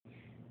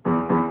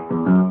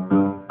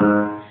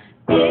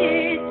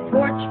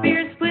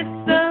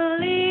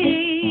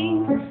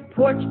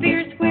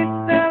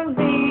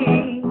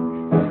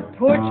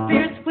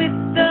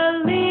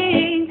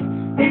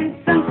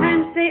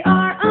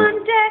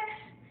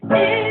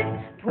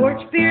It's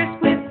Porch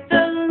Beers with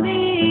the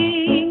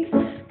Links.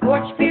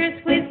 Porch Beers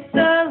with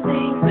the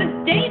Links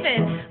with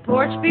David.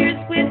 Porch Beers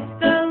with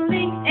the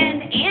Links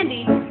and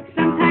Andy.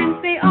 Sometimes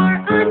they are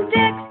on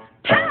deck.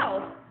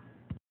 Pow!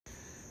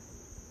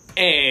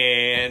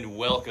 And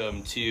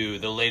welcome to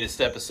the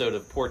latest episode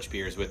of Porch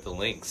Beers with the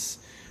Links,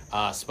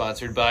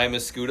 sponsored by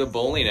Mascoutah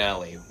Bowling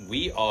Alley.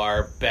 We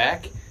are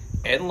back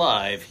and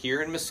live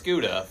here in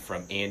Mascoutah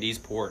from Andy's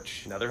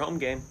porch. Another home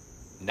game.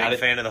 Not Big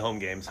a fan of the home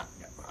games.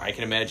 I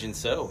can imagine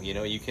so. You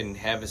know, you can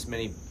have as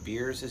many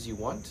beers as you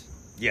want.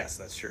 Yes,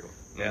 that's true.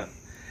 Yeah.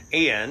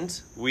 And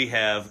we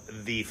have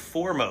the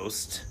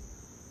foremost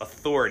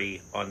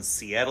authority on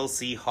Seattle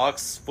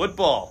Seahawks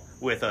football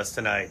with us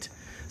tonight.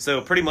 So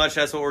pretty much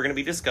that's what we're going to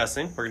be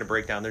discussing. We're going to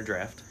break down their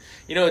draft.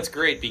 You know, it's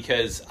great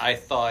because I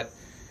thought,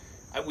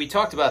 we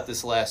talked about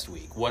this last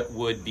week. What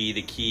would be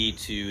the key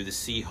to the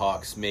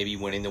Seahawks maybe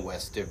winning the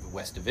West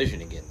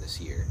Division again this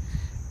year?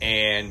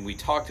 And we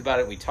talked about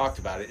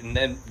it, and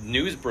then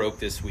news broke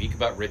this week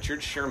about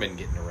Richard Sherman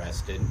getting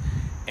arrested.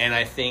 And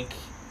I think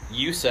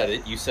you said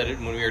it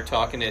when we were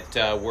talking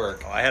at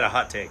work. Oh, I had a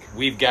hot take.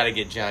 We've got to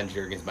get John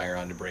Juergensmeyer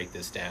on to break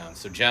this down.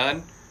 So,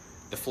 John,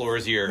 the floor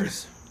is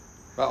yours.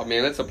 Well,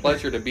 man, it's a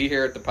pleasure to be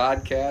here at the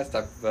podcast.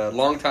 I'm a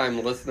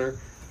long-time listener.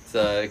 It's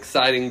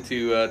exciting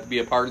to be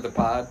a part of the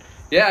pod.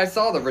 Yeah, I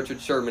saw the Richard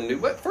Sherman news.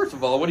 First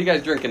of all, what are you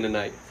guys drinking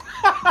tonight?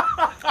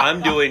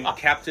 I'm doing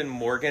Captain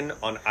Morgan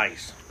on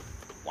ice.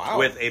 Wow.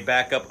 With a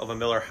backup of a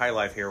Miller High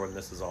Life here when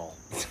this is all.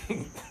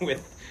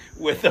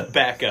 with a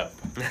backup.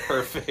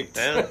 Perfect.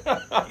 Yeah,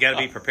 you got to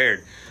be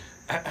prepared.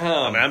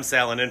 I'm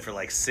sailing in for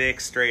like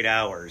 6 straight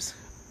hours.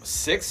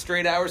 6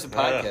 straight hours of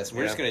podcast.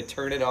 We're just going to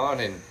turn it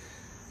on and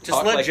just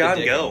talk let like John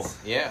the go. Dickens.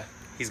 Yeah.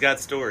 He's got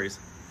stories.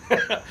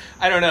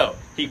 I don't know.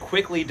 He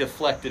quickly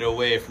deflected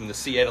away from the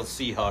Seattle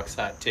Seahawks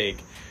hot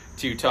take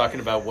to talking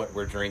about what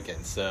we're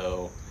drinking.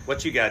 So,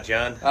 what you got,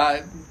 John?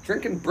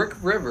 Drinking Brick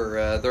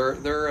River.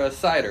 Their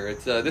cider.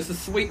 It's this is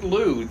Sweet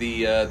Lou,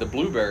 the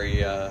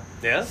blueberry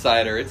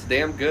cider. It's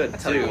damn good. I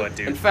tell you what,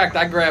 dude. In fact,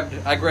 I grabbed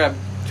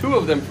 2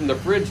 of them from the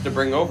fridge to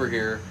bring over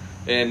here.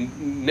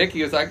 And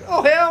Nikki was like,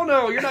 "Oh hell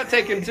no, you're not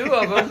taking 2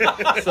 of them."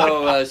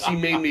 So she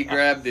made me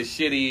grab the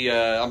shitty.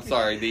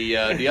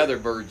 The other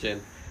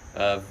version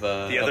of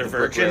the other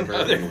version,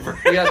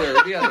 the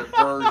other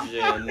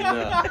version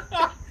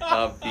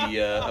of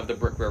the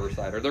Brick River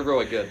cider. They're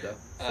really good though.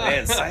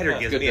 Man, cider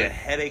gives me a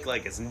headache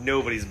like it's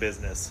nobody's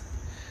business.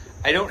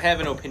 I don't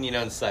have an opinion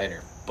on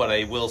cider, but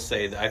I will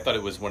say that I thought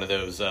it was one of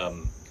those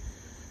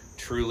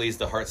Trulies,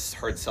 the hard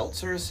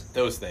seltzers.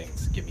 Those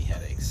things give me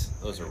headaches.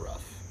 Those are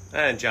rough.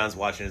 And John's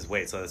watching his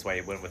weight, so that's why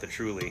he went with a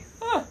Truly.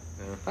 Huh.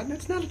 Yeah.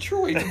 It's not a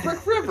Truly, it's a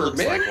Brick River, Looks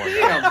man. Like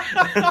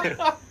one.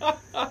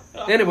 Damn.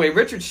 Anyway,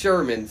 Richard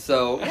Sherman.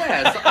 So,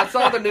 yeah, I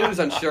saw the news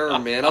on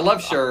Sherm, man. I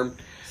love Sherm.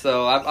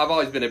 So, I've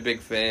always been a big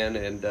fan.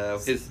 And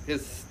his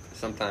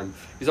sometimes,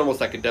 he's almost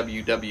like a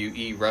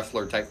WWE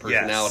wrestler type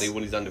personality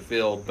when he's on the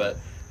field. But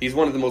he's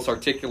one of the most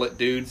articulate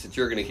dudes that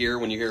you're going to hear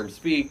when you hear him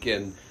speak.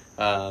 And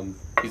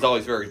he's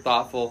always very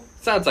thoughtful.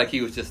 Sounds like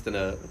he was just in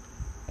a...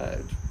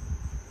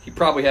 he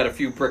probably had a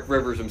few Brick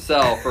Rivers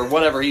himself or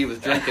whatever he was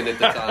drinking at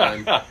the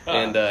time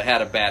and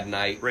had a bad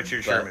night.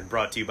 Richard Sherman,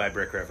 brought to you by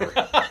Brick River.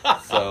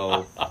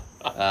 So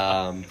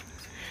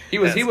he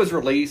was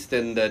released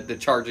and the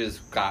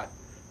charges got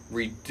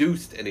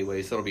reduced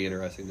anyway, so it'll be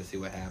interesting to see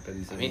what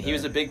happens. I mean, he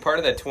was a big part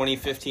of that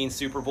 2015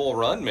 Super Bowl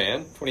run, man.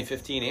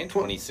 2015 and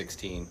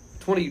 2016.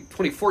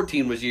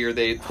 2014 was the year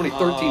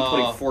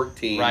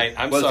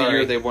 2013-2014 was the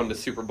year they won the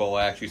Super Bowl,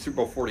 actually. Super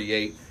Bowl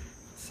 48.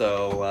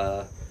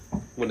 So...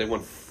 when they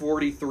won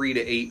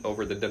 43-8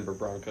 over the Denver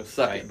Broncos.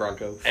 Suck it,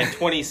 Broncos. And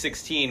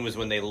 2016 was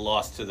when they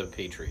lost to the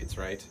Patriots,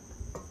 right?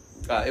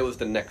 It was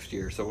the next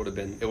year, so it would have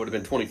been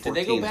 2014, did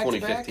they go back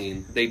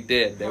 2015. They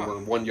did. They were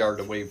 1 yard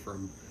away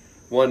from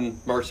one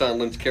Marshawn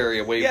Lynch carry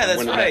away from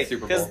winning that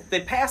Super Bowl. Because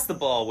they passed the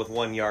ball with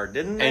 1 yard,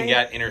 didn't they? And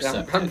got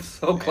intercepted. I'm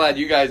so glad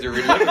you guys are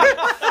reliving it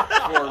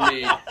for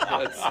me.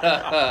 It's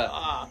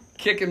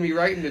kicking me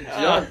right in the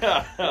junk.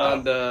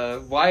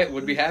 And Wyatt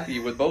would be happy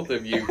with both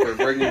of you for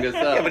bringing this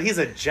up. Yeah, but he's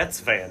a Jets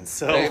fan,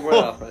 so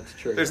well, that's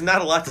true. There's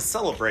not a lot to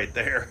celebrate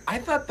there. I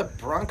thought the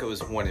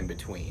Broncos won in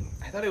between.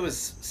 I thought it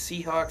was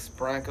Seahawks,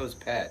 Broncos,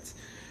 Pats.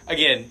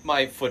 Again,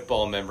 my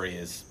football memory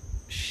is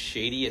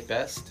shady at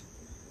best,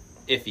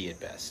 iffy at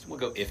best. We'll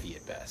go iffy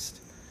at best.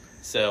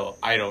 So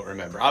I don't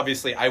remember.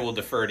 Obviously, I will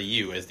defer to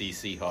you as the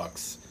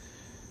Seahawks.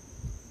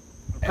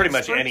 Pretty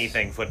much experts.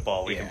 Anything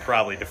football we can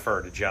probably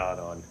defer to John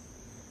on.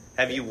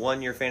 Have you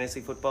won your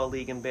fantasy football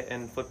league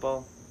in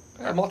football?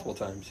 Multiple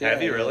times. Yeah,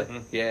 Have you really?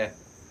 Yeah.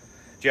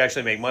 Did you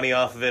actually make money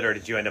off of it, or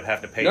did you end up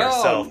having to pay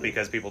yourself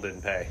because people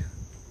didn't pay?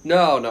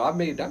 No, I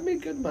made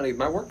good money.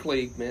 My work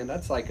league, man,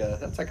 that's like a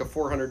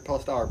 $400+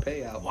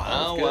 payout.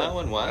 Wow.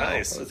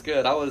 Nice. That was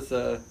good.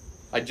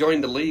 I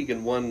joined the league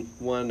and won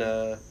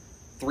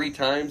 3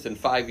 times in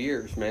 5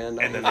 years, man.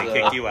 And then they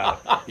kicked you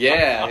out.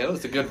 Yeah, it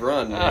was a good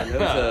run, man.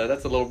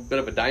 That's a little bit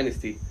of a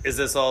dynasty. Is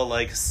this all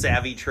like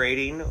savvy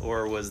trading,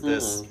 or was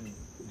this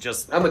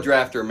just I'm a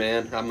drafter,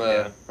 man. I'm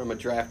a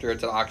drafter.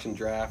 It's an auction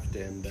draft,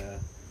 and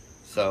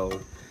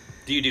so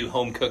Do you do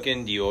home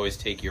cooking? Do you always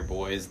take your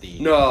boys? The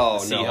no,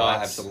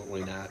 Seahawks?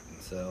 absolutely not.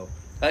 So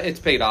it's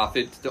paid off.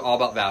 It's all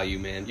about value,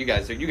 man. You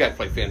guys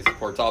play fantasy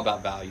sports. It's all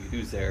about value.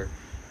 Who's there,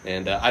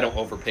 and I don't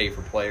overpay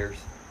for players.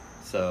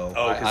 So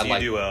because I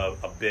you do a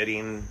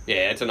bidding.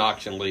 Yeah, it's an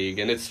auction league,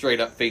 and it's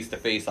straight up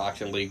face-to-face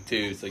auction league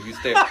too. So you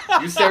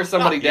stare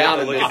somebody down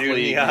in look this a dude in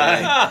the league.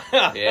 eye.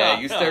 man. Yeah,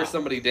 you stare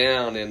somebody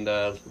down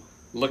and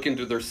look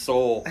into their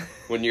soul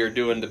when you're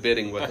doing the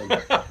bidding with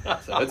them.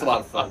 So it's a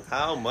lot of fun.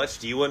 How much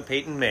do you want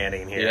Peyton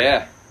Manning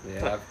here?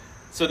 Yeah.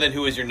 So then,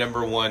 who was your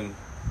number one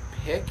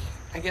pick?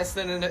 I guess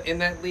then in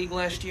that league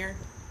last year.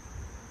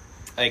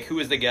 Like, who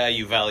was the guy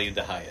you valued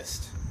the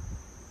highest?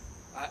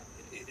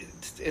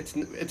 It's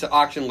an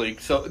auction league,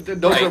 so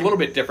those are a little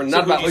bit different. So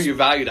Not who about you who you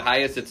value the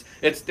highest.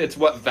 It's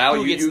what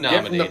value Who gets you get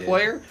from the nominated?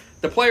 player.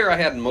 The player I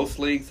had in most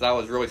leagues that I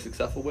was really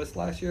successful with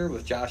last year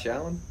was Josh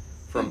Allen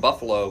from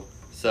Buffalo.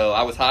 So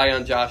I was high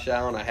on Josh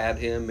Allen. I had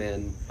him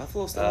in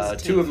Buffalo still has a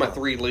team, 2 of my huh?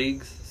 3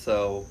 leagues.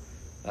 So,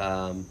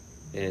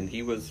 and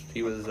he was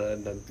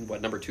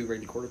number 2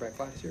 rated quarterback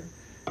last year.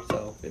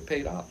 So it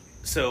paid off.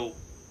 So,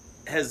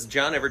 has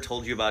John ever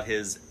told you about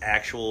his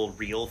actual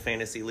real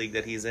fantasy league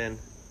that he's in?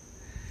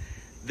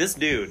 This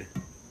dude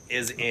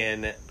is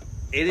in. It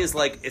is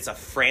like it's a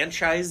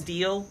franchise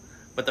deal,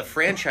 but the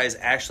franchise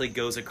actually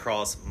goes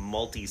across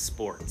multi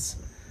sports.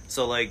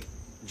 So, like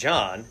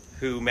John,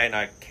 who might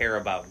not care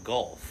about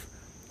golf,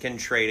 can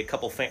trade a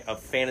couple of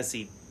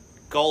fantasy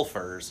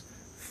golfers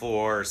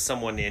for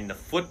someone in the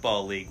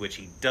football league, which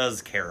he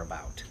does care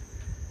about.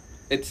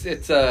 It's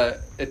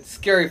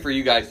scary for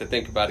you guys to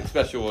think about,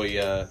 especially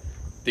the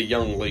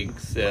young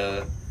leagues.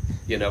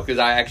 Because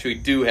I actually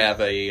do have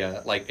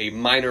a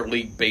minor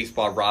league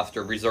baseball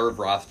roster, reserve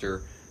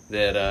roster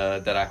that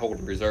I hold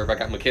in reserve. I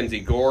got Mackenzie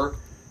Gore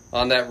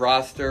on that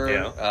roster.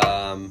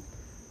 Yeah.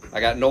 I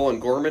got Nolan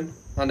Gorman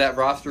on that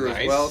roster as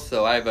Nice. well.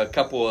 So I have a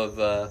couple of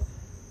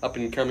up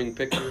and coming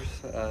pitchers.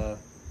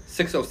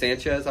 Sixto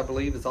Sanchez, I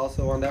believe, is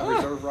also on that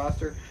reserve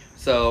roster.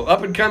 So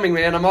up and coming,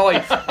 man. I'm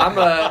always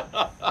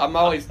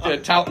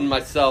touting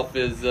myself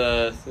as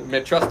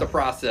trust the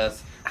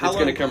process. It's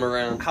going to come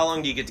around. How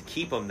long do you get to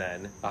keep them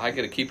then? I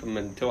got to keep them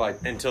until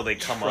Until they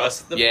come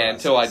Trust up? the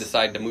until I process.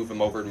 decide to move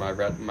them over to my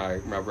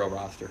real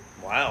roster.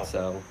 Wow.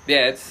 So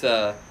yeah, it's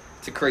a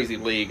crazy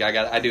league.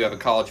 I do have a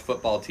college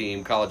football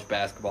team, college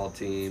basketball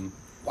team,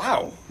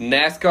 Wow.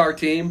 NASCAR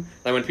team.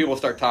 Like when people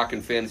start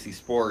talking fantasy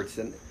sports,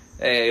 and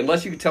hey,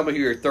 unless you can tell me who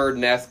your third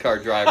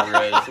NASCAR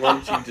driver is, why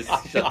don't you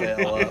just shut the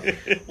hell up?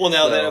 Well,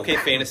 now then, So- okay,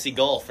 fantasy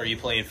golf. Are you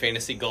playing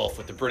fantasy golf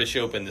with the British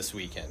Open this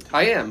weekend?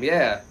 I am,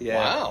 yeah.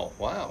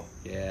 Wow.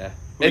 Yeah.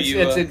 Who It's you,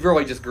 it's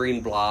really just green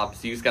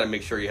blobs. You just got to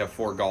make sure you have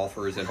 4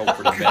 golfers and hope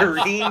for the best.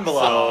 Green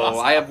blobs.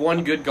 So I have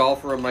one good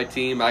golfer on my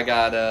team. I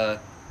got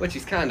which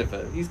he's kind of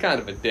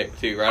a dick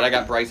too, right? I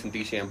got Bryson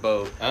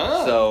DeChambeau.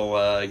 Oh.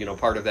 So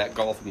part of that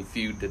golfing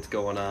feud that's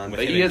going on. With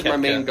But him he and is my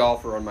Koepka. main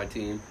golfer on my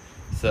team.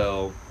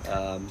 So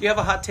Do you have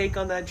a hot take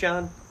on that,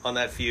 John? On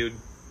that feud?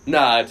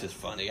 nah, it's just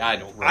funny. I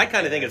don't. Really I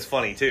kind of think care. it's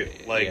funny too.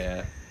 Like,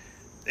 yeah.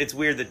 it's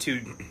weird that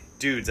 2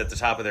 dudes at the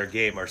top of their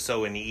game are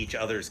so in each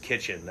other's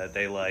kitchen that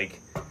they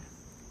like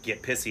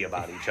get pissy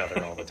about each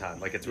other all the time.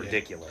 Like, it's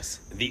ridiculous.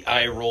 The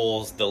eye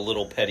rolls, the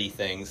little petty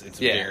things.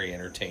 It's Yeah. very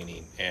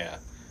entertaining. Yeah.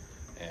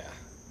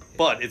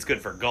 But it's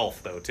good for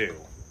golf though too.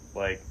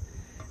 Like,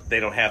 they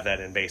don't have that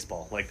in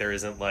baseball. Like, there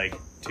isn't like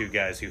 2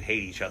 guys who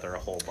hate each other a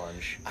whole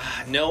bunch.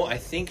 No, I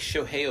think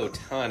Shohei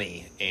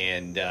Ohtani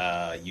and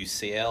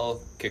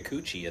UCL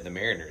Kikuchi of the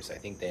Mariners. I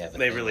think they have.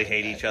 They really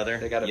hate each other.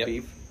 They got a Yep.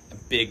 beef.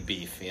 Big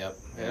beef. Yep.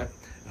 Yeah.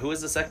 Who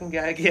was the second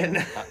guy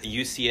again?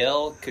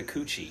 UCL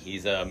Kikuchi.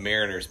 He's a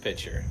Mariners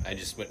pitcher. I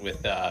just went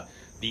with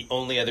the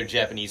only other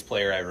Japanese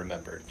player I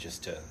remember,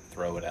 just to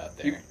throw it out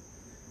there.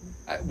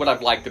 What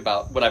I've liked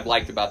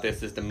about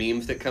this is the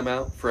memes that come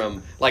out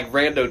from like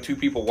rando 2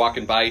 people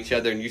walking by each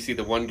other, and you see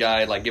the one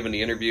guy like giving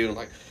the interview and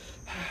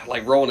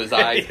like rolling his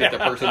eyes because the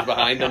person's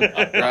behind him,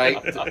 right?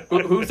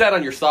 Who's that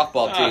on your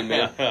softball team,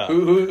 man?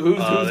 Who's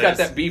got there's-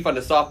 that beef on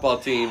the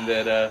softball team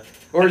that?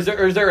 Or is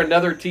there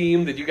another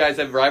team that you guys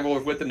have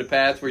rivaled with in the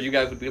past where you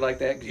guys would be like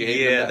that? 'cause you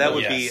hate them Yeah, that much?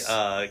 would Yes.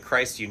 be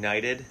Christ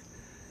United.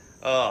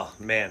 Oh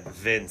man,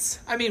 Vince.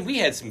 I mean, we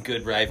had some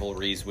good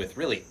rivalries with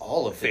really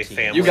all of the Faith teams.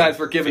 family. You guys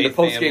were giving the Faith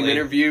post game family.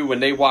 interview when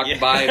they walked Yeah.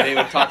 by and they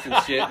would talk some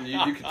shit, and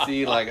you could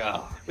see like,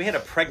 oh. We had a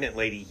pregnant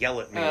lady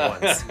yell at me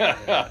once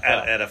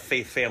at a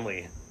Faith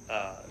family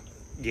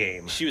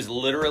game. She was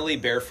literally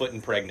barefoot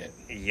and pregnant,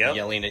 Yep.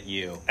 yelling at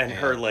you. And Yeah.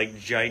 her like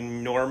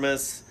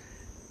ginormous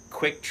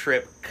Quick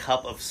Trip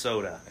cup of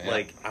soda. Yeah.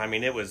 Like, I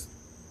mean, it was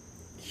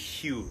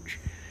huge.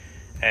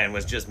 And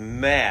was just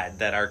mad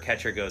that our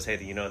catcher goes, hey,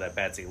 you know that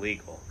that's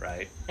illegal,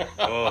 right?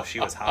 Oh, she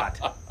was hot.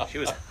 She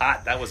was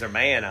hot. That was her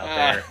man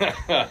out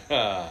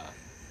there.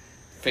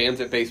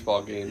 Fans at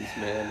baseball games,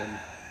 man. And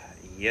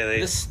Yeah,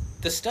 they.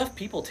 the stuff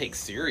people take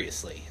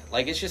seriously.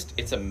 Like,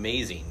 it's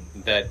amazing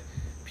that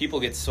people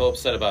get so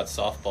upset about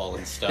softball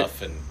and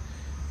stuff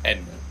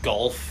and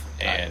golf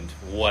and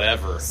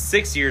whatever.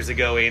 6 years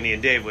ago, Andy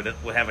and Dave would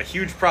have a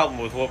huge problem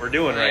with what we're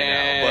doing right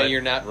now. But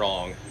You're not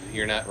wrong.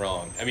 You're not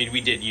wrong. I mean,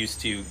 we did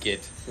used to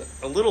get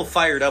a little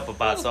fired up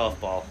about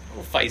softball. a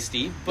little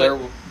feisty, but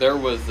There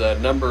was a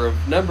number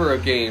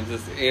of games.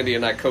 Andy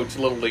and I coached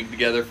Little League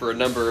together for a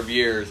number of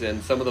years,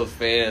 and some of those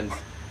fans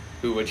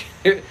who would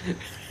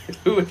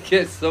who would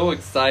get so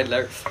excited.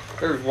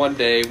 There was one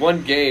game.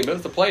 It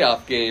was a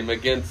playoff game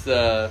against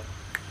that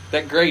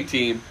Gray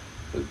team,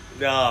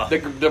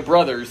 the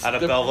brothers Out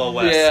of Belleville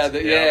West.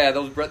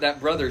 that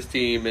brothers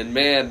team, and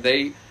man,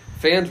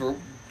 fans were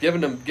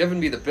giving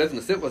me the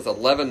business. It was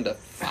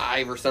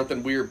 11-5 or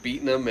something. We were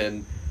beating them,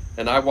 and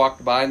I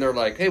walked by and they're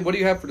like, "Hey, what do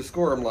you have for the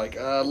score?" I'm like,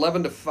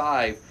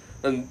 11-5,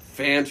 and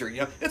fans are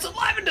yelling, "It's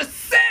 11-6!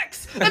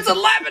 It's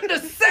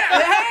 11-6!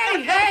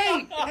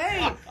 Hey!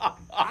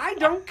 I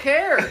don't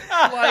care.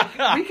 Like,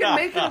 we can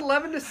make it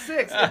 11-6.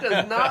 It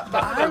does not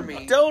bother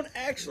me. Don't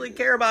actually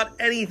care about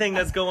anything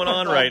that's going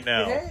on right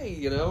now. Hey,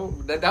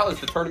 that was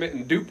the tournament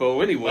in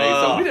Dupo anyway,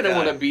 so we didn't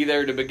want to be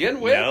there to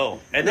begin with. No.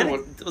 And then,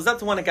 was that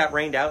the one that got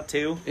rained out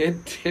too?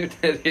 It did.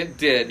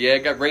 Yeah,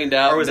 it got rained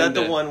out. Or was that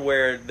the one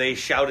where they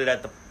shouted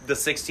at the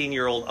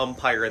 16-year-old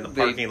umpire in the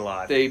parking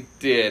lot? They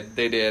did.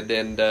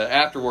 And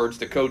afterwards,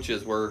 the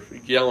coaches were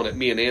yelling at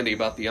me and Andy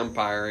about the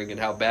umpiring and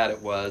how bad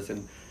it was.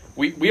 And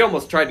we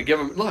almost tried to give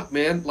them, look,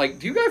 man, like,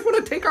 do you guys want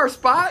to take our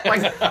spot?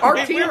 Like, our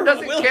team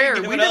doesn't care.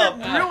 We didn't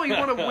really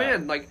want to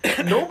win. Like,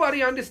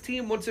 nobody on this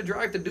team wants to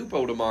drive to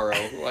Dupo tomorrow.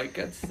 Like,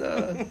 it's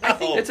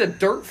a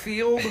dirt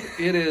field.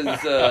 It is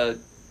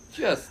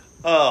just...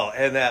 Oh,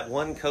 and that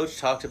one coach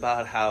talked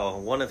about how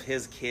one of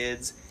his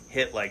kids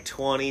hit like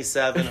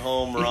 27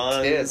 home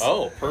runs. did.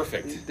 Oh,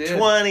 perfect.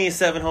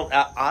 27 home.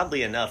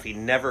 Oddly enough, he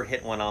never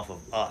hit one off of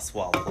us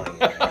while playing.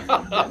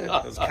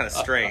 It was kind of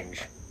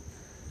strange.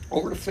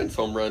 Over the fence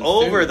home runs.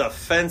 Over too. the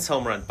fence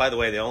home run. By the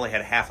way, they only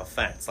had half a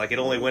fence. Like, it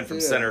only went from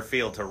center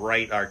field to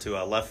right or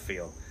to left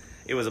field.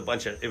 It was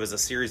a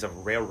series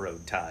of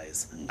railroad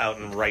ties out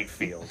in right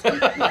field.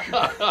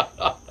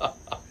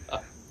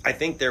 I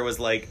think there was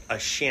like a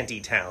shanty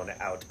town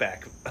out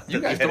back.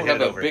 You guys don't have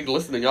a big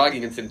listening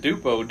audience in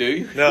Dupo, do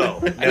you? No.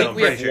 I think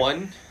we have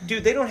one.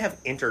 Dude, they don't have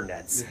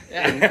internets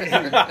in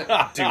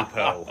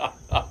Dupo.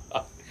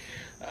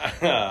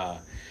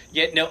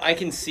 Yeah, no, I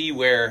can see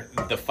where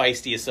the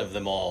feistiest of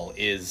them all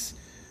is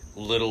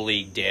Little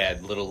League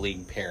dad, Little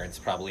League parents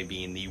probably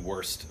being the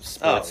worst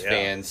sports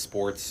fan,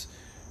 sports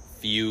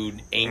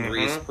feud,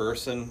 angriest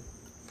person.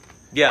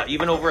 Yeah,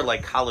 even over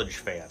like college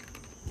fan.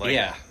 Like,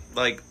 yeah.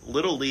 Like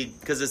Little League,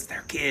 because it's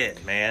their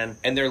kid, man.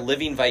 And they're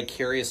living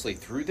vicariously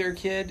through their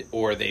kid,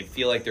 or they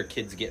feel like their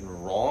kid's getting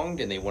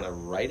wronged and they want to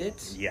right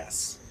it.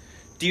 Yes.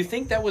 Do you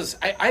think that was...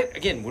 I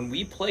again, when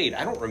we played,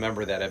 I don't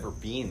remember that ever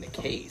being the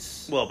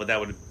case. Well, but that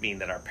would mean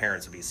that our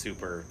parents would be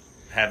super...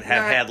 Have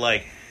had,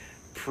 like,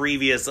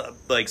 previous,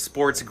 like,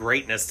 sports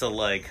greatness to,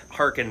 like,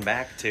 harken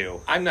back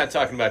to. I'm not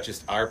talking about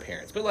just our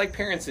parents, but, like,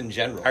 parents in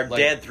general. Our like,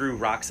 dad threw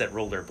rocks at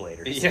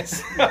rollerbladers.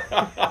 Yes.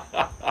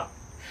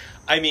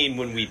 I mean,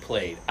 when we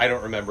played, I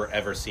don't remember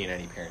ever seeing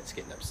any parents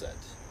getting upset.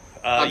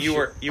 You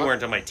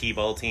weren't on my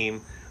T-ball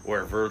team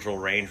where Virgil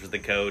Range was the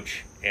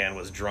coach and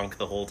was drunk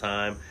the whole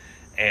time,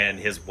 and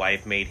his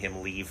wife made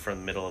him leave from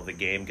the middle of the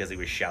game because he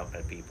was shouting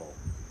at people.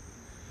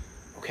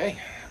 Okay,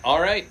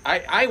 all right.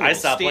 I will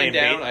stopped stand playing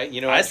down.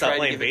 I stopped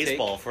playing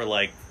baseball for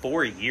like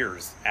 4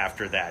 years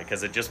after that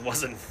because it just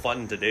wasn't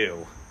fun to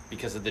do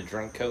because of the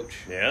drunk coach.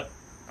 Yeah.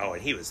 Oh,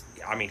 and he was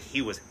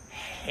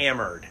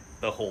hammered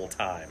the whole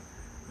time.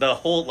 The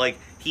whole, like,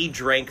 he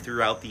drank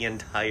throughout the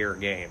entire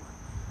game.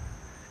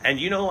 And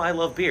I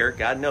love beer.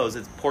 God knows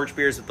it's porch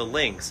beers at the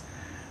Lynx.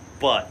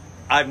 But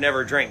I've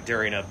never drank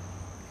during a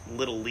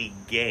Little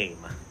League game,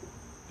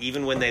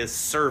 even when they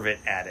serve it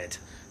at it.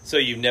 So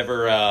you've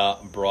never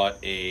brought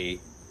a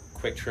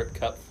Quick Trip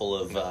cup full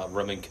of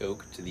rum and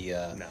Coke to the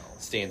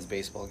Stan's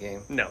baseball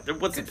game? No.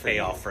 What's the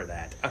payoff for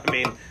that? I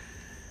mean...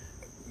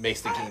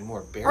 Makes the game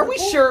more bearable. Are we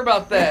sure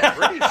about that?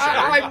 Pretty sure.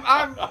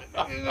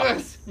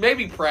 I'm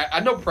maybe I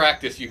know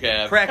practice you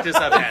have. Practice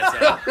I've had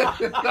some.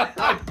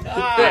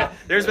 Yeah,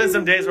 there's been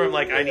some days where I'm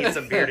like, I need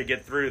some beer to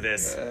get through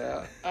this.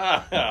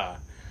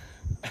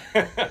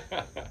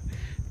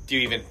 Do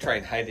you even try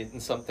and hide it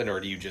in something, or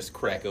do you just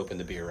crack open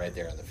the beer right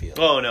there on the field?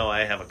 Oh, no,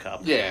 I have a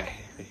cup. Yeah.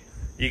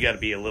 You got to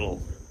be a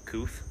little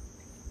couth.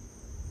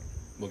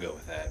 We'll go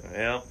with that.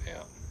 Yeah.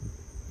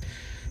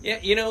 Yeah.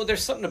 Yeah,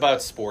 there's something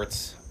about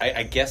sports.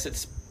 I guess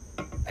it's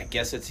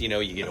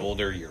you get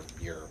older,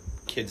 your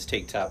kids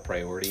take top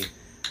priority,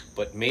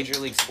 but Major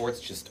League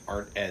Sports just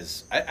aren't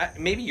as...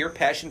 maybe your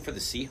passion for the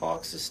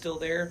Seahawks is still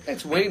there?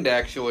 It's waned,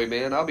 actually,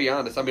 man. I'll be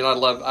honest. I mean, I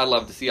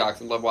love the Seahawks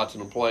and love watching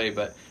them play,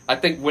 but I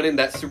think winning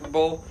that Super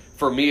Bowl,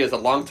 for me as a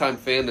longtime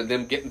fan, and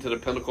them getting to the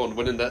pinnacle and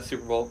winning that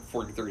Super Bowl,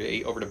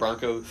 43-8 over the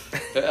Broncos.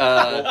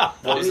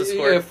 What was the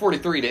score?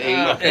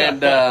 43-8.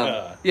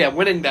 And,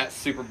 winning that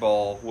Super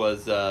Bowl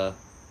was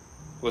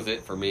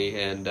it for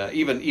me, and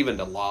even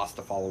the loss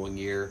the following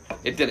year,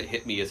 it didn't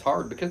hit me as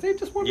hard because they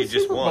just won the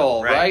Super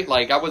Bowl, right?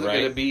 Like, I wasn't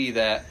going to be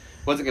that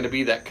wasn't going to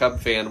be that Cub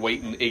fan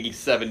waiting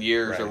 87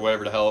 years or Right.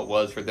 whatever the hell it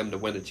was for them to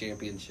win a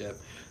championship.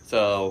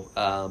 So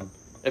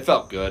it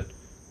felt good.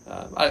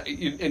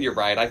 And you're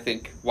right. I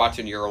think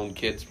watching your own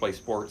kids play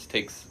sports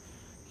takes,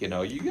 you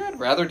gotta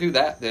rather do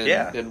that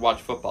than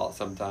watch football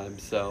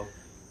sometimes. So,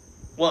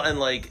 Well, and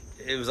like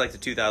it was like the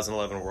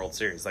 2011 World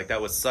Series. Like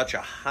that was such a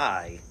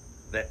high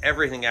that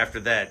everything after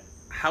that,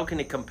 how can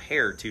it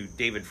compare to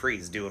David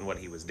Freese doing what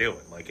he was doing?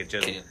 Like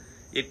Can't.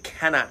 it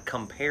cannot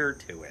compare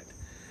to it.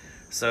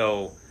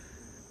 So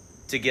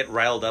to get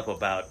riled up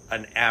about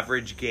an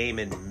average game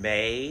in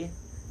May,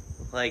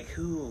 like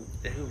who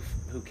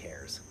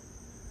cares?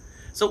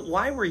 So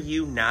why are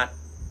you not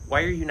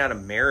a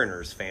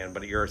Mariners fan,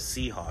 but you're a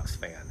Seahawks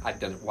fan? I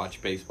didn't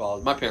watch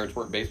baseball. My parents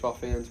weren't baseball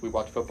fans. We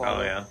watched football.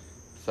 Oh yeah.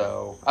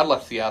 So I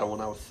left Seattle when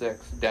I was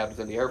 6. Dad was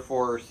in the Air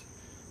Force,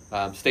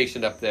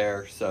 stationed up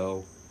there.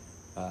 So,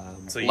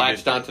 So you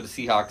latched did- onto the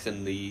Seahawks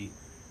in the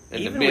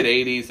Even mid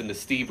 '80s, and the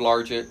Steve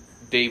Largent,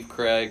 Dave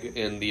Craig,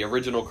 and the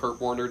original Kurt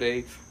Warner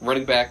days,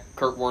 running back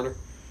Kurt Warner.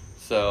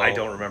 So I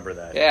don't remember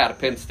that. Yeah, out of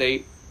Penn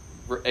State,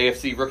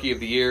 AFC Rookie of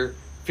the Year,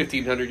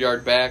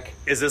 1,500-yard back.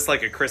 Is this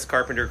like a Chris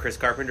Carpenter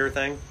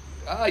thing?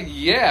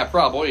 Yeah,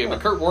 probably. But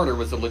Kurt Warner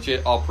was a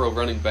legit All-Pro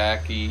running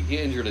back. He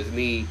injured his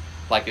knee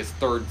like his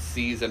 3rd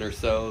season or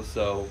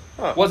so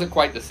Huh. wasn't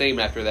quite the same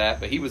after that,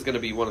 but he was going to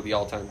be one of the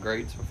all-time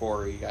greats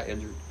before he got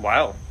injured.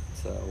 Wow.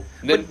 So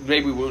then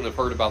maybe we wouldn't have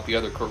heard about the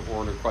other Kurt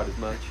Warner quite as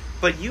much.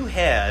 But you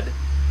had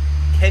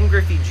Ken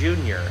Griffey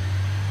Jr.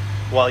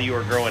 while you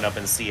were growing up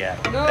in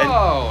Seattle.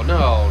 And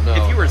No.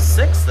 if you were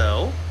 6,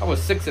 though. I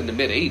was 6 in the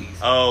mid '80s.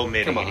 Oh,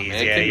 mid Come on, 80s.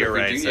 man. Yeah, Ken you're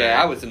Griffey right. Jr. sorry.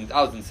 Yeah,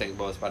 I was in St.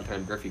 Louis by the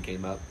time Griffey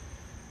came up,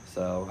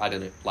 so I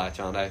didn't latch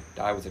on.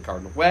 I was a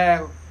Cardinal.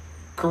 Well,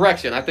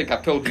 correction. I think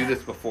I've told you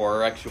this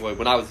before. Actually,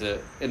 when I was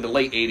in the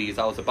late '80s,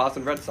 I was a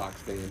Boston Red Sox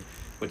fan,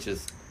 which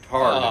is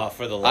hard. Oh,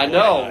 for the love I of know,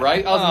 God.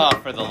 right? Oh,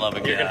 for the love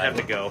of You're God. going to have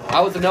to go.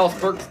 I was an Ellis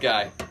Burks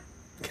guy.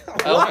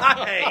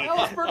 Why?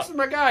 Ellis Burks is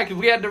my guy because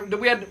we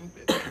had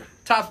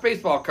Topps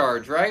baseball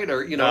cards, right?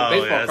 Or Oh, baseball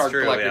yeah, that's card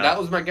true, collector. yeah. That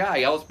was my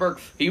guy, Ellis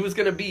Burks. He was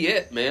going to be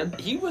it, man.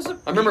 He was a.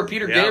 I remember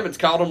Peter Yeah. Gammons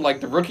called him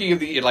like the rookie of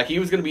the year, like he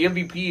was going to be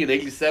MVP in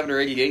 '87 or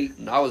 '88,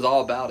 and I was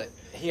all about it.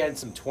 He had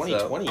some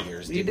 2020 So,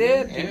 years. He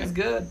didn't did. He Yeah. was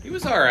good. He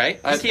was all right.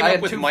 I He came had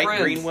up with two Mike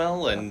friends.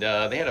 Greenwell, and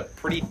they had a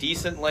pretty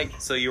decent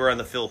So you were on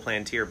the Phil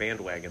Plantier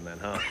bandwagon then,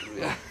 huh?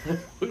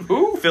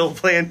 Who? Phil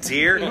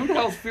Plantier? Who the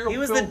hell's Phil? He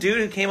was the dude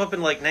who came up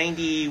in like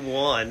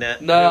 91.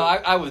 No,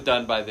 I was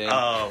done by then.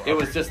 Oh, It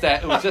was just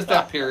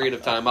that period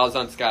of time. I was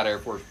on Scott Air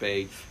Force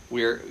Base.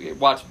 We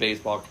watched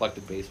baseball,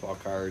 collected baseball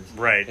cards.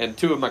 Right. And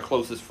 2 of my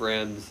closest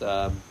friends,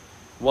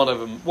 one of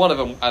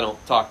them I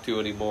don't talk to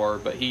anymore,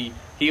 but he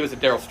was a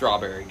Darryl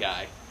Strawberry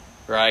guy,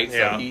 right?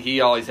 Yeah. So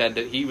he always had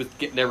he was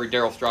getting every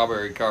Darryl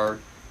Strawberry card.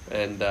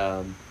 And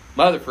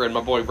my other friend, my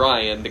boy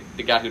Ryan,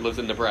 the guy who lives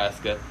in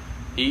Nebraska,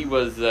 he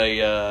was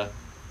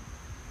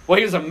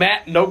he was a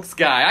Matt Noakes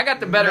guy. I got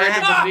the better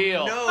end of the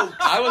deal. Noakes.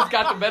 I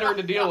got the better end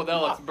of the deal with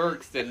Ellis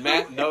Burks than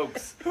Matt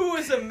Noakes. Who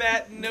was a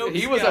Matt Noakes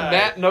He was guy? a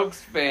Matt Noakes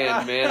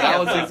fan, man. That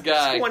was his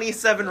guy.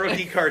 27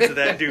 rookie cards of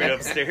that dude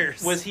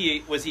upstairs. Was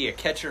he a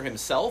catcher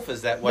himself?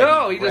 Is that why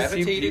No, he he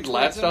gravitated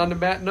latched towards him? on to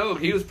Matt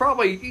Noakes.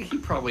 He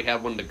probably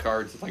had one of the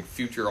cards that's like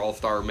future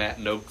All-Star Matt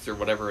Noakes or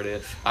whatever it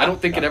is. I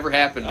don't think it ever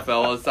happened,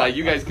 fellas.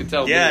 You guys can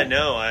tell Yeah, me.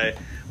 no,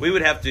 we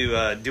would have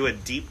to do a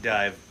deep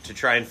dive to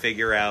try and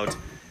figure out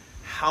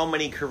how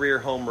many career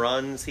home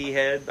runs he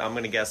had. I'm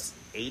going to guess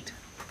 8.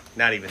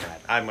 Not even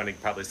that. I'm going to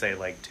probably say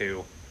like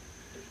 2.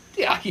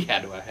 Yeah, he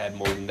had to have had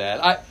more than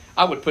that.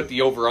 I would put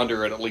the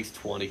over-under at least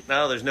 20.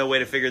 No, there's no way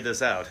to figure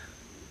this out.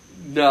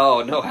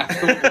 No,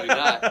 absolutely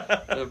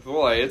not.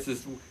 Boy, it's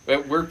just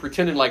we're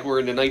pretending like we're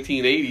in the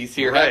 1980s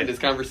here, Right. having this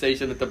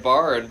conversation at the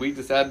bar, and we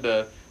just had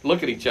to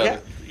look at each other.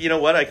 Yeah. You know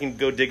what? I can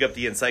go dig up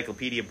the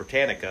Encyclopedia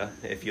Britannica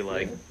if you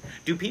like.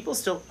 Do people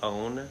still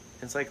own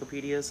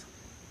encyclopedias?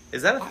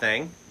 Is that a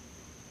thing?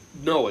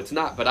 No, it's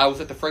not. But I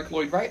was at the Frank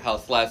Lloyd Wright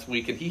house last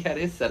week, and he had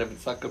his set of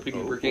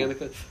Encyclopedia Oh.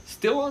 Britannica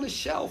still on his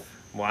shelf.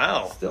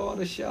 Wow. Still on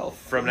his shelf.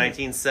 From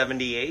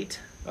 1978?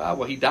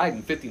 Well, he died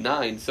in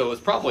 '59, so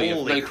it's probably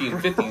Holy a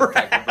 1950s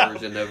type crap. of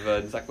version of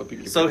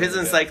Encyclopedia. So his Britannica.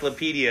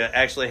 encyclopedia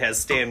actually has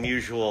Stan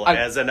Musial I-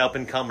 as an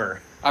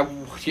up-and-comer.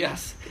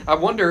 Yes, I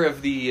wonder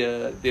if the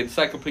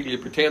Encyclopedia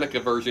Britannica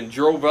version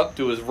drove up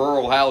to his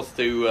rural house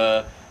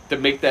to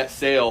make that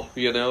sale.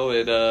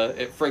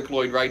 At Frank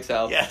Lloyd Wright's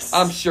house. Yes.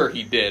 I'm sure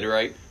he did.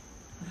 Right?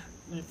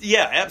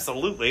 Yeah,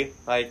 absolutely.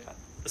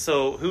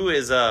 So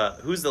who's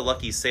the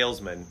lucky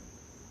salesman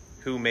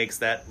who makes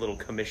that little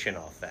commission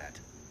off that?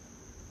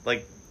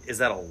 Like, is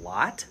that a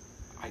lot?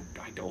 I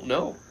don't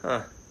know.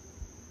 Huh.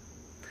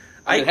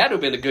 It had to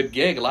have been a good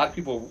gig. A lot of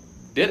people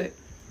did it.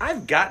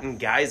 I've gotten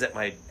guys at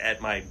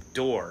my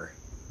door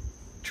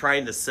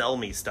trying to sell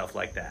me stuff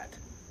like that.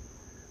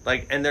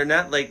 Like, and they're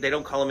not like, they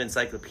don't call them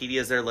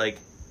encyclopedias. They're like,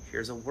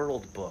 here's a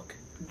world book.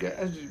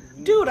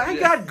 Dude, I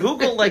got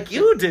Google like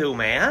you do,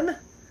 man.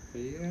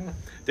 Yeah.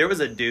 There was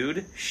a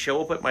dude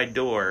show up at my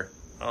door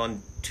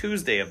on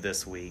Tuesday of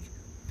this week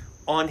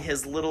on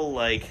his little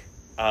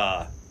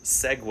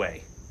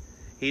Segway.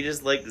 He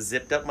just, like,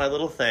 zipped up my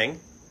little thing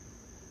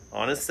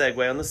on his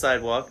Segway on the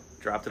sidewalk,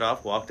 dropped it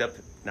off, walked up,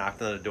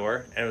 knocked on the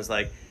door, and was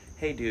like,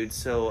 hey, dude,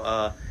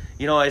 so,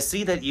 you know, I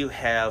see that you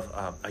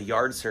have a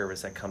yard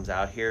service that comes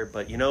out here,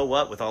 but you know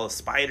what? With all the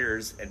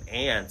spiders and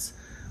ants,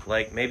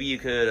 like, maybe you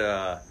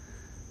could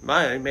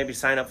maybe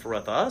sign up for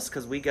with us,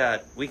 because we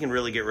can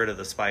really get rid of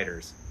the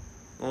spiders.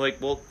 I'm like,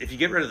 well, if you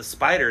get rid of the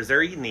spiders,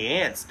 they're eating the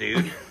ants,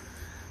 dude.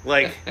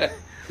 Like,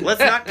 let's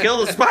not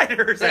kill the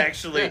spiders,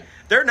 actually.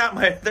 They're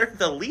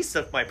the least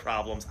of my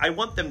problems. I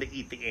want them to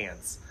eat the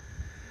ants.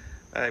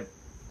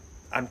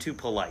 I'm too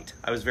polite.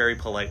 I was very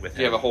polite with him.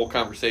 Did you have a whole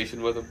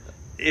conversation with him?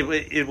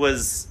 It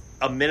was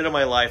a minute of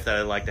my life that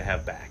I'd like to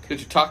have back. Did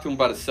you talk to him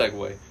about a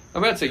Segway? I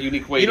mean, that's a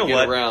unique way to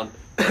get around.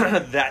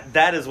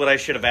 That is what I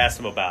should have asked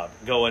him about.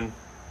 Going,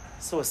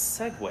 so a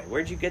Segway,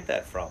 where'd you get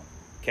that from?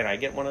 Can I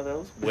get one of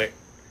those? Where?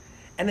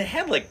 And it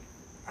had, like,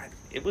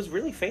 it was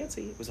really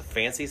fancy. It was a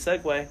fancy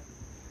Segway.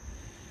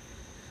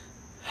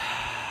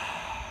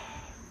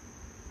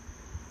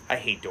 I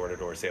hate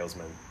door-to-door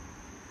salesmen.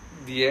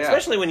 Yeah.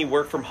 Especially when you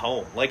work from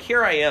home. Like,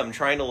 here I am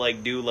trying to,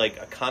 like, do, like,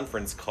 a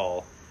conference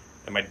call,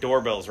 and my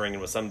doorbell's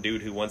ringing with some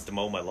dude who wants to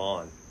mow my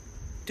lawn.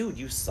 Dude,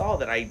 you saw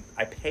that I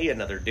pay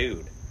another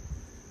dude.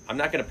 I'm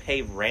not going to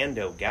pay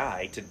rando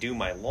guy to do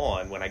my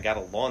lawn when I got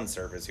a lawn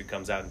service who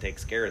comes out and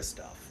takes care of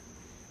stuff.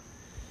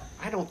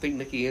 I don't think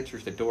Nikki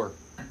answers the door.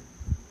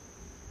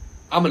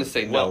 I'm going to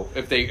say no. Well,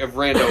 if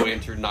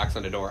Rando knocks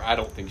on the door, I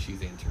don't think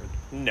she's answering.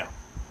 No.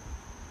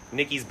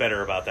 Nikki's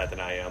better about that than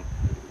I am.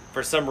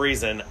 For some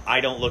reason,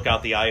 I don't look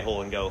out the eye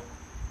hole and go,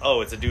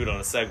 oh, it's a dude on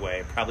a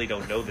Segway. I probably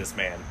don't know this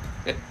man.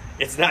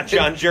 It's not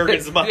John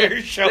Jurgens'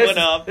 mother showing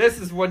up. This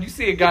is when you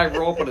see a guy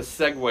roll up on a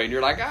Segway and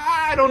you're like,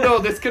 I don't know,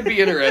 this could be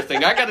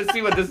interesting. I got to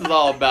see what this is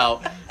all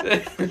about.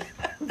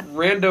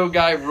 Rando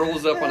guy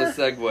rolls up on a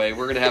Segway.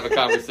 We're going to have a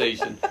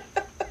conversation.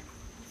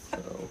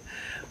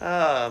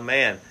 Oh,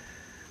 man.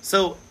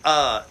 So,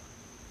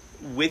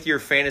 with your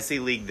fantasy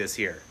league this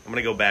year, I'm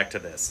going to go back to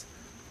this.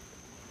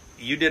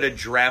 You did a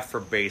draft for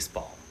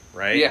baseball,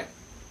 right? Yeah.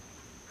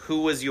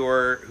 Who's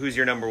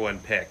your number one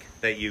pick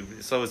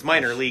so it's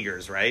minor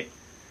leaguers, right?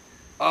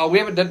 We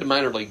haven't done the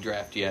minor league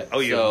draft yet. Oh,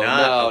 you have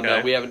not?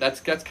 No, we haven't.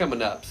 That's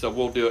coming up. So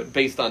we'll do it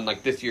based on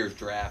like this year's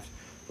draft,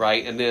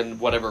 right? And then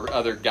whatever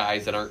other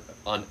guys that aren't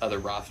on other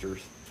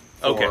rosters.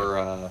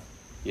 Okay.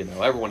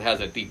 Everyone has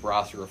a deep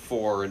roster of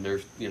 4, and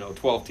there's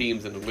 12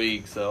 teams in the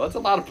league, so that's a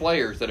lot of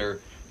players that are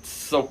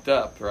soaked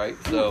up, right?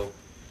 So,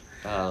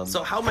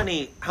 so how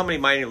many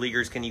minor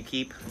leaguers can you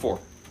keep? 4.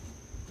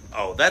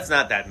 Oh, that's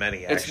not that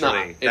many.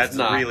 Actually, that's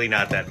really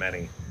not that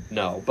many.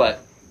 No,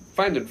 but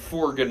finding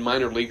 4 good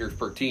minor leaguers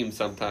per team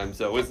sometimes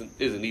though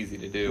isn't easy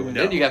to do. And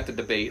then you have to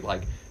debate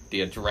like, do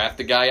you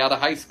draft a guy out of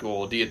high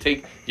school?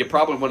 You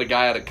probably want a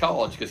guy out of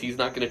college because he's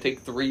not going to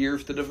take 3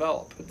 years to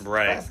develop. It's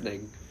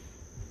fascinating.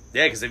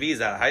 Yeah, because if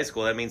he's out of high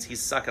school, that means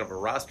he's sucking up a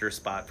roster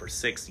spot for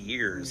 6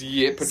 years.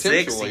 Yeah,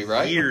 potentially, 6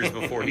 right? years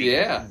before he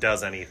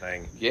does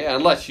anything. Yeah,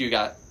 unless you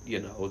got,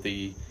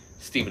 the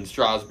Steven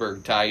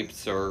Strasburg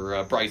types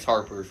or Bryce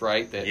Harpers,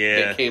 right?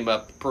 That came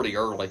up pretty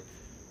early.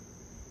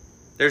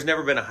 There's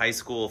never been a high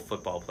school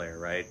football player,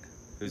 right?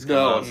 It's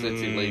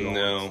illegal.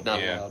 No, it's not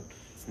allowed.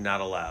 It's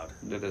not allowed.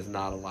 It is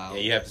not allowed.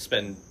 Yeah, you have to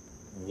spend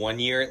 1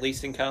 year at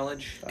least in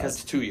college?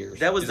 It's 2 years.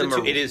 That was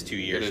it is 2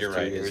 years. You're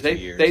right. Years.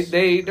 It's 2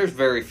 years. There's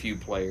very few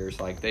players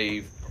like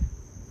they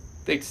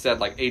said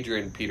like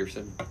Adrian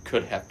Peterson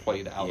could have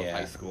played out of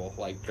high school.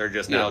 Like they're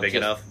just not big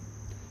enough.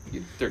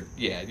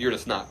 You're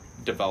just not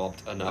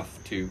developed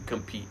enough to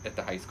compete at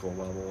the high school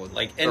level, or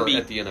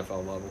at the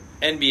NFL level.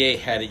 NBA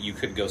had it. You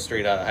could go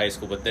straight out of high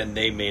school, but then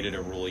they made it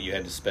a rule. You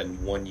had to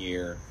spend 1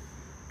 year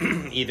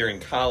either in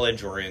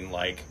college or in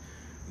like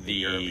the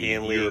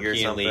European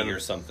League or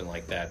something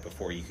like that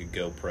before you could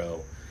go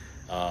pro.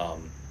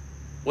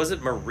 Was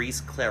it Maurice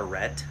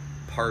Claret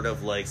part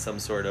of like some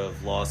sort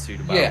of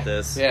lawsuit about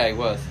this? Yeah, he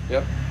was.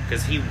 Yep.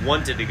 Because he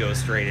wanted to go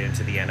straight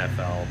into the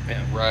NFL,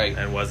 right,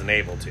 and wasn't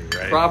able to.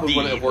 Right, probably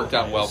wouldn't have worked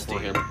out well for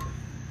him.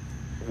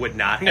 Would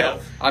not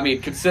have. I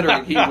mean,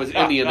 considering he was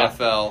in the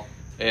NFL.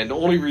 And the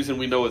only reason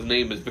we know his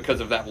name is because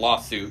of that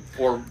lawsuit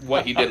or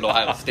what he did at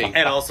Ohio State.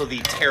 And also the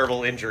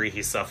terrible injury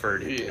he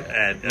suffered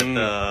at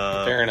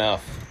the... Fair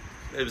enough.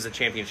 It was a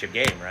championship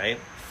game, right?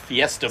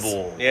 Fiesta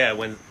Bowl. Yeah,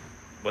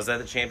 was that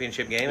the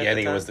championship game? Yeah, I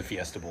think it was the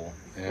Fiesta Bowl.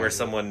 Yeah. Where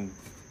someone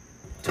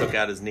took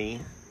out his knee.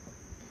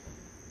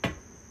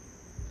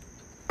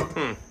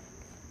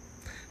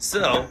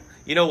 So,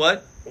 you know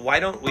what? Why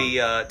don't we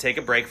take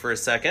a break for a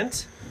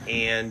second?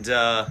 And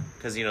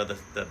because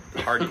the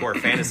hardcore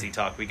fantasy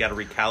talk, we got to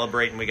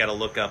recalibrate and we got to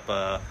look up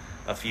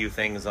a few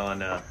things on.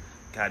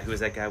 God, who is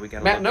that guy? We got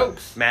to Matt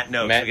Noakes. Matt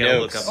Noakes. Matt we got to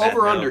look Noakes. up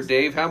over Matt under, Noakes.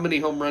 Dave. How many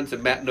home runs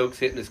did Matt Noakes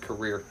hit in his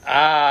career?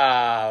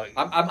 I'm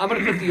I'm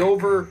going to put the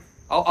over.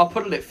 I'll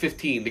put it at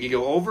 15. Did you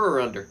go over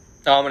or under?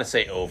 going to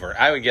say over.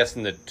 I would guess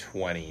in the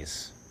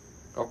 20s.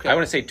 Okay. I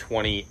want to say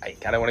 20. I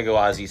kind of want to go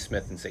Ozzie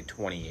Smith and say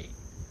 28.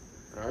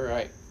 All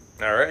right.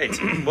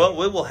 Well,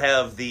 we will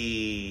have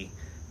the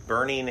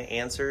burning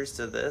answers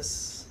to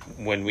this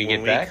when we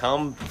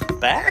come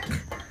back.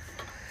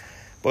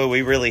 Boy,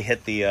 we really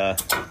hit the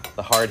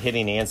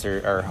hard-hitting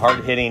answer, or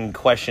hard-hitting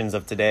questions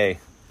of today.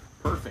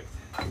 Perfect.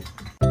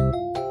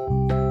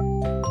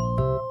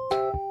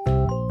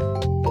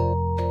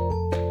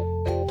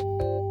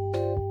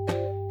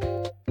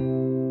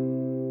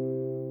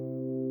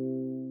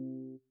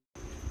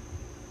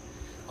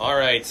 All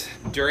right.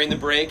 During the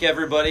break,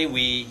 everybody,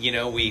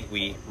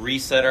 we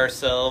reset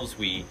ourselves.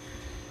 We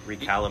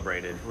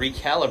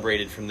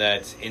recalibrated from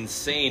that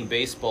insane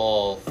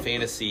baseball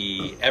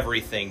fantasy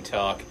everything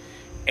talk,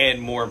 and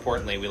more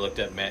importantly, we looked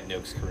at Matt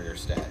Noak's career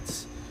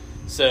stats.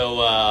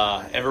 So,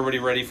 everybody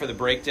ready for the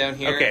breakdown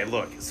here? Okay,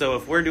 look. So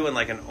if we're doing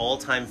like an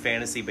all-time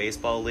fantasy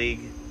baseball league,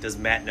 does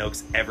Matt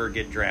Noakes ever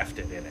get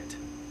drafted in it?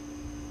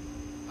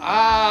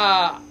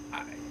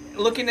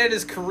 Looking at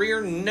his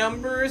career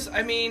numbers,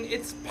 I mean,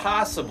 it's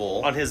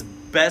possible. On his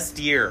best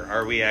year,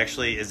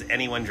 is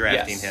anyone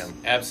drafting him?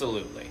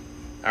 Absolutely.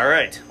 All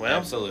right. Well,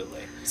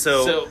 absolutely.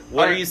 So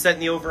what are you setting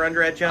the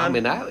over-under at, John? I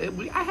mean,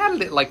 I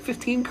had it like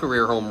 15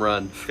 career home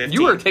runs. 15?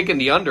 You were taking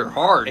the under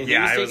hard. And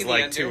yeah, was I was taking the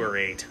like under? 2 or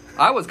 8.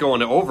 I was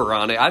going over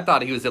on it. I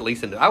thought he was at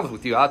least I was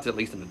with you. I was at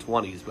least in the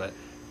 20s, but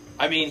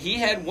I mean, he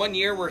had one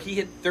year where he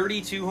hit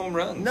 32 home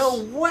runs.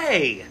 No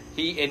way.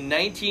 In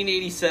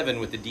 1987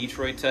 with the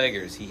Detroit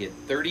Tigers, he hit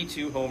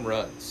 32 home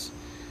runs.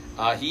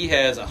 He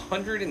has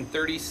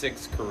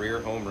 136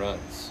 career home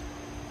runs.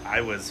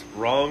 I was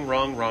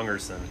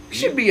wrongerson. you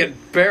should be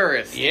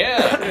embarrassed.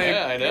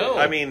 Yeah, I know.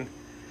 I mean,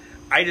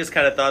 I just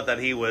kind of thought that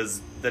he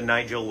was the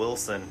Nigel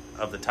Wilson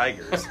of the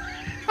Tigers.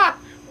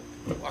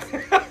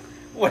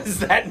 What does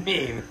that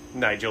mean?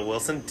 Nigel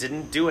Wilson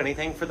didn't do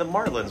anything for the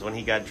Marlins when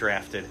he got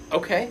drafted.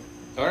 Okay,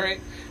 all right.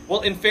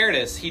 Well, in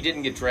fairness, he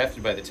didn't get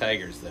drafted by the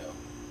Tigers, though.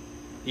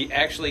 He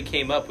actually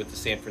came up with the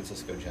San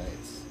Francisco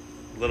Giants.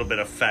 A little bit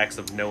of facts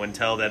of no and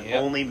tell that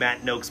only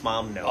Matt Noakes'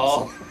 mom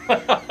knows.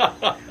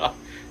 Oh.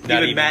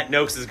 Even Matt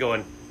Noakes is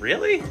going,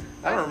 really?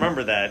 I don't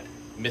remember that.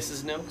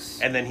 Mrs. Noakes?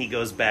 And then he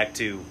goes back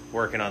to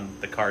working on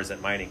the cars at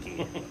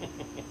Meineke.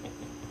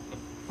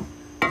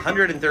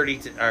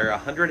 132 home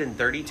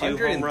runs.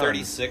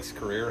 136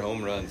 career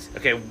home runs.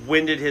 Okay,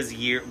 when did his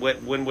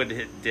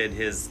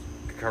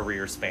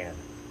career span?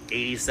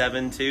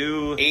 87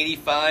 to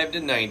 85 to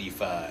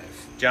 95.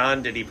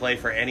 John, did he play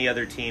for any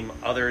other team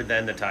other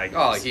than the Tigers?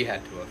 Oh, he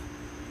had to have.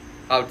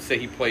 I would say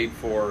he played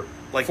for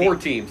Like 4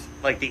 teams.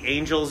 Like the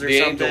Angels or The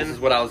something? Angels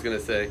is what I was going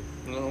to say.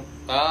 No.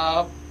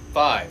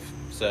 5.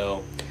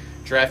 So,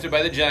 drafted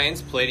by the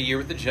Giants, played a year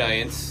with the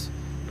Giants,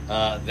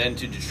 then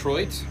to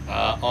Detroit,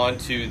 on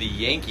to the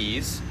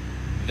Yankees,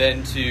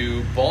 then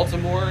to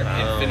Baltimore,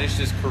 and finished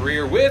his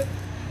career with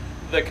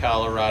the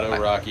Colorado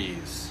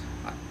Rockies.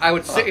 I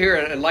would sit here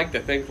and like to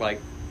think like,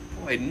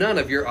 boy, none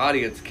of your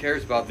audience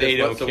cares about this They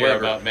don't whatsoever. care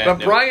about Matt but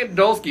Noakes. Brian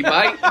Dolsky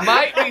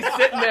might be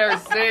sitting there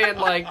saying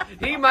like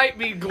he might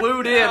be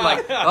glued in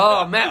like,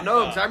 oh, Matt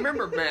Noakes. I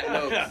remember Matt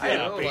Noakes. I You had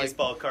know,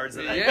 baseball cards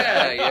that I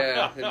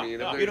yeah. I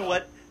mean, if You know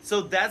what?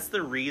 So that's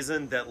the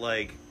reason that,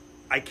 like,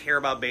 I care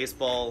about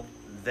baseball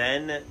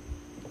then,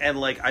 and,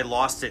 like, I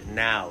lost it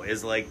now,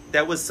 is, like,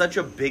 that was such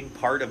a big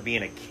part of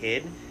being a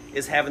kid,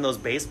 is having those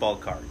baseball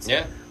cards.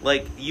 Yeah.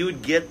 Like, you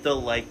would get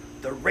the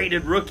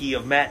rated rookie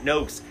of Matt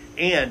Noakes,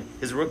 and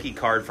his rookie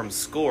card from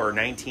Score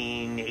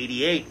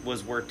 1988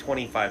 was worth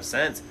 25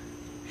 cents.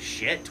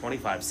 Shit,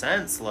 25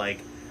 cents.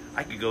 Like,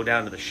 I could go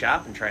down to the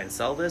shop and try and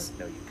sell this.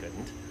 No, you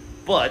couldn't.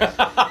 But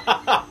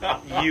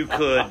you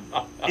could,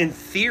 in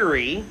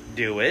theory,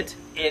 do it.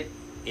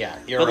 You're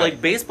But, right.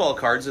 like, baseball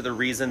cards are the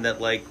reason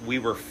that, like, we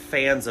were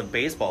fans of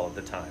baseball at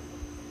the time.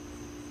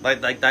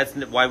 Like that's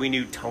why we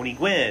knew Tony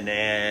Gwynn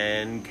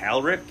and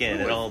Cal Ripken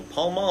and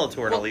Paul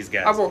Molitor and all these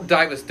guys. I won't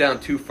dive us down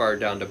too far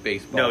down to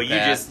baseball. No, you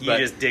just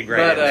dig right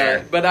but, in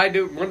there. But I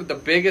do one of the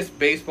biggest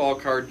baseball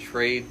card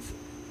trades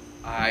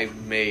I've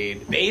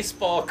made.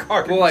 Baseball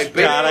card. Boy, trade.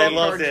 God, I baseball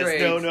love card this.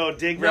 trades. No,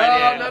 dig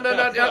right in.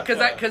 No,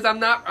 because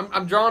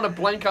I'm drawing a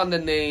blank on the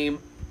name.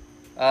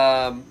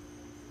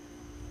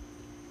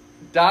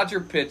 Dodger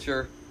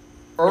pitcher,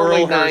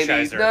 early Earl 90s.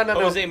 Hershiser. No.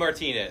 Jose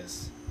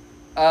Martinez.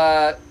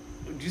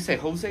 Did you say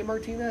Jose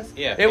Martinez?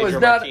 Yeah, it Pedro was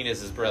not.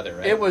 Martinez's brother,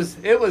 right? It was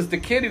the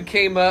kid who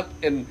came up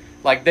and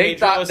like they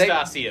Pedro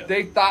thought Astacio.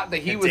 they thought that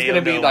he was Hideo going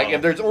to be Nomo. like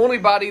if there's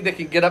anybody that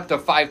can get up to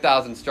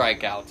 5,000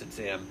 strikeouts, it's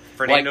him.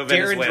 Fernando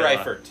Darren Venezuela.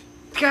 Dreifert.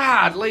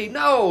 Godly,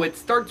 no, it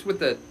starts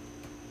with a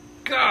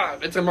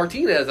God. It's a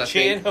Martinez, I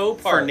think. Chan-Ho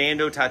Park.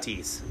 Fernando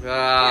Tatis.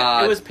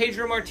 Yeah, it was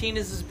Pedro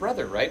Martinez's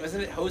brother, right?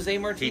 Wasn't it Jose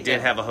Martinez? He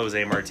did have a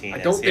Jose Martinez.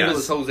 I don't think it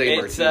was Jose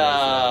It's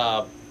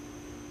Martinez.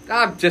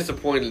 I'm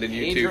disappointed in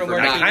you two Pedro for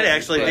Martinez. I not. kind of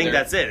actually think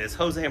brother. that's it. It's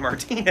Jose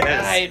Martinez.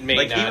 It may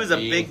like he not was a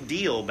be. big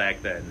deal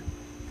back then.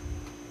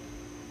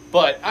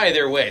 But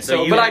either way,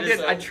 so you But had I to-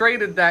 did. I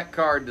traded that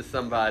card to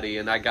somebody,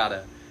 and I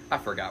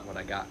forgot what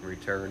I got in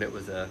return. It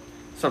was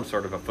some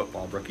sort of a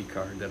football rookie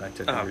card that I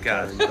took in Oh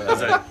return. God,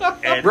 was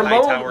it Ed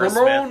Ramon Hightower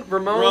Smith?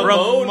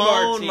 Ramon.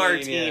 Martinez.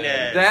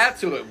 Martinez. That's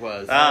who it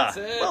was. Ah, That's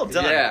it. well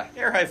done. Yeah.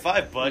 Air high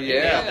five, bud. Yeah.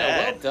 You got well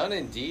that. done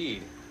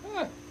indeed.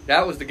 Huh.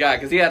 That was the guy,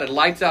 because he had a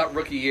lights-out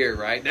rookie year,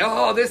 right?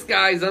 Oh, this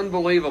guy's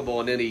unbelievable,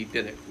 and then he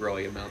didn't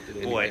really amount to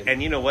anything. Boy,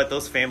 and you know what?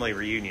 Those family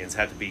reunions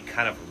have to be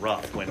kind of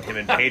rough when him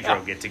and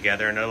Pedro get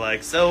together and they're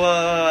like, so,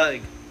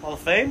 Hall of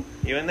Fame?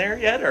 You in there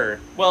yet, or?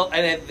 Well,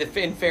 and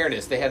in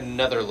fairness, they had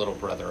another little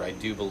brother, I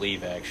do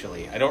believe,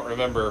 actually. I don't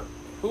remember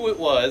who it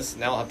was.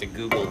 Now I'll have to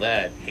Google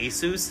that.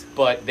 Jesus?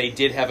 But they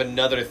did have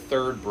another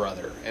third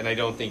brother, and I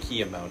don't think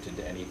he amounted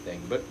to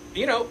anything. But,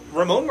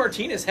 Ramon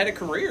Martinez had a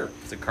career.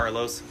 Is it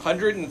Carlos?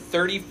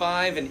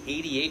 135 and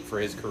 88 for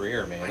his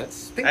career, man.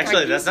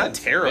 That's not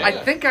terrible. I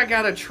think I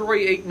got a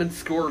Troy Aikman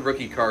score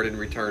rookie card in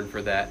return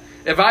for that.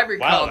 If I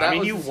recall, that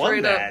was you won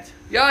straight that. up.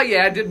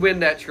 Yeah, I did win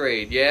that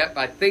trade. Yeah,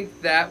 I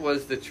think that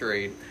was the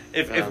trade.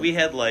 If we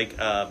had like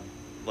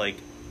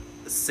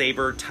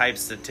Saber type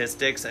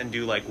statistics and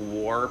do like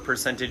WAR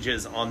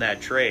percentages on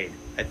that trade,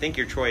 I think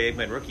your Troy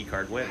Aikman rookie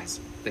card wins.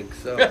 I think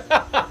so.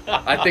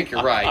 I think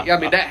you're right. I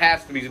mean, that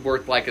has to be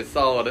worth like a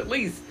solid at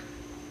least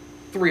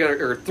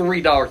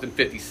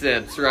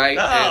 $3.50, right?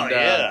 Oh, and,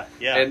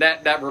 yeah. And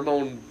that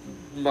Ramon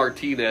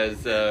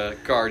Martinez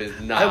card is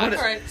not. All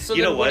right, so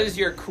you then know what what? is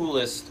your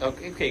coolest...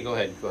 Okay, go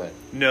ahead.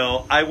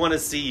 No, I want to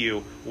see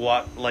you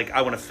walk. Like,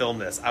 I want to film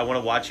this. I want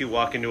to watch you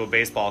walk into a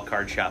baseball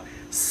card shop,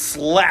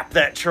 slap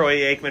that Troy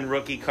Aikman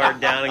rookie card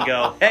down, and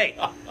go, "Hey,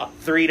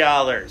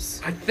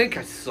 $3." I think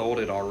I sold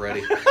it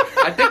already.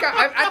 I think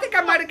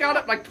I might have got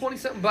up like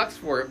 $20-something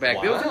for it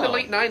back. It was in the Wow.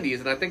 late '90s,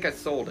 and I think I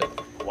sold it.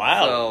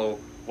 Wow. So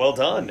Well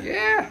done.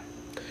 yeah,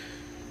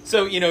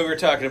 So, we were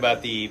talking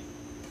about the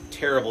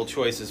terrible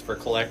choices for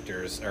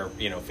collectors or,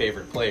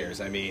 favorite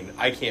players. I mean,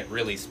 I can't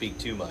really speak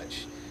too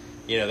much.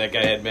 That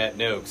guy had Matt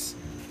Noakes.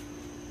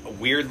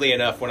 Weirdly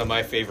enough, one of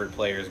my favorite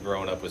players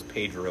growing up was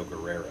Pedro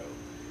Guerrero.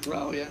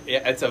 well, yeah.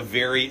 Yeah, it's a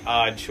very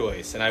odd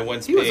choice, and I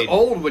once He was paid...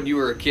 old when you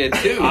were a kid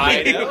too.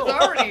 I He know.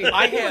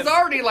 was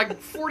already like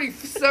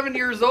 47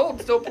 years old,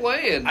 still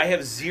playing. I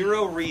have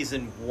zero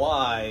reason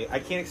why. I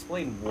can't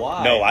explain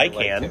why No, I liked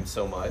can. him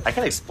so much. I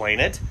can explain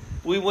it.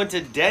 We went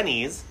to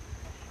Denny's,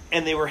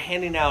 and they were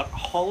handing out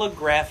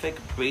holographic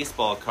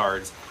baseball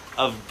cards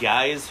of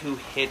guys who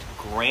hit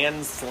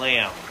grand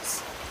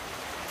slams.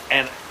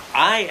 And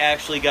I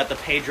actually got the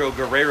Pedro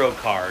Guerrero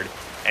card,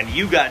 and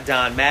you got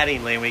Don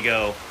Mattingly, and we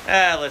go,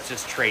 let's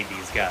just trade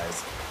these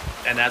guys.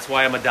 And that's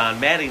why I'm a Don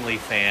Mattingly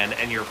fan,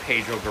 and you're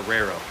Pedro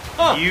Guerrero.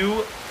 Huh.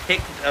 You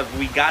picked,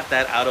 we got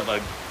that out of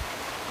a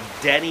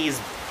Denny's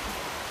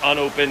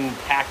unopened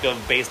pack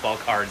of baseball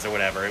cards or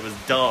whatever. It was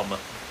dumb,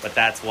 but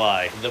that's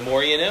why. The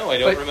more you know. I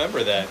don't But-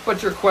 remember that.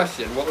 But your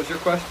question, what was your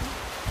question?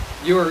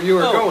 You were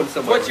going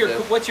somewhere.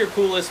 What's your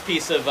coolest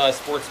piece of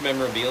sports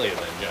memorabilia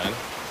then, John?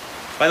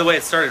 By the way,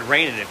 it started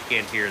raining if you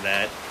can't hear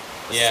that.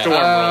 The Yeah.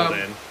 storm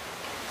rolled in.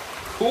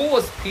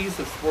 Coolest piece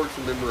of sports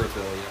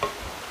memorabilia.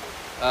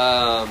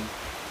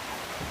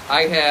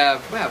 I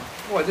have. Wow,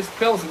 boy, this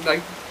pills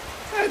like.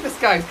 This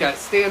guy's got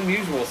Stan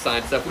Musial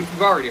signed stuff, which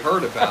we've already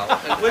heard about.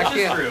 Which I is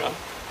can't- true.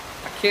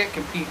 I can't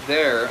compete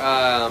there.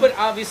 But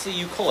obviously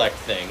you collect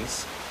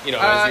things,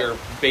 as your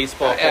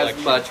baseball Not collection.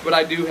 as much, but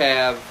I do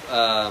have.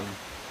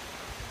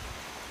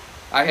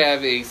 I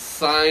have a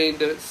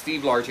signed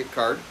Steve Largent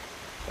card.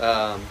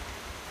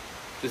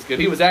 Just good.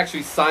 He was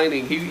actually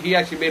signing. He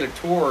actually made a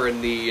tour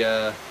in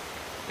the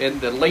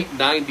late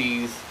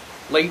 '90s.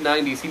 Late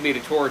 '90s, he made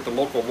a tour at the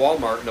local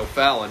Walmart in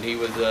O'Fallon. He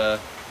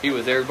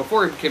was there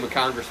before he became a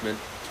congressman,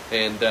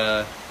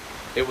 and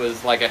it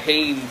was like a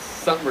Hanes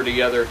something or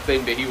the other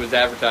thing that he was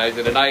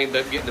advertising, and I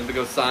ended up getting him to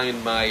go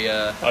sign my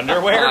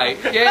Underwear?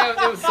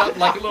 Yeah, it was something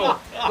like a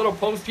little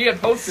post. He had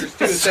posters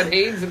too. It said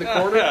Hanes in the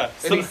corner, Yeah.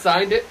 and he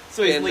signed it.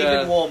 So he's and, leaving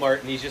Walmart,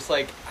 and he's just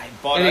like, I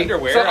bought and he-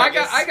 underwear. So I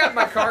guess. got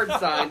my card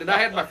signed, and I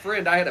had my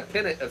friend. I had a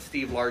pennant of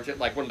Steve Largent,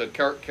 like one of the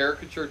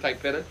caricature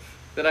type pennant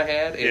that I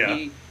had, and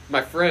Yeah.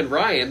 my friend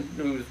Ryan,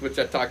 which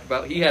I talked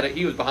about,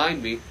 he was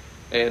behind me,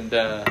 and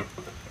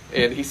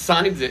he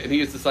signs it, and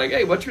he was just like,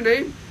 "Hey, what's your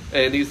name?"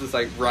 And he's just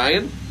like,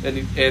 "Ryan,"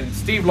 and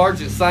Steve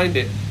Largent signed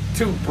it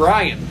to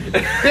Brian,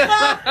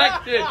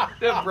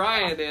 to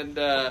Brian, and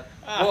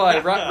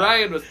boy,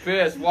 Ryan was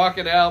pissed,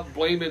 walking out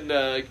blaming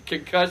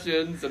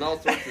concussions and all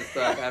sorts of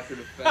stuff after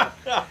the fact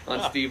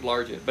on Steve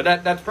Largent.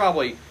 But that's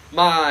probably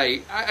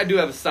I do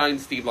have a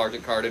signed Steve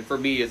Largent card, and for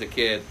me as a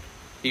kid,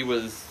 he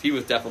was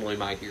definitely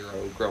my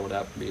hero growing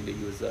up. I mean,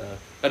 he was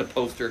had a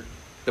poster,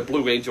 the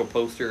Blue Angel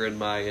poster in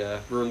my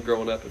room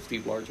growing up of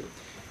Steve Largent.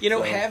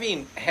 So-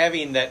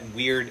 having that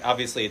weird,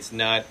 obviously it's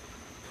not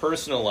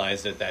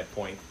personalized at that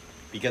point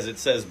because it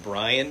says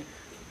Brian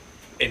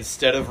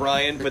instead of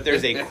Ryan, but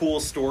there's a cool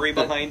story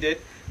behind it.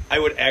 I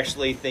would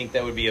actually think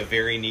that would be a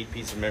very neat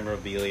piece of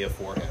memorabilia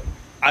for him.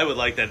 I would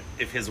like that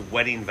if his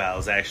wedding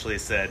vows actually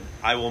said,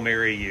 "I will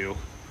marry you,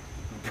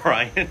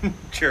 Brian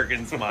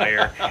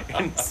Juergensmeyer,"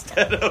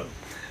 instead of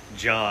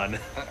John.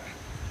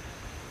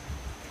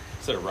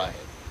 Instead of Ryan.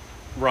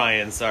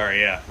 Ryan,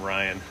 sorry, yeah,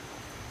 Ryan.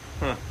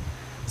 Huh.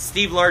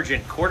 Steve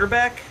Largent,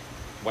 quarterback?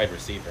 Wide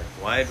receiver.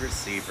 Wide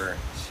receiver.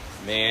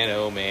 Man,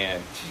 oh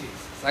man.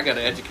 Jesus, I got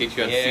to educate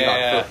you on Yeah.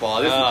 Seahawks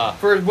football. This is,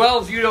 for as well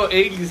as you know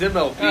 80s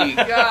MLB.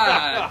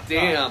 God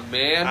damn,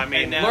 man. I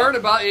mean, now- learn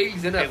about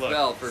 80s NFL.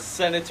 look, for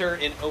Senator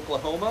in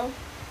Oklahoma.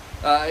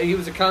 He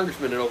was a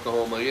congressman in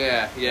Oklahoma.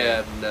 Yeah.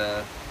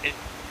 And,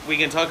 We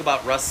can talk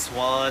about Russ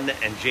Swan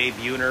and Jay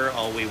Buhner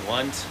all we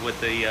want with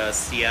the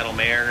Seattle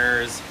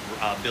Mariners,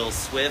 Bill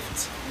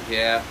Swift,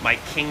 yeah. Mike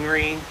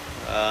Kingery.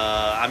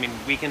 I mean,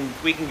 we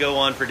can go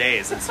on for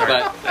days and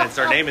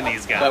start naming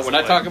these guys. But when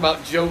I talk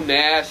about Joe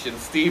Nash and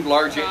Steve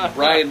Largent and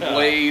Brian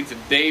Blades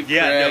and Dave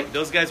Craig,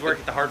 those guys work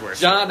at the hardware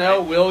store. John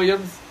L.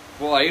 Williams,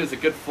 boy, he was a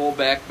good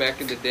fullback back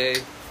in the day.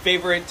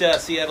 Favorite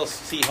Seattle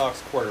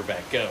Seahawks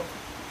quarterback? Go.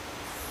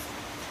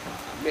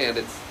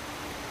 Man,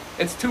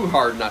 it's too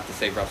hard not to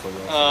say Russell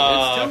Wilson.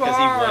 It's too Because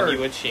hard. he won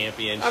you a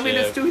championship. I mean,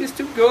 he's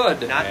too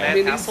good. Not I Matt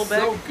mean,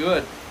 Hasselbeck? He's so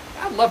good.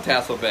 I loved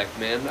Hasselbeck,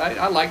 man.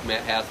 I like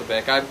Matt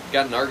Hasselbeck. I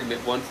got an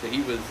argument once that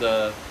he was,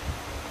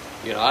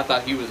 I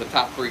thought he was a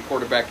top 3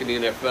 quarterback in the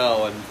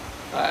NFL,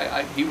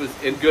 and he was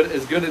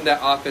as good in that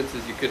offense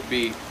as you could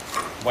be.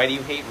 Why do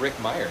you hate Rick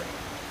Meyer?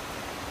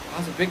 I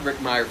was a big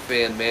Rick Meyer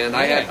fan, man.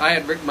 Yeah. I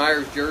had Rick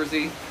Meyer's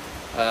jersey,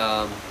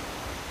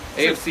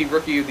 AFC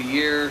Rookie of the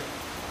Year.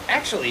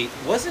 Actually,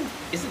 isn't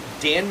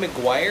Dan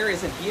McGuire?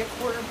 Wasn't he a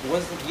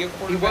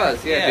quarterback? He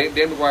was, yeah.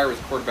 Dan McGuire was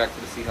a quarterback for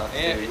the Seahawks,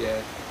 Yeah. too,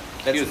 yeah.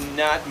 That's He was-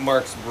 not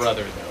Mark's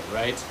brother, though,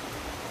 right?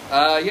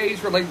 Yeah,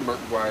 he's related to Mark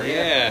McGuire.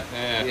 Yeah.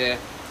 Yeah.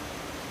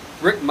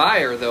 Rick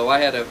Meyer, though, I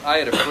had a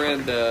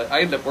friend.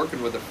 I ended up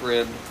working with a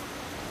friend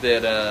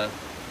that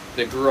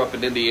grew up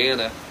in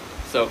Indiana.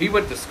 So he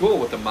went to school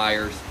with the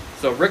Myers.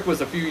 So Rick was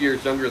a few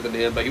years younger than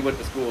him, but he went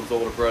to school with his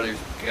older brothers.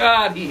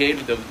 God, he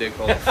hated those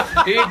dickholes.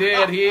 He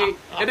did.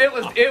 And it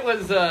was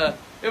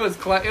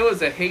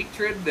a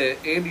hatred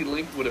that Andy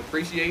Link would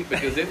appreciate,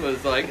 because it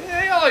was like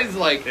they always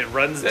like It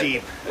runs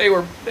deep. They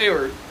were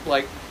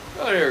like,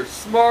 oh, they're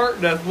smart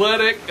and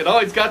athletic and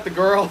always got the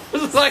girl. It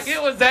was like, it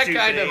was that Stupid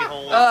kind of,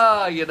 a-holes.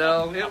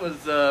 it was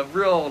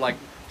real, like,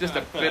 just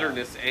a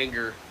bitterness,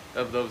 anger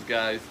of those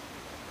guys.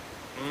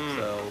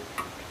 So,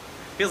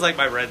 Feels like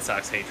my Red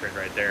Sox hatred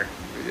right there.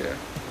 yeah.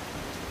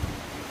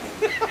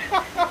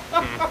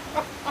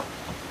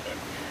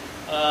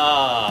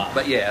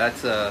 But yeah,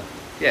 that's,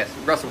 yes,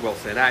 Russell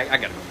Wilson. I gotta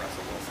go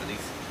Russell Wilson.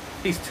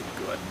 He's too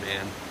good,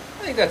 man.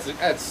 I think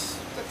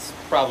that's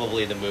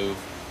probably the move.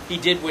 He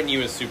did win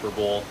you a Super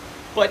Bowl,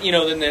 but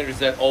then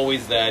there's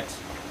always that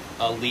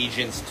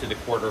allegiance to the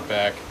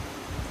quarterback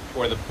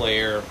or the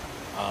player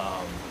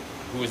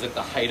who was at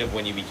the height of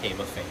when you became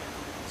a fan.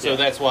 So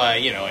that's why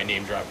I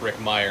name dropped Rick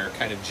Meyer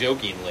kind of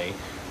jokingly,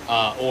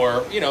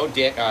 or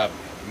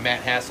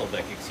Matt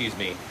Hasselbeck. Excuse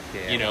me.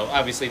 Yeah.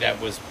 Obviously that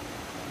was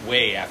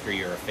way after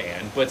you're a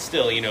fan, but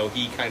still,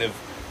 he kind of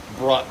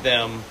brought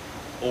them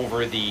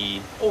over the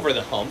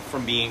hump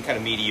from being kind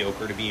of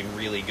mediocre to being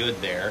really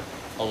good there,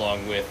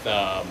 along with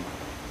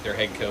their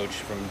head coach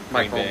from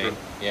Mike Green Bay. Holmgren.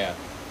 Yeah.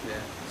 Yeah.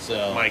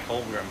 So Mike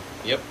Holmgren.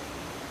 Yep.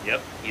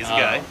 Yep, he's a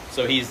guy.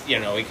 So he's he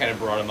kind of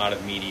brought him out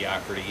of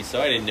mediocrity. So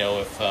I didn't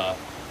know if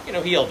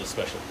he held a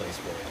special place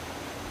for you.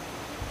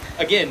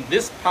 Again,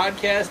 this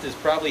podcast is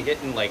probably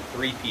hitting like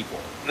 3 people.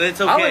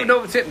 It's okay. I don't even know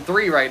if it's hitting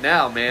 3 right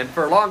now, man.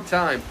 For a long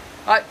time,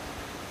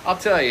 I'll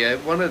tell you,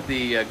 one of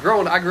the I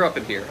grew up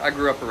in here. I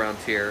grew up around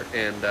here,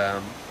 and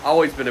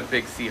always been a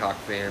big Seahawk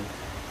fan.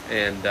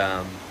 And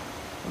I'm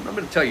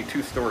going to tell you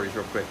 2 stories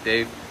real quick,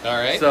 Dave. All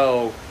right.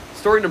 So,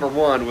 story number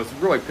 1 was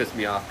really pissed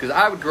me off, because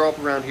I would grow up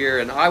around here,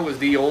 and I was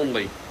the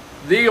only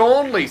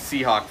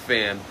Seahawk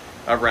fan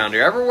around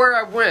here. Everywhere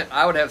I went,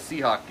 I would have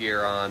Seahawk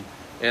gear on,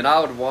 and I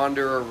would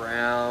wander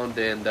around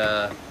and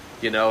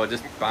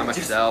just by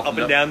myself. Up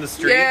and down the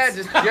streets. Yeah,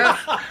 just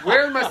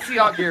wearing my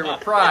Seahawk gear with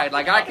pride.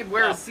 Like, I could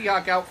wear a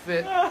Seahawk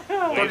outfit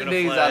 30 Waving a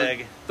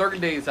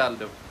days out of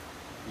the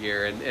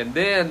year. And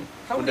then,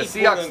 How when the many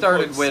Seahawks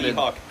started quote-unquote winning...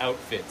 Seahawk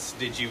outfits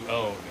did you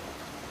own?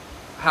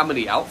 How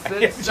many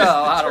outfits? Just No, the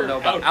I don't term know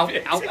about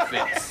outfits.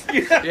 outfits.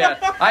 Yeah,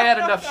 I had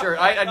enough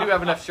shirts. I do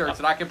have enough shirts,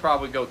 and I could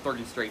probably go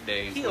 30 straight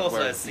days. He with also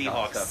wearing has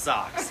Seahawks stuff.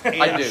 socks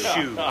and I do.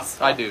 shoes.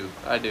 I do.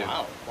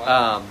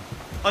 Wow.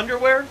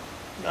 Underwear?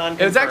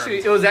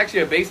 It was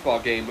actually a baseball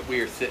game that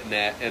we were sitting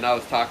at, and I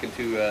was talking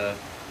to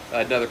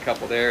another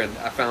couple there, and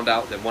I found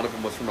out that one of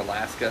them was from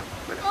Alaska.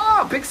 I went,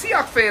 oh, big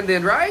Seahawk fan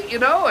then, right?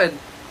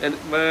 And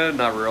well,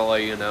 not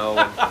really, And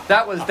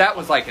that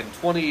was like in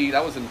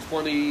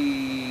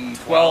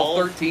 2012,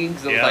 13,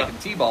 because it was Yeah. like in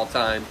T-ball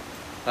time,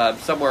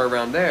 somewhere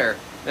around there.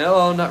 And,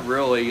 oh, not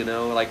really,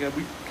 like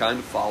we kind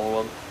of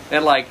follow them.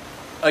 And like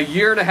a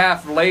year and a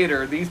half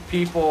later, these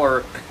people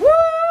are, woo,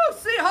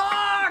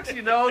 Seahawks,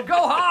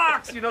 go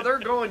Hawks, they're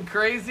going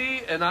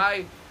crazy. And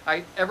I'd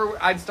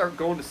start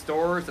going to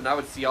stores, and I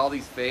would see all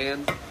these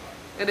fans.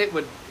 And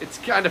it's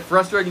kind of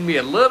frustrating me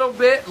a little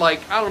bit. Like,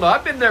 I don't know.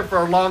 I've been there for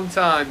a long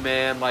time,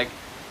 man. Like,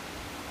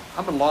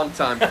 I'm a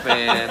long-time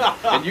fan.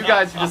 And you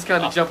guys are just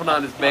kind of jumping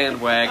on this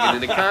bandwagon.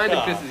 And it kind of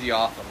pisses you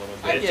off a little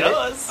bit. It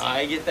does.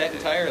 I get that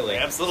entirely.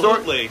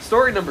 Absolutely.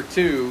 Story number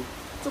 2.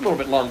 It's a little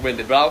bit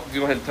long-winded, but I'll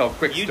go ahead and tell a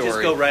quick You story.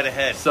 just go right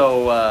ahead.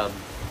 So,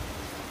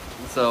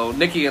 So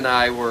Nikki and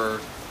I were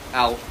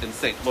out in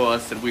St.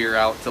 Louis, and we were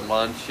out to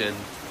lunch, and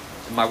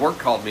my work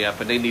called me up,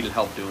 and they needed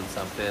help doing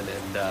something,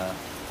 and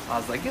I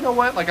was like, you know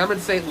what? Like, I'm in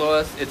St.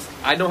 Louis.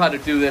 I know how to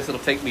do this.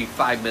 It'll take me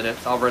 5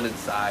 minutes. I'll run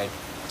inside.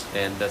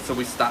 And so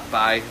we stopped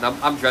by, and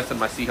I'm dressed in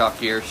my Seahawk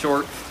gear,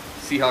 shorts,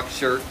 Seahawk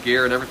shirt,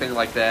 gear, and everything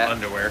like that.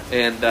 Underwear.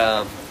 And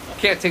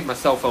can't take my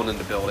cell phone in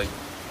the building.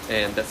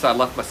 And so I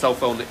left my cell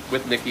phone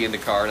with Nikki in the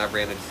car, and I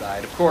ran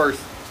inside. Of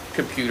course,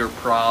 computer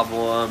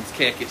problems,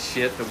 can't get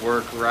shit to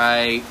work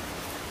right,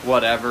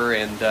 whatever.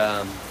 And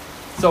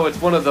so it's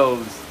just one of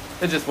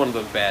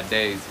those bad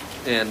days.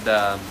 And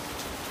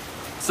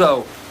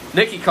so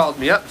Nikki called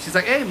me up. She's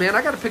like, hey, man,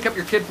 I got to pick up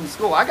your kid from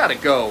school. I got to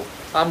go.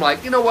 I'm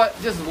like, you know what?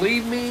 Just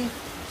leave me.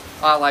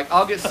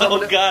 I'll get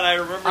someone. Oh, God, I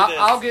remember this.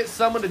 I'll get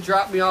someone to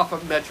drop me off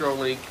at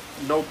MetroLink.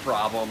 No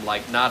problem.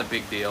 Like, not a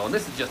big deal. And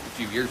this is just a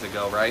few years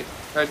ago, right?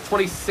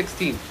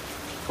 2016.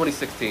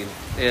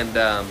 And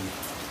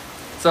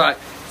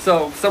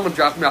so someone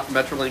dropped me off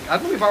at MetroLink.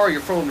 Let me borrow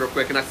your phone real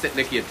quick. And I sent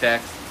Nikki a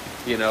text,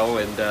 and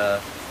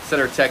sent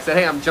her a text. Said,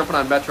 hey, I'm jumping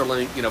on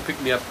MetroLink.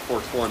 Pick me up at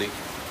 4:20.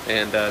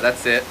 And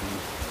that's it. And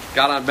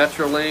got on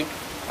MetroLink.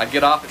 I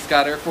get off at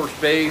Scott Air Force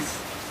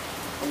Base.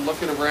 I'm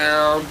looking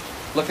around.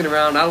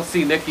 I don't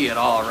see Nikki at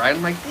all, right?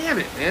 I'm like, damn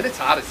it, man. It's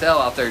hot as hell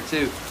out there,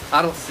 too.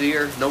 I don't see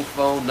her. No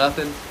phone,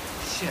 nothing.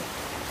 Shit.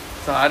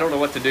 So I don't know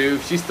what to do.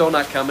 She's still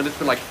not coming. It's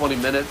been like 20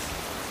 minutes.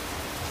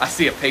 I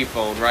see a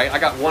payphone, right? I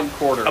got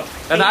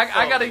 $1, and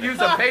I got to use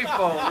a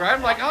payphone, right?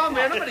 I'm like, oh,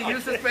 man, I'm going to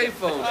use this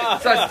payphone.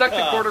 So I stuck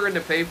the quarter in the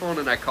payphone,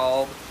 and I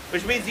called.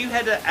 Which means you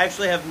had to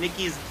actually have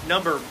Nikki's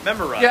number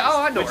memorized. Yeah,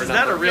 I know which her is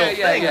number. not a real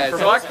thing for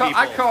So most people.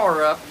 I call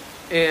her up,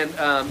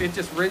 and it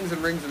just rings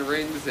and rings and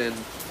rings,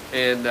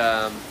 and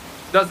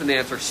doesn't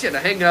answer. Shit, I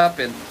hang up,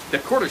 and the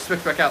quarter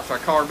spits back out, so I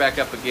call her back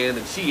up again,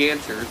 and she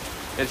answers,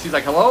 and she's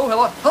like, hello,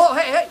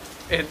 hey,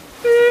 and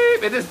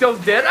beep, it just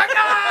goes dead.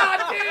 God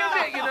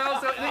damn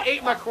it, so they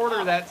ate my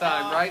quarter that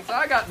time, right? So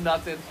I got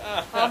nothing.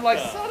 I'm like,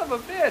 son of a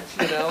bitch,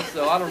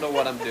 so I don't know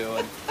what I'm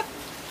doing.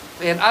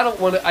 And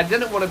I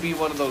didn't want to be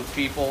one of those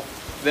people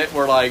that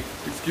were like,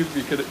 excuse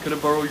me, could I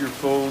borrow your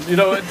phone?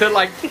 To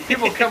like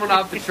people coming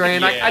off the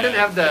train. I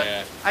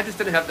just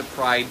didn't have the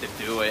pride to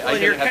do it. Well,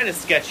 you're kind of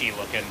sketchy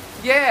looking.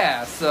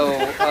 Yeah, so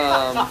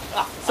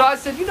I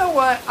said, you know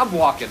what? I'm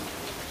walking.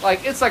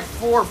 Like, it's like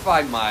 4 or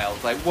 5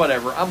 miles. Like,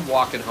 whatever. I'm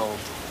walking home.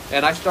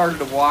 And I started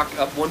to walk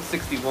up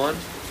 161,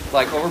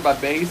 like over by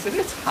base, and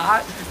it's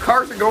hot.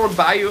 Cars are going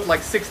by you at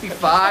like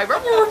 65.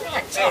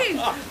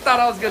 Jeez, thought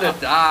I was going to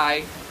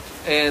die.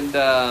 And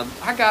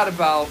I got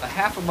about a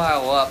half a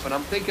mile up, and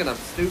I'm thinking I'm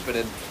stupid.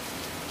 And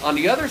on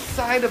the other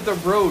side of the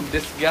road,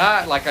 this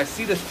guy, like, I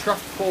see this truck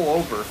pull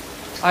over.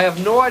 I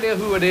have no idea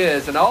who it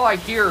is, and all I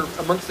hear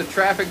amongst the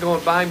traffic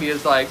going by me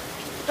is like,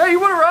 hey, you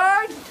want to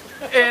ride?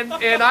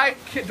 And I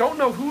don't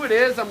know who it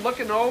is. I'm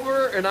looking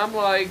over, and I'm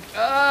like,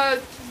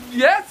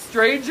 yes,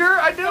 stranger,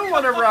 I do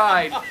want to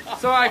ride.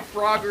 So I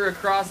frogger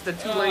across the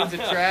 2 lanes of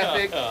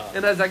traffic,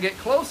 and as I get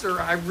closer,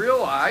 I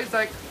realize,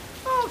 like,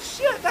 oh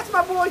shit, that's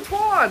my boy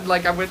Twan.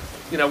 Like, I went,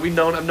 I've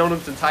known him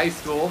since high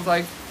school. It's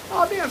like,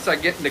 oh damn. So I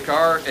get in the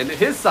car, and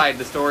his side of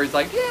the story is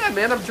like, yeah,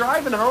 man, I'm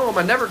driving home.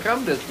 I never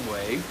come this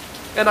way.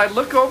 And I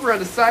look over on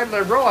the side of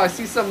the road, I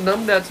see some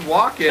numbnuts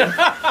walking, and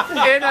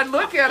I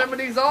look at him,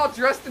 and he's all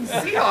dressed in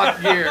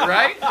Seahawk gear,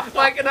 right?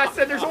 Like, and I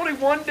said, there's only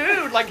one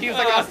dude. Like, he was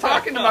like, I was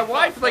talking to my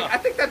wife, like, I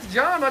think that's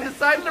John on the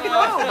side of the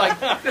road. Like,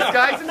 this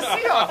guy's in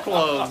Seahawk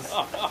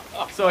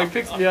clothes. So he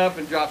picks me up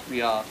and drops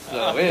me off.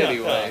 So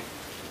anyway.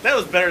 That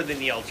was better than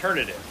the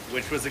alternative,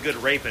 which was a good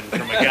raping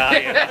from a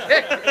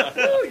guy.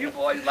 Ooh, you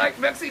boys like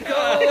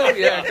Mexico?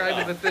 Yeah,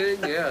 kind of a thing,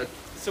 yeah.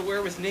 So where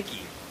was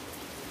Nikki?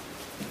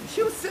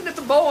 She was sitting at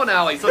the bowling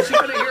alley, so she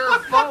couldn't hear her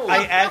phone.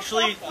 I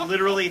actually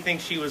literally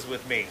think she was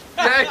with me.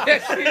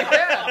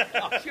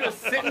 Yeah. She was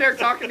sitting there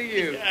talking to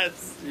you.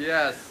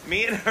 Yes.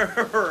 Me and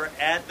her were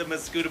at the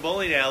Mascuda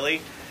Bowling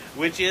Alley,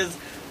 which is,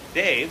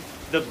 Dave,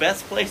 the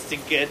best place to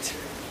get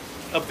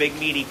a big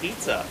meaty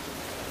pizza.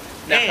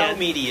 Now, how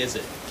meaty is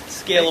it?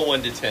 Scale of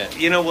 1 to 10.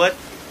 You know what?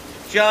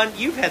 John,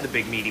 you've had the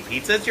big meaty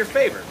pizza. It's your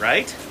favorite,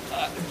 right?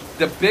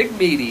 The big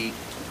meaty,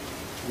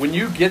 when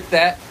you get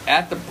that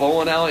at the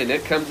bowling alley and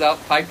it comes out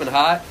piping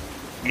hot,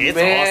 it's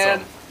man,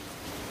 awesome.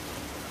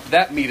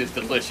 That meat is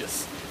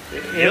delicious.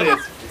 It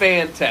is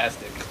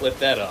fantastic. Clip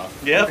that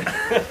off. Yep.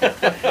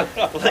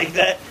 Like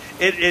that.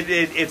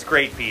 It's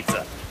great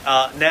pizza.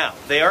 Now,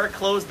 they are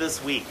closed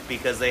this week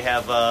because they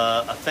have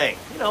a thing.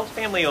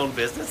 Family-owned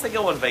business. They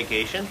go on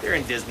vacation. They're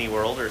in Disney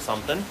World or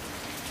something.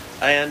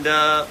 And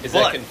is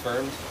that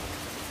confirmed?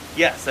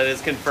 Yes, that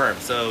is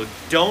confirmed. So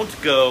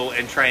don't go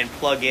and try and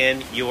plug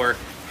in your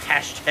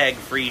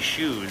 #free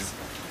shoes.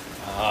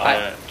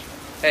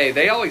 Hey,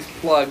 they always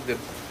plug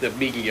the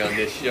meaty on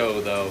this show,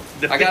 though.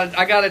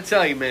 I gotta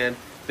tell you, man,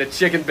 the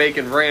chicken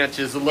bacon ranch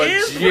is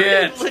legit.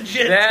 It is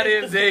legit. That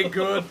is a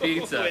good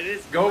pizza. It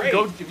is go great.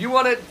 If you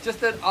want it,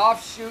 just an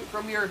offshoot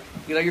from your,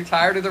 you're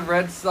tired of the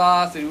red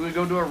sauce and you would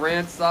go to a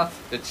ranch sauce.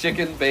 The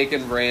chicken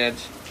bacon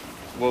ranch,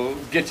 will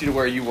get you to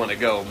where you want to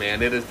go,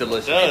 man. It is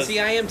delicious. It does. And see,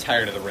 I am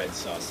tired of the red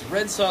sauce. The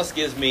red sauce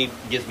gives me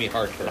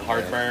heartburn. The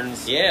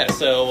heartburns. Yeah,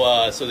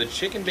 so the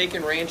chicken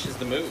bacon ranch is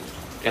the move.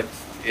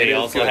 They is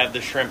also good. have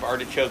the shrimp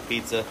artichoke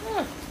pizza,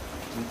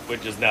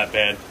 which is not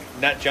bad.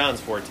 Not John's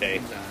forte.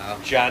 No.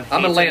 John hates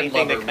I'm a anything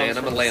landlubber, that man. comes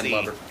I'm a from the sea.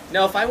 landlubber.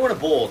 Now, if I want a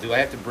bowl, do I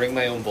have to bring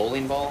my own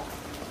bowling ball?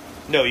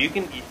 No, you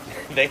can.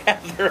 They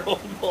have their own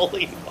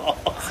bowling balls.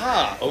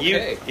 Ah,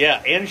 okay.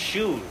 And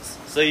shoes.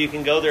 So you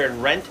can go there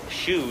and rent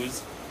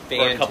shoes for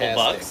a couple Fantastic.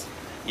 bucks.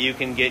 You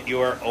can get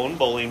your own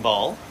bowling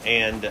ball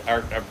and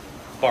or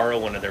borrow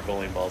one of their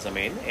bowling balls.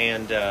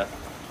 And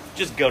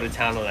just go to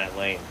town on that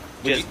lane.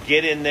 Would Just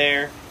get in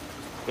there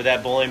with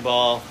that bowling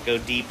ball. Go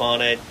deep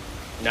on it.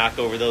 Knock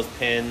over those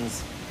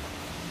pins.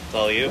 It's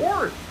all you.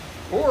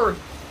 Or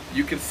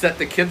you can set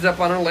the kids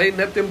up on a late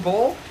Neptune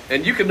bowl,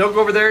 and you can go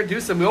over there and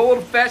do some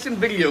old-fashioned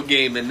video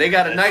game, and they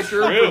got a nice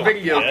room true. for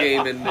video Yeah.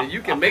 game, and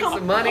you can make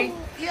some money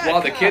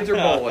while the kids are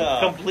bowling.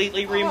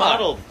 Completely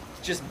remodeled.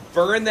 Just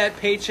burn that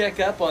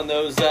paycheck up on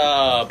those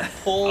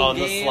pull On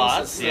the games,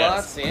 slots,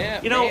 slots. yes.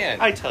 Yeah, You know,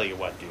 man. I tell you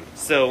what, dude.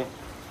 So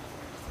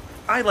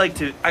I like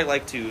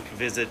to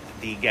visit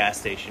the gas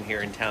station here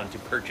in town to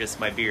purchase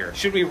my beer.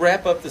 Should we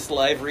wrap up this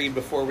live read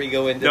before we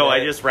go into No, that?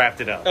 I just wrapped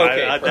it up.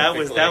 Okay, that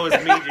was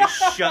me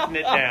just shutting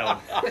it down.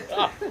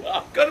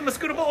 Go to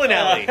Mosquito Bowling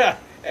Alley.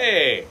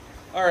 Hey,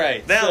 all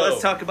right. Now so,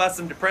 let's talk about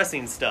some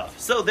depressing stuff.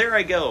 So there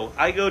I go.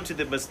 I go to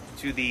the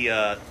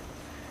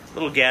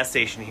little gas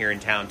station here in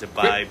town to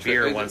buy Quick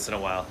beer Trip, once in a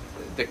while.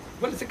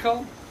 What is it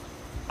called?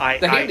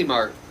 The Handy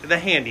Mart. The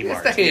Handy It's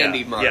Mart. the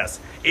Handy Mart. Yes.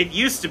 It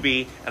used to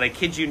be, and I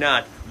kid you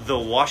not, the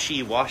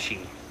Washy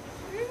Washy.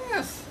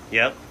 Yes.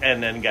 Yep.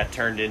 And then got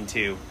turned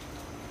into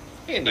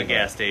Handy a Mart.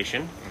 gas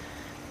station.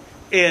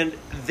 And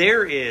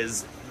there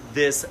is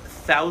this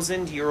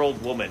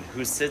 1,000-year-old woman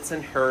who sits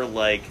in her,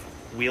 like,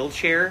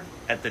 wheelchair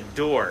at the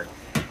door.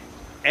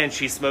 And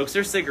she smokes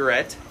her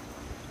cigarette.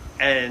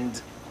 And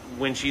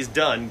when she's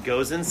done,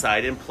 goes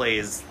inside and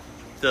plays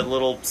the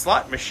little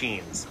slot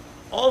machines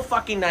all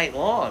fucking night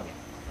long.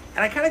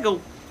 And I kind of go,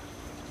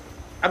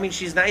 I mean,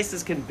 she's nice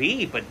as can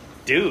be, but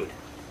dude,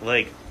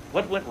 like,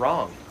 what went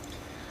wrong?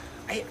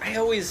 I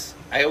always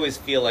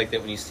feel like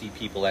that when you see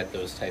people at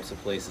those types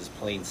of places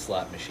playing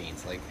slot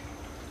machines, like,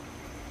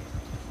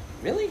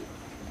 really?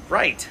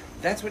 Right.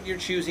 That's what you're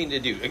choosing to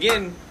do.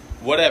 Again,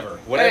 whatever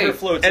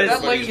floats and that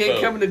everybody's lady ain't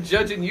boat. coming to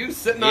judging you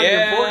sitting on Yeah,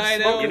 your I porch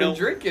know. smoking You know, and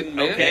drinking,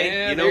 man. Okay,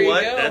 Yeah, you there know you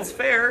what? go. That's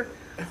fair.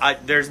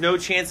 There's no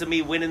chance of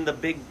me winning the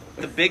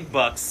big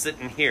bucks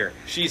sitting here.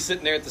 She's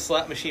sitting there at the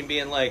slot machine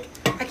being like,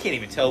 I can't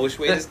even tell which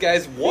way this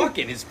guy's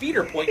walking. His feet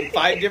are pointing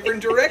 5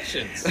 different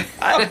directions.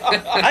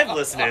 I've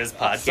listened to his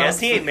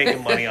podcast. He ain't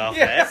making money off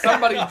that.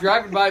 Somebody's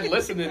driving by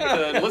listening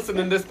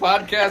to this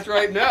podcast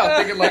right now,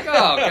 thinking like,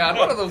 "Oh God,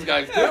 what are those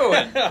guys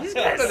doing?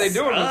 What are they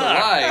doing with their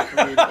life?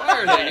 I mean,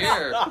 why are they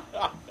here?"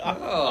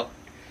 Oh,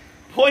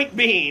 Point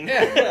being,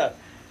 Yeah.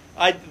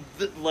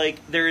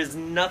 there is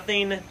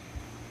nothing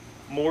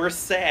more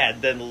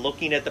sad than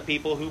looking at the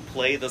people who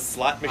play the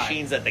slot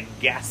machines at the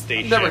gas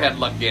station. never had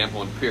luck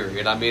gambling.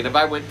 Period. I mean, if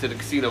I went to the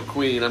Casino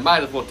Queen, I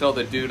might as well tell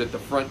the dude at the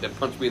front that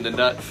punched me in the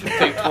nuts,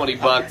 take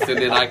 $20, and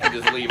then I can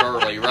just leave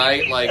early,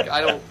 right? Like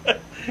I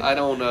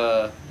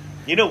don't.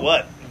 You know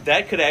what?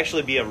 That could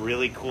actually be a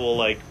really cool,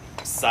 like,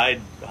 side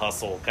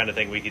hustle kind of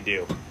thing we could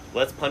do.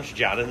 Let's punch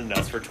John in the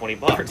nuts for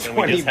 $20, and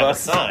we just have a $20.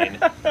 sign.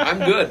 I'm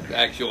good,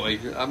 actually.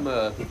 I'm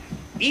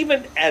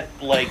Even at,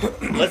 like,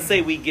 let's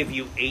say we give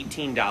you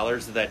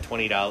 $18 of that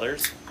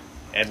 $20,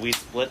 and we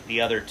split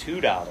the other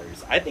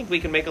 $2. I think we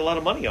can make a lot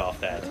of money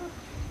off that.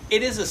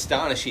 It is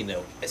astonishing,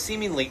 though.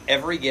 Seemingly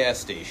every gas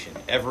station,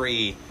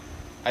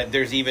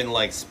 there's even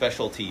like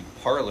specialty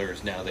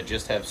parlors now that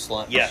just have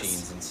slot Yes.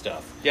 machines and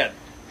stuff. Yeah.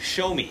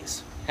 Show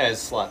Me's has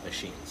slot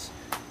machines.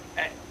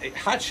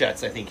 Hot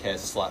Shots, I think,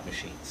 has slot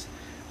machines.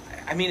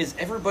 I mean, is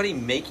everybody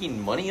making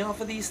money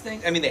off of these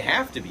things? I mean, they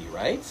have to be,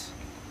 right?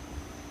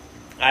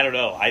 I don't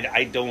know.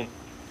 I don't.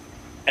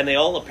 And they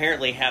all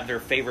apparently have their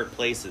favorite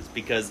places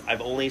because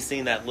I've only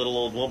seen that little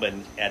old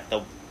woman at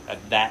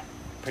that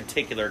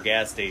particular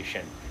gas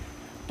station.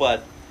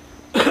 But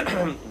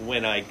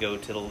when I go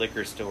to the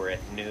liquor store at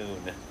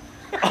noon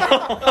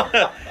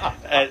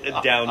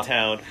at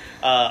downtown,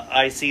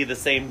 I see the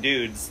same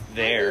dudes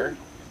there.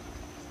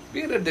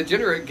 being a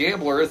degenerate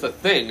gambler is a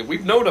thing.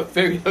 We've known a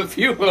few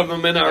of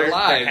them in our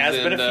lives. There has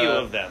been a few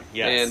of them,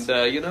 yes.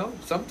 And,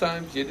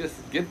 sometimes you just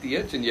get the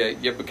itch and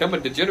you become a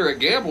degenerate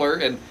gambler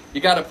and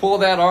you got to pull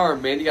that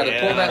arm, man. You got to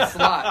pull that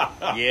slot.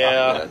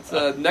 Yeah.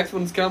 That's, next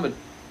one's coming.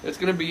 It's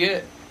going to be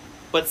it.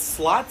 But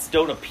slots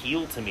don't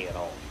appeal to me at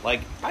all.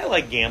 Like, I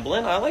like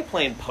gambling. I like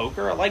playing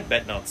poker. I like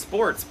betting on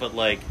sports. But,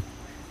 like,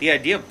 the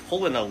idea of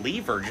pulling a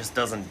lever just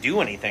doesn't do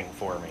anything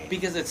for me.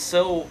 Because it's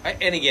so...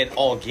 And again,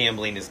 all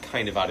gambling is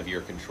kind of out of your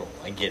control.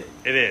 I get it.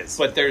 It is.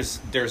 But there's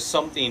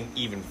something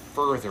even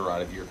further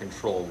out of your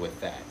control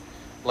with that.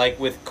 Like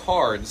with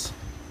cards,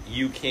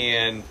 you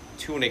can,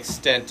 to an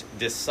extent,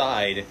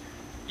 decide,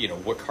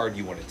 what card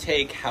you want to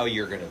take, how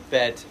you're going to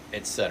bet,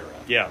 etc.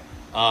 Yeah.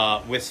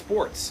 With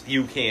sports,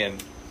 you can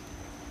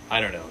I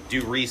don't know,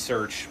 do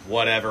research,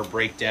 whatever,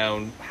 break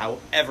down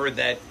however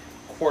that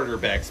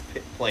quarterback's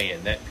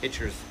playing, that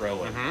pitcher's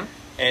throwing,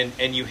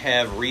 and you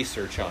have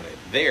research on it.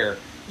 There,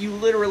 you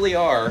literally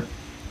are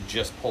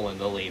just pulling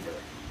the lever.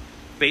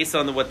 Based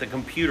on what the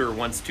computer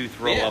wants to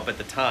throw Yeah. up at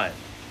the time.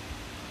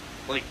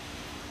 Like,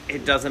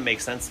 it doesn't make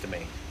sense to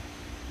me.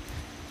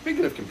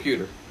 Speaking of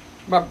computer,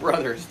 my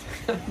brother is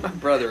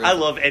I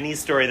love any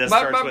story that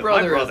starts my with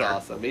brother my brother. is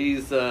awesome.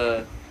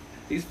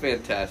 He's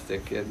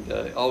fantastic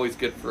and always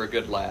good for a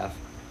good laugh.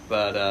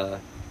 But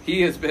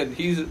he's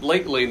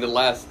lately in the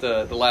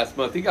last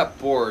month he got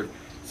bored,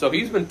 so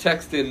he's been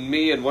texting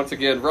me and once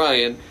again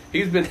Ryan.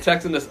 He's been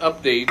texting us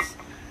updates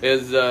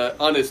as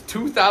on his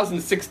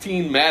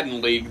 2016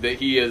 Madden League that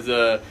he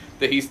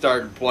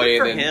started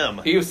playing. Good for and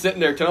him. He was sitting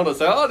there telling us,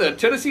 "Oh, the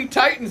Tennessee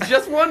Titans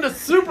just won the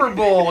Super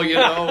Bowl." You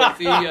know, as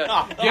he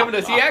giving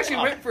us. He actually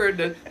went for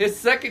his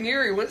second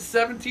year. He went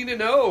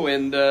 17-0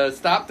 and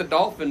stopped the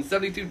Dolphins,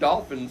 72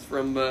 Dolphins,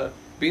 from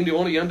being the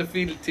only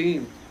undefeated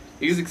team.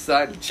 He's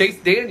excited. Chase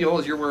Daniel,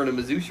 as you're wearing a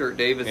Mizzou shirt,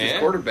 Dave, is his Yeah.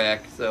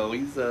 quarterback. So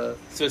he's So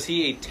is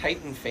he a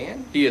Titan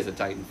fan? he is a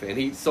Titan fan.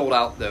 He sold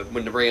out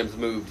when the Rams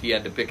moved. He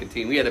had to pick a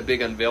team. We had a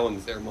big unveiling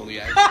ceremony.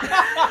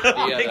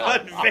 Actually, Big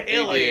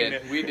unveiling.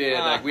 We did.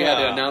 Like we had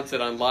to announce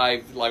it on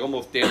live, like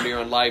almost damn near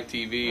on live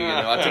TV. You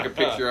know, I took a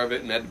picture of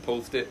it and had to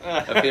post it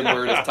of him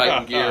wearing his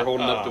Titan gear,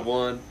 holding up the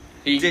one.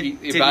 He Did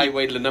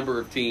evaluated a number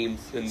of teams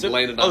and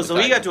landed on. so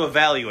the he got Titans. to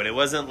evaluate. It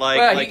wasn't like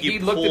Well, you he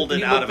pulled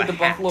it out of a the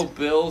hat. Buffalo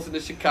Bills and the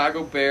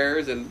Chicago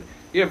Bears, and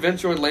he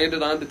eventually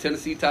landed on the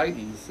Tennessee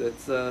Titans.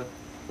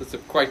 It's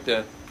quite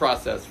the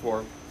process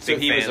for him. So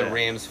Big he was fan a of-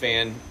 Rams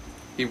fan,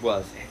 He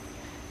was.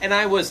 and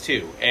I was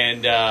too.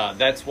 And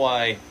that's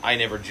why I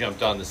never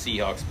jumped on the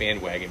Seahawks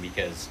bandwagon,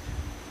 because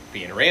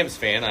being a Rams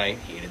fan, I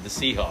hated the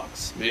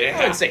Seahawks. Yeah. I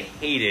wouldn't say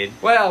hated.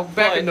 Well,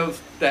 back But- in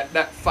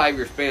that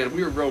 5-year span,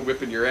 we were real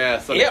whipping your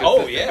ass. On a Yeah,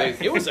 consistent yeah.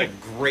 basis. It was a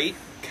great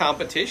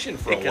competition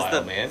for a Because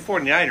while, the man.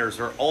 49ers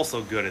were also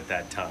good at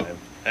that time.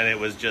 And it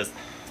was just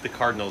the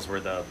Cardinals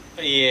were the...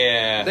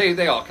 Yeah.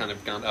 They all kind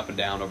of gone up and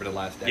down over the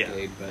last Yeah.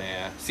 decade, but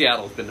Yeah.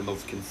 Seattle's been the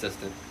most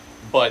consistent.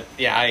 But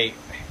yeah,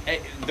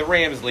 the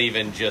Rams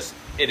leaving it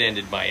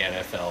ended my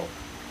NFL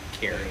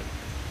caring.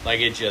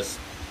 Like it just,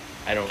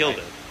 I don't. Killed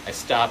it. I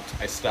stopped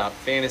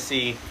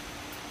fantasy.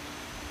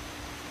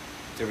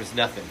 There was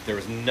nothing. There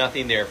was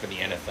nothing there for the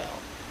NFL.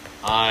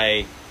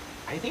 I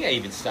think I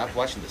even stopped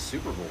watching the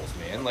Super Bowls,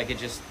 man. Like it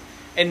just,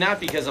 and not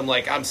because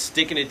I'm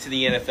sticking it to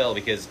the NFL,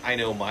 because I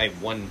know my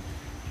one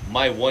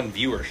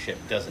viewership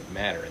doesn't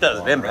matter. in the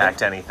Doesn't long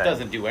impact run. anything.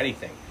 Doesn't do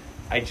anything.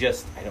 I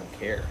don't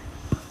care.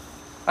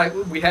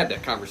 We had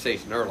that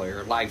conversation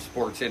earlier. Live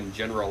sports in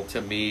general,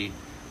 to me,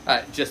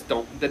 that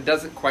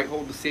doesn't quite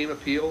hold the same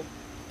appeal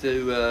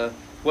to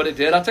what it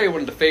did. I'll tell you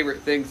one of the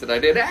favorite things that I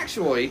did.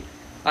 Actually,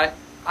 I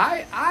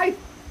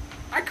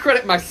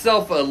credit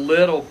myself a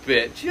little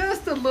bit,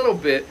 just a little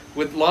bit,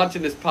 with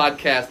launching this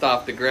podcast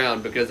off the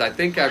ground, because I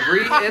think I've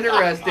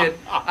reinterested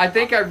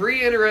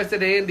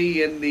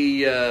Andy in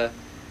the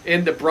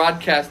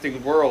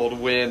broadcasting world.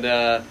 When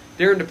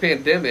during the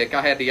pandemic,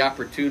 I had the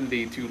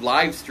opportunity to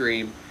live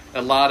stream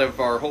a lot of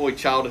our Holy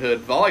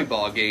Childhood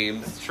volleyball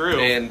games. That's true.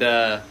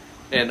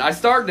 And I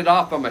started it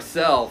off by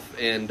myself,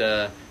 and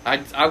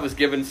I was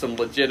given some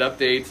legit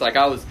updates. Like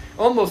I was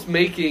almost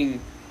making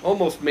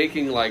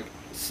like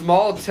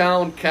small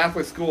town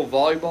Catholic school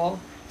volleyball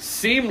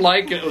seemed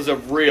like it was a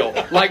real.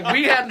 Like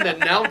we had an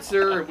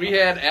announcer, we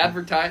had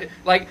advertising.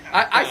 Like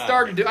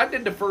I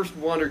did the first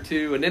one or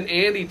two, and then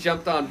Andy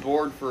jumped on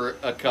board for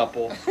a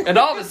couple, and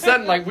all of a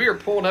sudden, like we were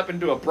pulling up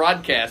into a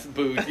broadcast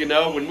booth, you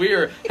know, when we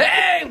were,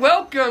 hey,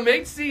 welcome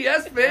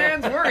HCS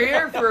fans, we're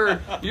here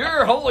for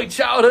your Holy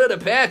Childhood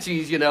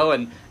Apaches, you know,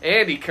 and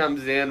Andy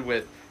comes in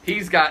with.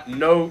 He's got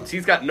notes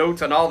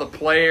on all the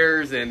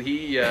players, and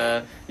he,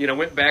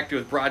 went back to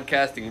his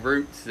broadcasting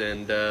roots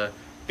and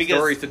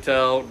stories to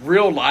tell,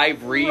 real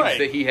live reads Right.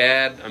 that he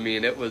had. I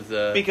mean, it was...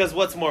 Because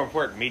what's more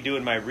important, me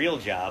doing my real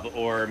job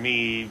or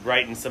me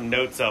writing some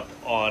notes up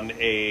on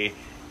a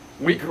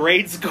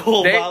grade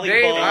school volleyball?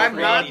 Dave, I'm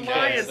not Really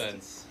lying. makes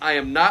sense. I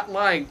am not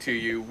lying to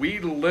you. We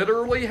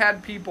literally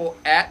had people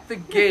at the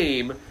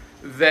game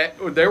that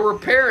there were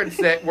parents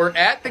that were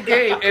at the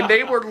game and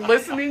they were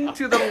listening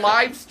to the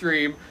live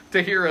stream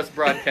to hear us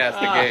broadcast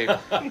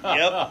the game.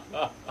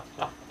 Yep.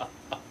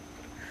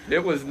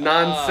 It was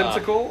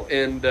nonsensical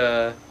and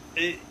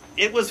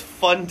It was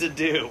fun to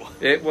do.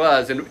 it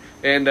was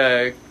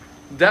and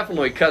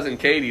definitely cousin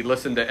Katie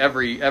listened to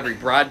every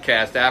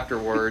broadcast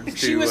afterwards.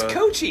 She was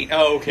coaching.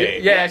 Oh, okay.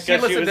 Yeah, she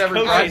Because listened to every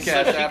coaching, broadcast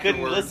so she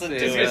couldn't afterwards. listen I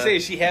to was it. gonna say,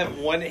 she have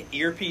one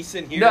earpiece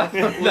in here No,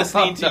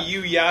 listening to no.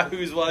 you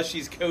yahoos while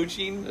she's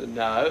coaching.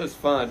 No, it was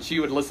fun. She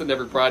would listen to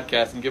every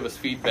broadcast and give us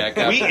feedback.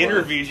 We afterwards.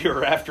 interviewed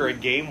her after a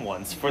game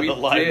once for We the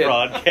live did.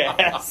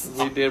 broadcast.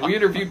 We did. We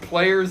interviewed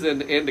players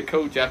and the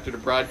coach after the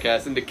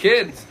broadcast. And the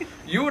kids,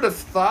 you would have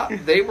thought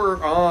they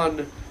were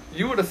on.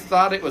 You would have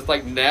thought it was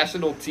like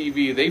national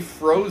TV. They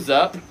froze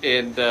up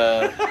and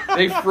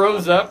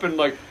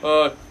like,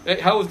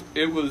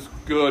 it was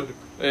good.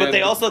 But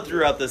they also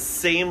threw out the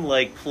same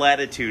like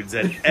platitudes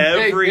that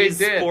every They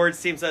did.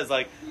 sports team says.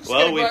 Like,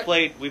 well,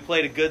 we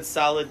played a good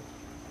solid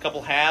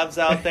couple halves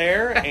out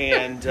there,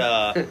 and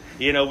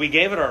we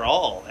gave it our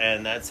all,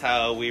 and that's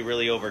how we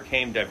really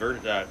overcame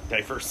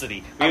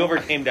diversity. We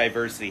overcame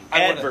diversity,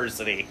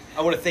 adversity.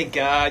 I want to thank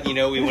God.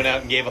 We went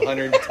out and gave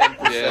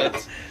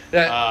 110%.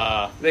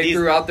 They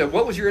threw out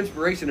what was your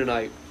inspiration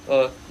tonight?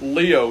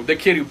 Leo, the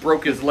kid who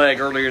broke his leg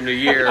earlier in the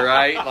year,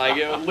 right? Like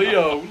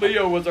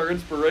Leo was our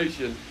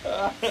inspiration.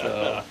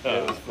 So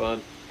it was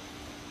fun.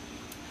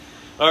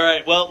 All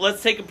right, well,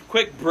 let's take a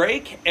quick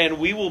break, and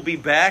we will be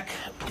back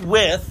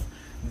with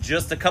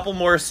just a couple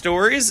more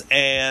stories,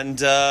 and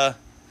go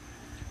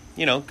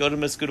to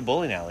Mascoutah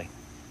Bowling Alley.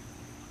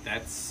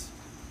 That's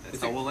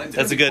how we'll end it.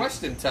 That's a good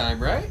question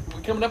time, right?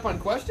 We coming up on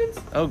questions?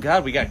 Oh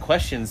God, we got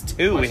questions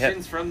too.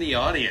 Questions from the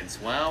audience.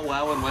 Wow.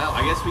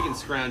 I guess we can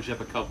scrounge up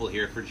a couple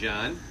here for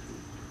John.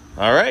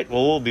 All right,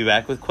 well, we'll be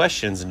back with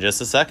questions in just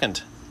a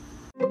second.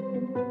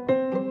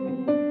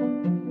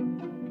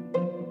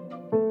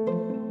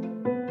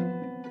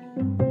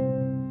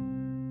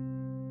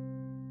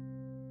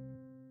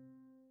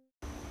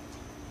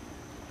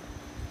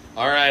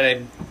 All right,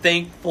 I'm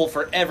thankful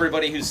for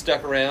everybody who's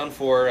stuck around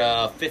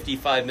for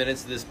 55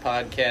 minutes of this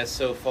podcast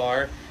so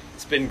far.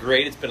 It's been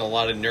great. It's been a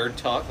lot of nerd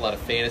talk, a lot of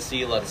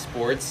fantasy, a lot of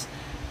sports,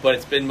 but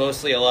it's been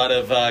mostly a lot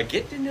of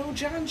get to know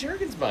John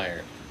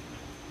Juergensmeyer.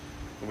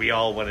 We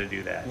all want to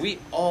do that. We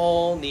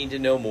all need to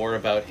know more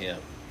about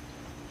him.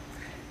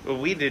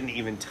 Well, we didn't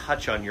even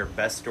touch on your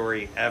best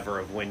story ever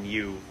of when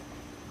you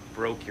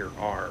broke your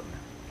arm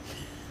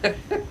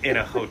in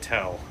a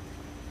hotel.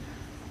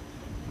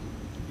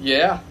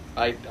 Yeah.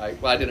 I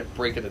didn't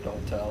break it at the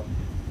hotel.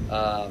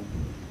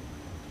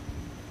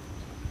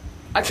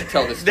 I could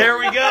tell this story. There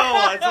we go.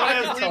 That's what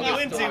I was leading you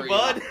into,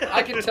 bud.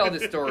 I can tell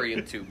this story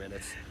in 2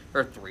 minutes.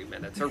 Or 3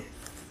 minutes. Or,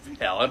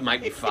 hell, it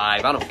might be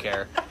 5. I don't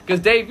care. Because,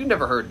 Dave, you've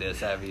never heard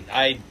this, have you?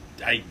 I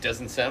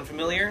doesn't sound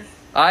familiar.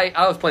 I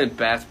was playing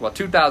basketball.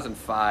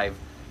 2005.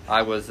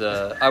 I was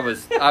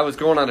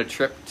going on a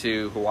trip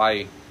to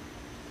Hawaii.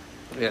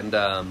 And,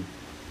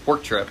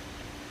 work trip.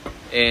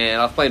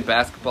 And I was playing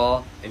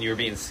basketball. And you were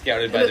being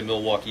scouted by the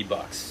Milwaukee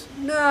Bucks.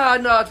 No,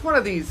 it's one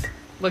of these.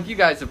 Look, you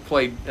guys have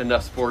played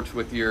enough sports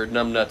with your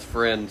numbnuts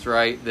friends,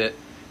 right? That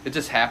it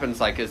just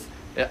happens. Like,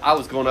 I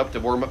was going up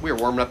to warm up. We were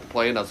warming up to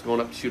play, and I was going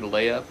up to shoot a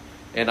layup.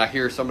 And I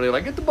hear somebody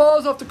like, "Get the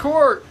balls off the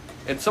court!"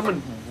 And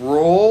someone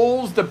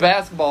rolls the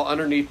basketball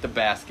underneath the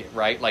basket,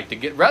 right? Like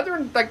rather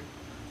than like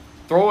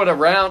throw it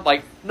around.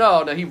 Like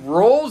no, he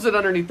rolls it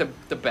underneath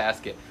the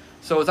basket.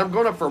 So as I'm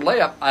going up for a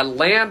layup, I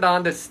land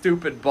on this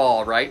stupid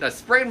ball, right? And I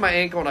sprain my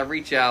ankle, and I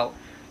reach out,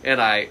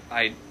 and I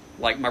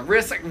like my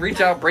wrist. I can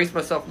reach out, brace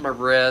myself with my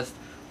wrist.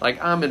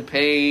 Like I'm in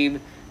pain,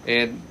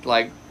 and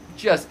like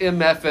just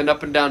MFing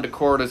up and down the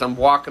court as I'm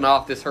walking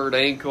off this hurt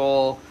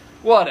ankle,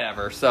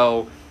 whatever.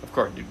 So of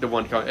course the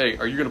one comes, "Hey,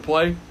 are you gonna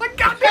play?" Like,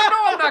 goddamn, no,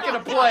 I'm not gonna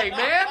play,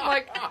 man.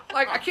 Like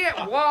I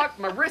can't walk.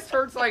 My wrist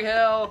hurts like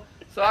hell,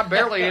 so I'm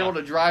barely able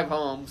to drive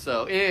home.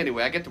 So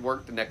anyway, I get to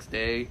work the next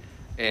day.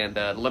 And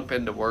limp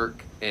into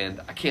work, and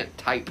I can't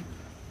type.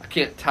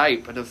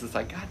 And it was just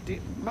like, God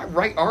damn, my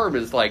right arm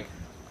is like,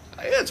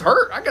 it's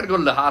hurt. I got to go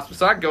to the hospital.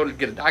 So I go to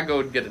get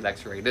an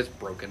X-ray, and it's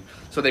broken.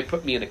 So they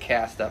put me in a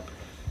cast up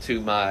to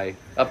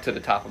the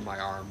top of my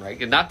arm,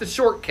 right? And not the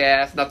short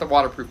cast, not the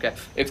waterproof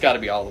cast. It's got to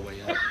be all the way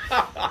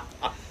up.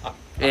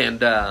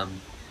 And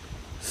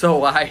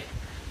so I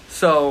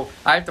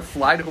have to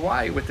fly to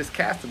Hawaii with this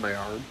cast in my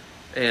arm.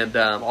 And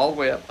all the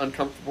way up,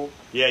 uncomfortable.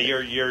 Yeah,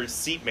 your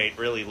seatmate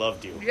really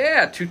loved you.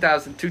 Yeah,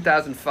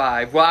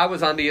 2005. Well, I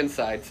was on the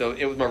inside, so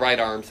it was my right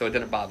arm, so it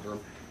didn't bother him.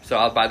 So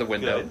I was by the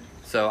window,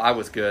 so I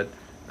was good.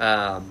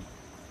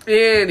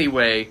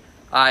 Anyway,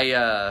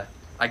 I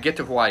get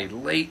to Hawaii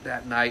late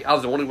that night. I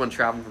was the only one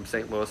traveling from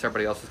St. Louis.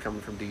 Everybody else was coming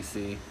from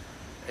D.C.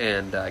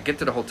 And I get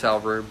to the hotel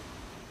room,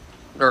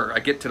 or I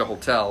get to the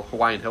hotel,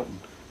 Hawaiian Hilton,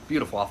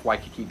 beautiful, off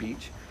Waikiki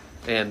Beach.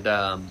 And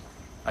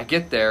I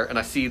get there, and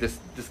I see this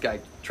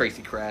guy,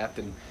 Tracy Kraft,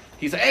 and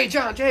he's like, "Hey,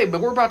 John,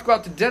 but we're about to go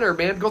out to dinner,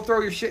 man. Go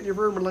throw your shit in your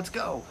room and let's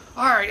go."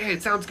 All right, hey,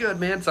 it sounds good,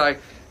 man. So I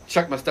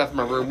chuck my stuff in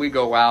my room. We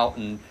go out,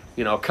 and,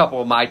 a couple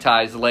of Mai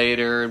Tais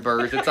later and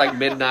burgers. It's like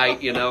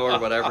midnight, or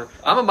whatever.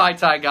 I'm a Mai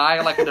Tai guy.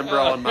 I like an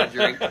umbrella in my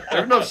drink.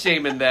 There's no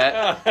shame in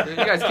that. You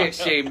guys can't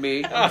shame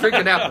me. I'm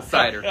drinking apple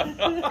cider.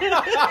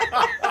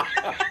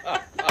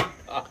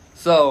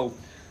 So,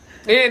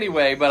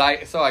 anyway,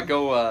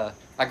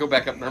 I go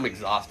back up, and I'm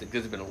exhausted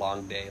because it's been a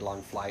long day,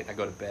 long flight. I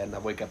go to bed, and I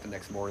wake up the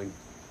next morning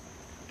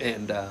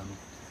and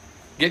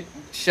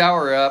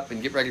shower up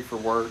and get ready for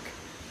work.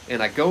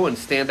 And I go and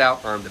stand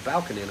out on the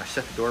balcony, and I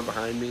shut the door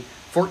behind me.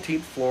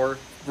 14th floor,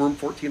 room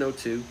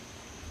 1402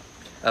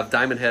 of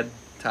Diamond Head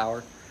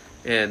Tower.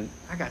 And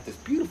I got this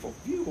beautiful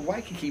view of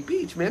Waikiki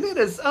Beach, man. It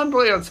is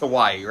unbelievable. It's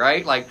Hawaii,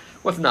 right? Like,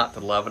 what's not to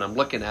love? And I'm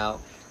looking out,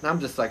 and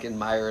I'm just, like,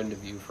 admiring the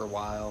view for a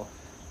while.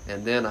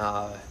 And then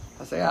I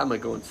say, I'm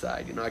going to go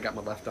inside. I got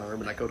my left arm,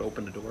 and I go to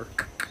open the door.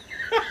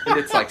 and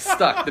it's like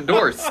stuck. The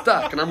door is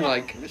stuck, and I'm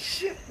like,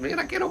 shit, man,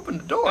 I can't open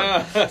the door.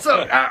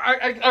 So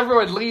I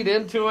really lead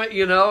into it,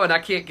 you know, and I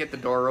can't get the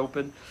door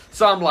open.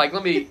 So I'm like,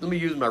 let me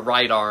use my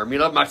right arm, you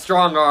know, my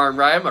strong arm,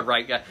 right? I'm a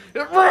right guy.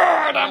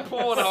 And I'm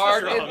pulling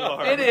hard.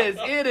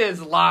 It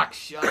is locked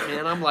shut,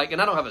 man. I'm like,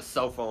 and I don't have a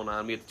cell phone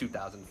on me. It's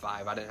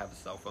 2005. I didn't have a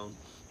cell phone,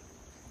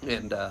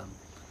 and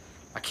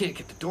I can't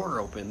get the door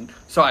open.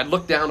 So I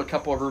look down a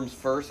couple of rooms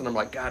first, and I'm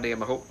like, God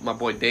damn, I hope my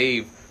boy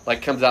Dave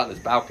like comes out in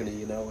his balcony,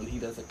 you know, and he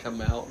doesn't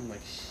come out. I'm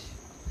like,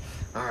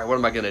 all right, what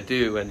am I gonna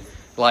do? And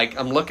like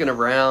I'm looking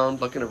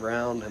around,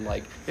 and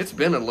like it's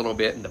been a little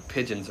bit, and the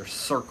pigeons are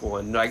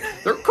circling, like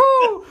they're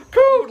cool,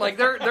 like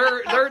they're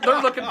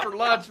looking for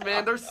lunch,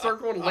 man. They're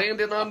circling,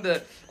 landing on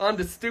the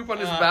stoop on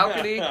his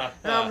balcony, and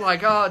I'm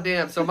like, oh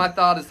damn. So my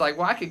thought is like,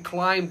 well, I could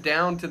climb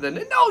down to the.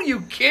 No, you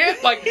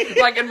can't. Like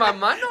in my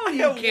mind, no,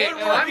 you can't.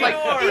 I'm like,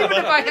 even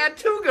if I had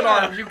two good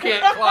arms, you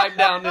can't climb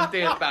down this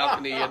damn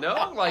balcony, you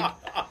know? Like,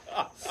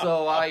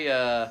 so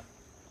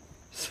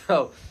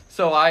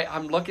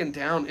I'm looking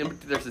down, and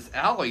there's this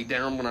alley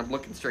down. When I'm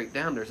looking straight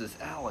down, there's this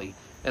alley,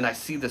 and I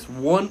see there's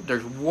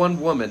one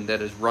woman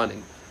that is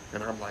running,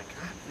 and I'm like,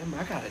 God damn,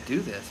 I gotta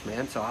do this,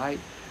 man. So I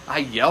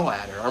yell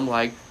at her. I'm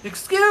like,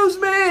 excuse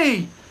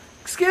me,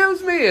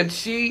 and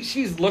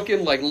she's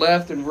looking like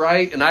left and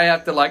right, and I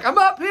have to like, I'm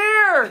up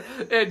here,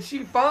 and she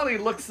finally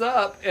looks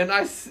up, and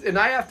I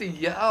have to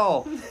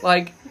yell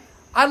like,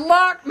 I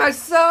locked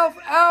myself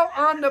out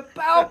on the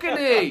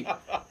balcony,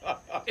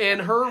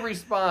 and her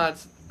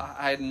response,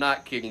 I'm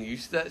not kidding you.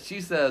 She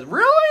says,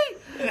 really?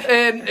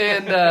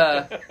 And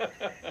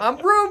I'm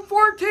room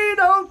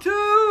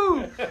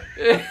 1402.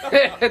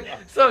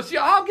 So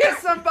I'll get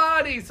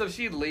somebody. So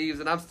she leaves,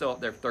 and I'm still up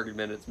there for 30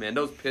 minutes, man.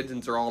 Those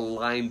pigeons are all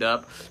lined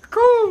up.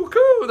 Coo.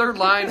 They're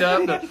lined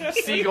up. The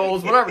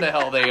seagulls, whatever the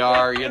hell they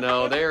are, you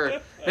know,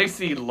 they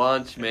see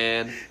lunch,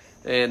 man.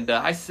 And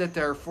I sit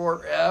there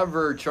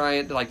forever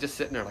trying to, like, just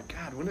sitting there like,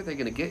 God, when are they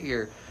going to get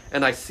here?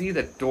 And I see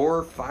the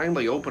door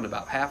finally open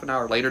about half an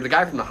hour later. The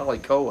guy from the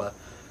Halikoa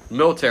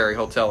military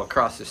hotel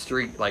across the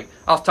street, like,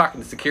 I was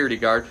talking to the security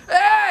guard.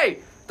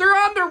 Hey, they're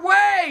on their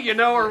way, you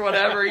know, or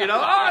whatever, you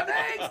know. Oh,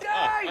 thanks,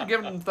 guy.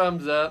 Giving them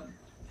thumbs up.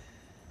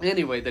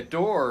 Anyway, the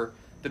door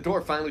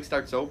finally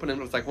starts opening.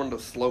 It was like one of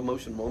those slow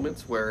motion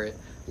moments where it,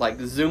 like,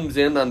 zooms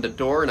in on the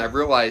door, and I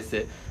realized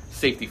that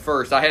safety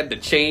first. I had the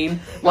chain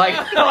like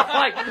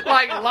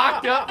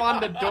locked up on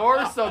the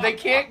door, so they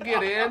can't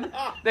get in.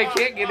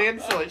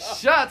 So it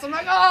shuts. I'm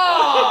like,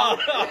 oh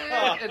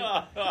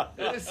man.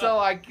 And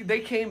so they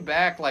came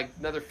back like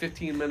another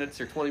 15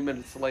 minutes or 20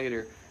 minutes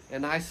later,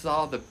 and I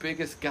saw the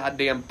biggest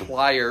goddamn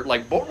plier,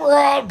 like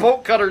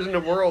bolt cutters in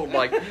the world,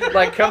 like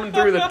coming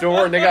through the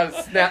door, and they got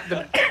to snap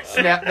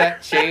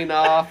that chain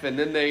off, and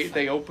then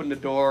they open the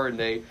door and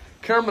they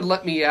come and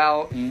let me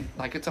out, and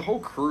like it's a whole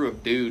crew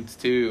of dudes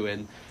too,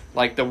 and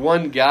like the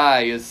one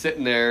guy is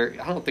sitting there,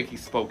 I don't think he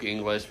spoke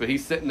English, but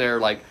he's sitting there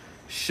like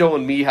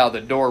showing me how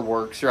the door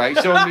works, right?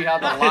 Showing me how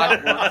the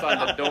lock works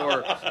on the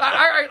door.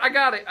 I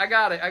got it.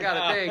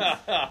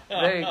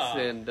 Thanks.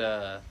 And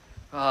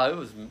it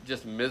was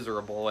just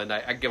miserable. And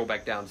I go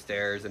back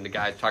downstairs, and the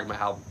guy's talking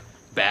about how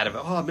bad of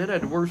it. Oh man, I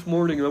had the worst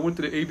morning. I went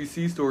to the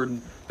ABC store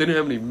and they didn't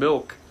have any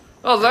milk.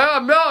 I was like, oh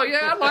no,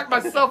 yeah, I locked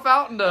myself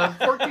out in the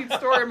 14th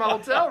story of my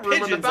hotel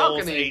room on the balcony.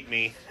 Almost ate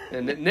me.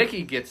 And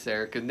Nikki gets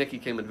there, because Nikki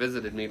came and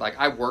visited me. Like,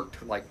 I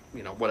worked, like,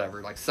 you know,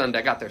 whatever, like Sunday.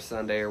 I got there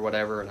Sunday or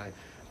whatever, and I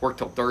worked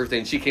till Thursday.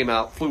 And she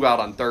flew out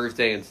on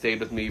Thursday and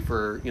stayed with me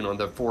for, you know,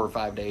 the 4 or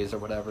 5 days or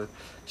whatever.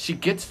 She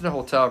gets to the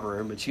hotel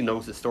room, and she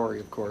knows the story,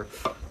 of course,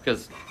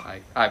 because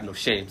I have no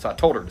shame. So I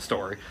told her the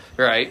story,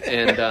 right?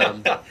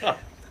 And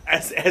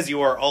as you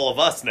are all of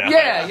us now.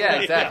 Yeah,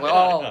 exactly.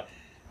 All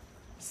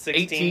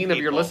 18 of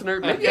your people.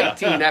 listeners, maybe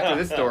 18 after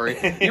this story.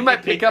 You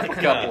might pick up a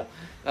couple.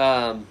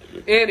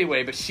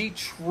 Anyway, but she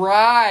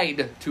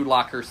tried to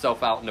lock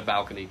herself out in the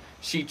balcony.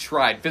 She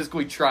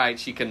physically tried.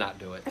 She could not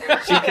do it.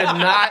 She could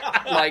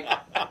not, like,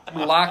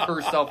 lock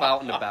herself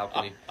out in the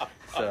balcony.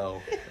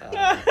 So,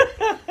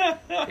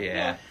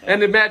 yeah.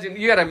 And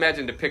you gotta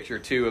imagine the picture,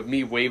 too, of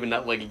me waving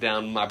that leg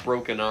down my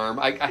broken arm.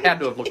 I had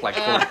to have looked like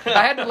Corky.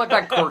 I had to look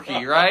like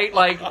Corky, right?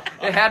 Like,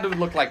 it had to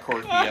look like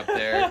Corky up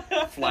there,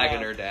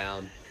 flagging her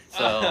down.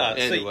 So,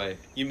 anyway. So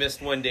you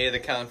missed one day of the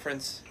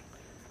conference?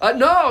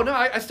 No,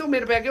 I still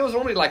made it back. It was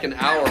only like an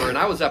hour, and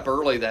I was up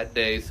early that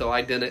day, so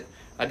I didn't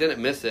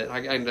miss it. I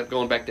ended up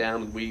going back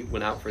down, and we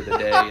went out for the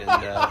day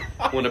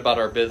and went about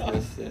our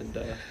business, and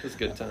it was a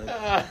good time.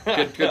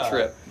 Good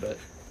trip. But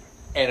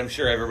And I'm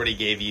sure everybody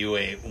gave you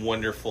a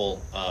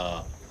wonderful,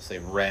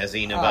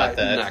 razzing about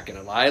that. I'm not going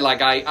to lie.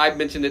 Like, I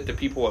mentioned it to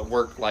people at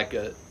work like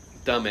a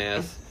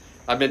dumbass.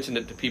 I mentioned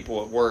it to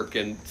people at work,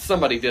 and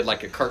somebody did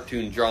like a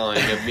cartoon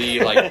drawing of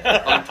me like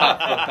on top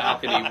of a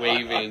balcony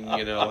waving,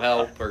 you know,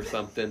 help or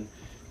something.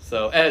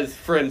 So, as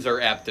friends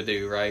are apt to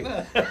do, right?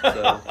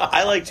 So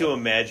I like to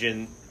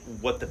imagine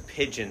what the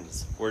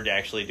pigeons were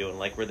actually doing.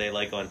 Like, were they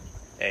like on,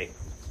 hey,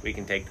 we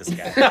can take this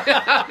guy.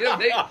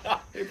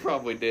 they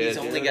probably did. He's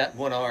only got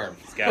one arm.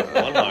 He's got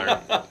one arm.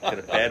 Got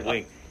a bad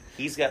wing.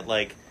 He's got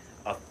like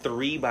a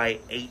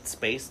 3x8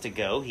 space to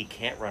go, he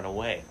can't run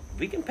away.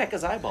 We can peck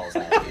his eyeballs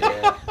out.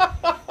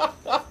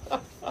 Yeah.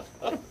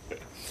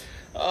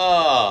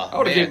 Oh, I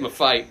would have man. gave him a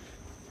fight.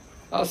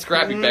 I was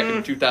scrappy back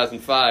in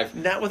 2005.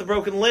 Not with a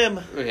broken limb.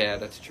 Yeah,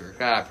 that's true.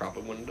 I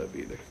probably wouldn't have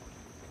either.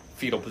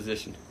 Fetal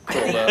position.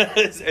 Curled up.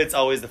 It's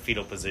always the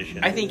fetal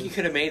position. I think you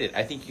could have made it.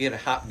 I think you could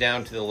have hopped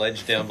down to the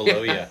ledge down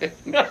below you. And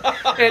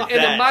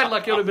in my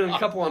luck, it would have been a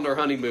couple on their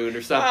honeymoon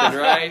or something,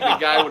 right? The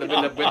guy would have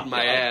ended up whipping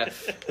my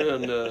ass.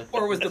 And,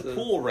 Or was the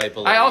pool right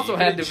below I you? also You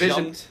had could've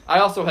division. jumped. I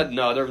also had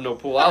no. There was no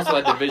pool. I also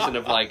had the vision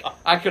of like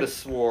I could have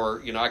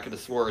swore. I could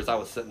have swore as I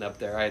was sitting up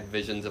there. I had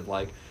visions of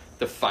like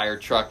the fire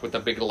truck with a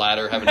big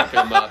ladder having to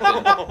come up,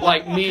 and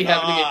like me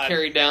having to get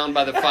carried down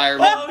by the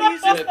firemen. Oh,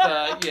 he's just- with,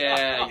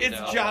 yeah, you it's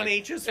know, John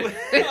like, H's with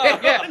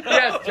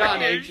yes,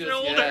 John your H's. Yes.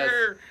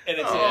 shoulder. And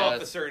it's an Yes.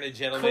 officer and a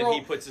gentleman. Curl- He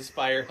puts his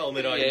fire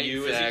helmet on Yeah,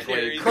 you as he exactly.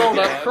 carries Curled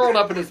you up, down. curled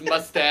up in his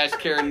mustache,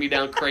 carrying me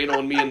down,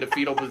 cradling me into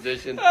fetal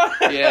position.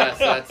 Yes,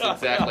 that's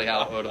exactly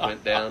how it would have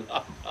went down.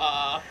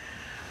 Oh,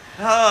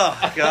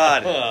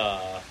 God.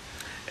 Ah.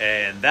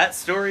 And that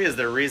story is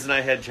the reason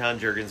I had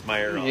John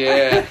Juergensmeyer on.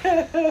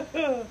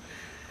 Yeah.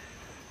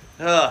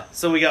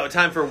 So we got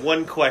time for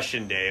one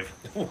question, Dave.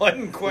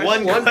 One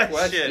question. One question,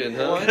 question.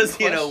 huh? Because,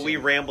 One we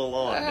question. ramble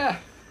on. Ah,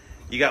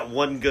 You got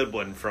one good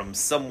one from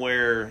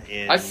somewhere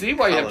in I see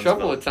why you have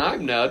trouble Collinsville. with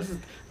time now.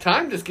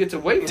 Time just gets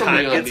away from Time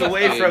me. on gets these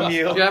away things. from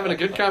you. You're having a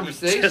good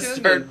conversation. Just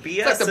start and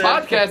it's like the BSing.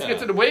 podcast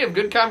gets in the way of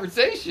good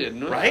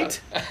conversation. Right?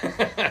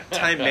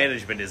 Time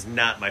management is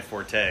not my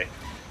forte.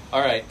 All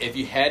right. If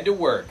you had to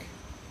work,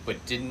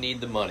 but didn't need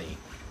the money,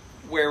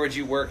 where would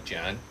you work,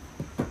 John?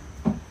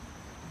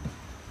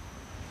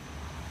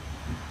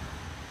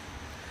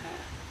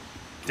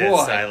 Dead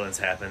Boy. silence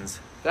happens.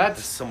 There's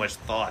That's so much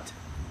thought.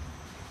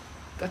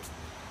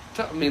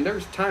 I mean,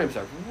 there's times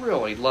I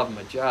really love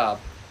my job.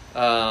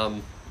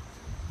 I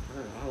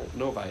don't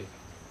know if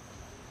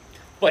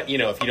But,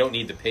 if you don't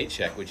need the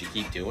paycheck, would you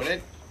keep doing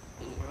it?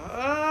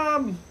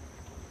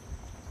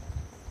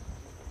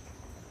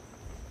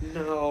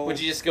 No. Would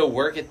you just go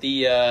work at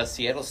the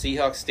Seattle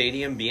Seahawks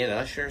Stadium, be an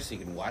usher, so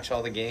you can watch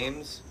all the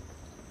games?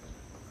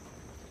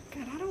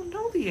 God, I don't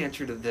know the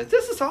answer to this.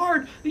 This is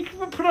hard. You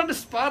can put on the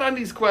spot on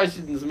these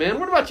questions, man.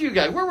 What about you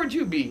guys? Where would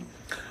you be?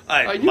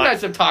 You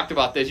guys have talked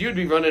about this. You'd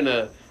be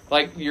running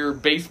your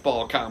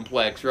baseball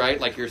complex, right?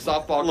 Like your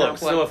softball Look,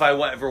 complex. so if I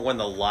ever won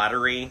the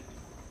lottery,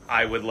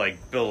 I would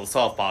build a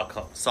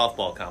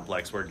softball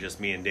complex where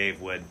just me and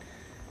Dave would,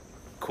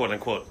 quote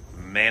unquote,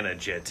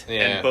 manage it,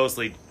 Yeah.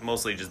 and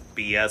mostly just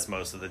BS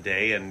most of the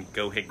day and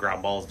go hit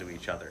ground balls to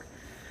each other.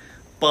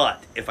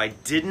 But if I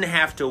didn't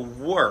have to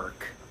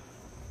work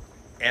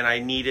and I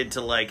needed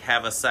to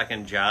have a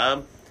second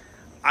job,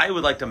 I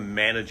would like to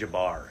manage a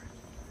bar.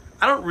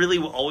 I don't really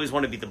always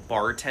want to be the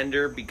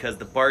bartender because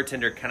the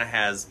bartender kind of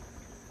has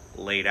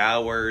late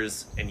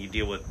hours and you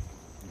deal with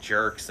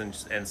jerks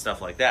and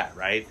stuff like that,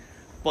 right?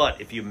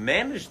 But if you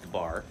manage the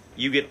bar,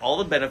 you get all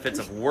the benefits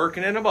of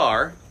working in a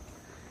bar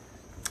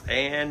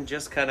and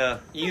just kind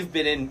of... You've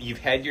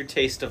had your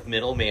taste of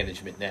middle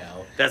management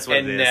now. That's what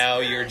and it is. now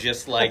you're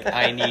just like,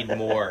 I need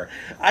more.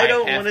 I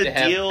don't have want to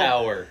have deal.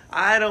 power.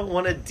 I don't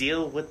want to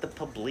deal with the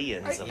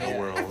plebeians of the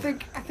world. I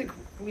think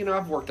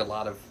I've worked a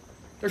lot of.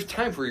 There's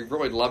times where you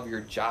really love your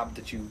job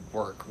that you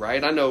work,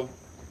 right? I know,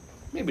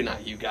 maybe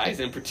not you guys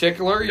in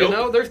particular. You Nope.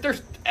 know,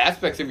 there's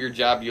aspects of your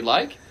job you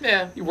like.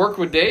 Yeah. You work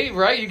with Dave,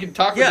 right? You can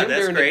talk with Yeah, him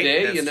that's during great. the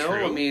day. That's You know,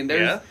 true. I mean,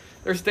 Yeah.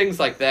 there's things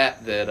like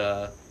that.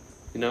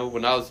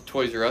 When I was a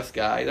Toys R Us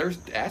guy, there's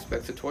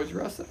aspects of Toys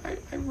R Us that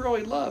I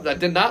really loved. I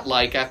did not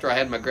like after I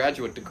had my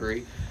graduate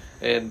degree.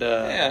 And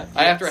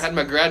after I had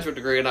my graduate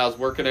degree and I was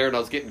working there and I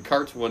was getting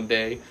carts one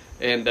day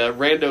and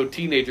rando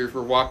teenagers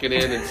were walking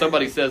in and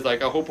somebody says I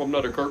hope I'm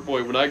not a cart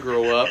boy when I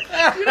grow up.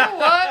 You know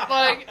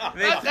what?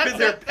 They threw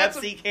their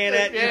Pepsi can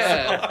at you.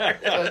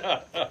 Yeah.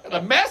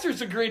 A master's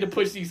degree to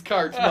push these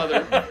carts,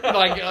 mother.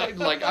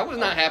 I was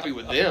not happy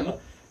with them.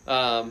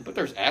 But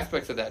there's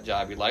aspects of that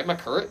job you like. My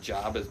current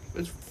job is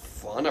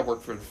fun. I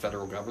work for the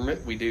federal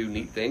government. We do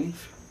neat things.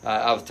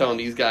 I was telling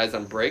these guys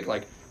on break,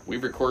 we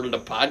recorded a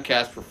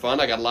podcast for fun.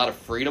 I got a lot of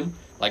freedom.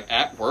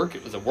 At work,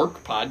 it was a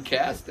work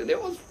podcast, and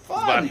it was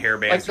fun. About hair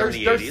bands from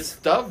the there's 80s.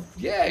 Stuff,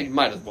 yeah, you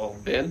might as well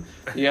have been.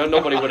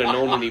 Nobody would have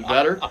known any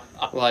better.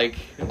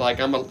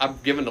 I'm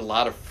given a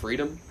lot of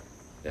freedom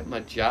at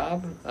my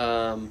job.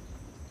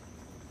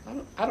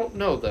 I don't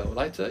know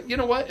though. You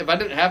know what? If I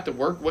didn't have to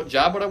work, what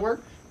job would I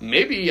work?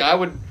 Maybe I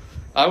would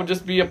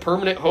just be a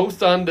permanent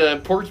host on the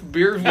Porch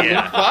Beers with Luke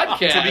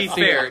podcast. To be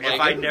fair, Like, if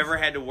I never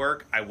had to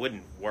work, I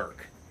wouldn't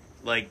work.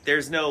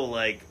 There's no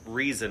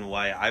reason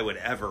why I would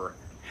ever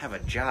have a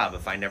job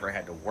if I never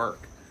had to work.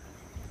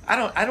 I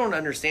don't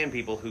understand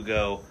people who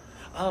go,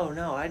 "Oh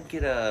no, I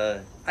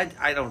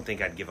don't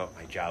think I'd give up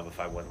my job if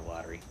I won the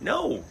lottery."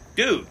 No,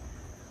 dude.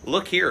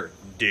 Look here,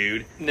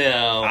 dude.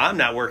 No. I'm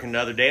not working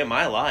another day of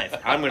my life.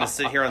 I'm going to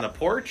sit here on the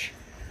porch.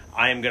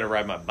 I am going to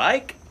ride my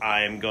bike.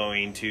 I am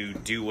going to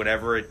do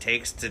whatever it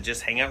takes to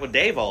just hang out with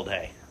Dave all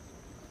day.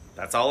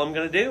 That's all I'm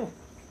going to do.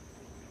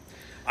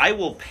 I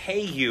will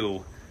pay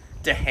you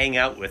to hang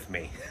out with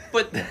me.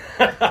 But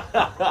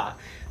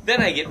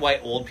then I get why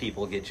old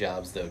people get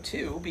jobs though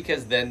too,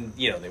 because then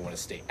they want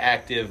to stay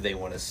active, they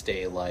want to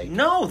stay like.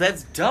 No,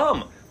 that's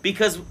dumb.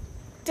 Because,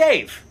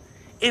 Dave,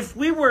 if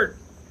we're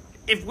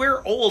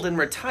old and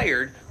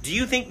retired, do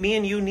you think me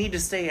and you need to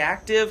stay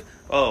active?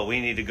 Oh, we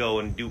need to go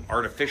and do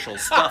artificial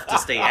stuff to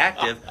stay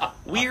active.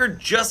 We're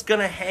just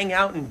gonna hang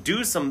out and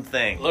do some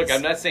things. Look,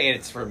 I'm not saying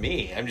it's for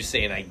me. I'm just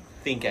saying I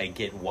think I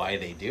get why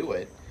they do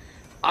it.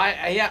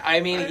 I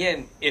mean,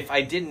 again, if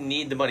I didn't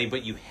need the money,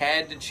 but you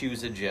had to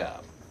choose a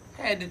job.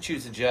 I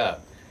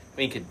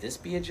mean, could this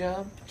be a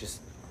job?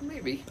 Just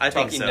Maybe. I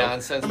think talking so.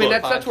 nonsense. I mean,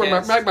 about that's where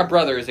podcasts? my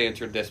brother has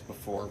answered this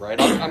before, right?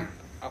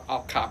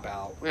 I'll cop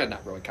out. Well,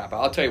 not really cop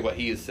out. I'll tell you what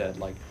he has said.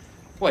 Like,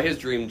 what his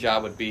dream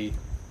job would be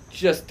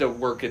just to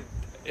work at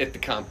the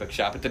comic book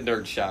shop, at the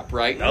nerd shop,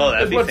 right? Oh,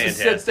 that'd be Just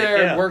fantastic. to sit there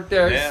Yeah. and work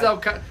there, Yeah.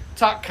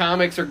 talk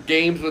comics or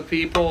games with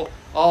people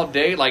all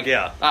day. Like,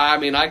 Yeah. I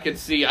mean, I could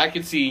see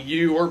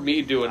you or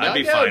me doing that. I'd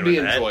be That fine would be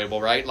with that.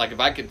 enjoyable, right? Like, if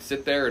I could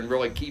sit there and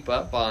really keep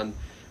up on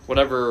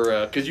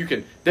whatever, because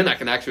then I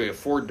can actually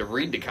afford to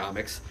read the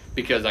comics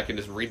because I can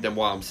just read them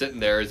while I'm sitting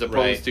there, as opposed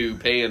Right. to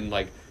paying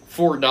like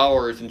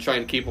 $4 and try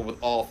and keep up with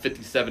all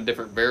 57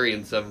 different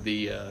variants of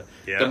the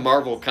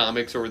Marvel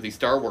comics or the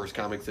Star Wars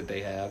comics that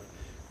they have.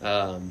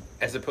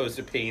 As opposed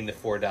to paying the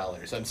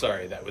 $4. I'm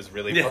sorry, that was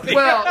really funny.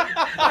 Well,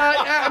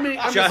 I mean,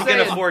 I'm John just can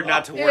saying, afford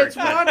not to work. It's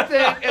one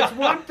thing. It's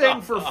one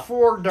thing for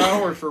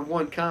 $4 for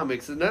one comic.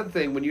 It's another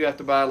thing when you have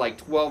to buy like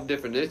 12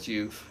 different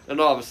issues, and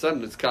all of a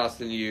sudden it's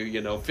costing you,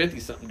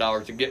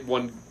 $50-something to get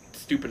one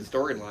stupid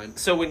storyline.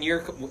 So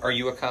are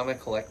you a comic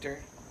collector?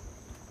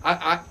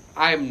 I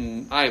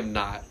am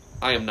not.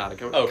 I am not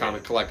a Okay.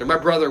 comic collector. My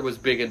brother was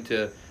big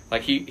into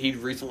he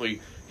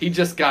recently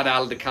just got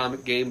out of the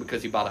comic game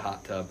because he bought a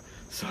hot tub.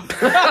 So,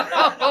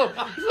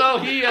 so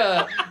he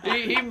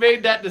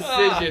made that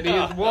decision. He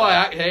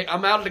was, hey,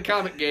 I'm out of the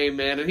comic game,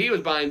 man. And he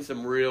was buying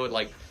some real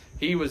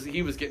he was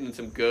getting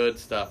some good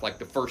stuff, like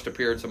the first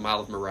appearance of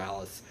Miles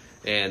Morales,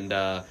 and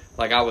I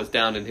was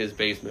down in his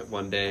basement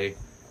one day,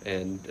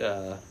 and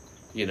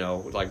we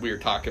were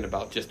talking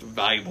about just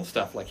valuable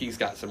stuff. Like he's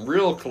got some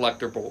real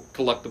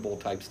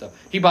collectible type stuff.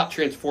 He bought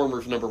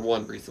Transformers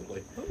 #1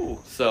 recently. Ooh.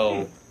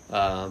 So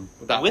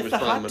that With was the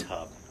from hot him.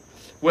 tub.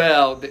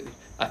 Well,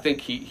 I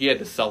think he had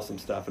to sell some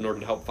stuff in order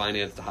to help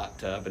finance the hot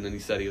tub, and then he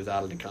said he was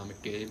out of the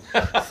comic game.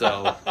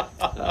 So,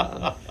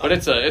 but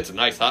it's a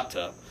nice hot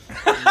tub.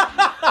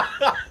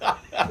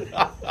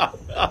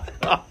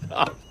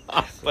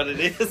 But it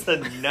is a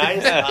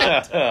nice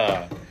hot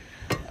tub.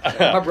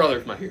 My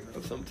brother's my hero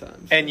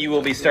sometimes. And you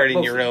will be starting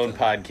Most your of the own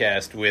time.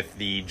 podcast with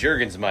the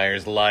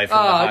Jurgensmeyers live from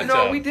the hot No,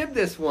 tub. we did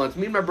this once.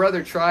 Me and my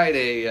brother tried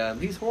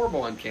he's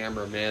horrible on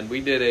camera, man. We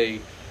did a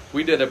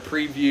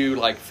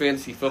preview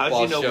fantasy football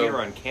How'd you know show. we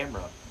were on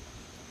camera?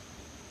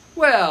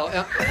 Well,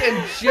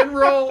 in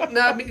general, no,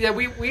 I mean, yeah,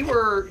 we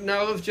were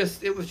no,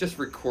 it was just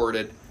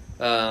recorded.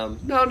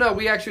 No,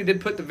 we actually did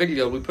put the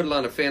video. We put it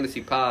on a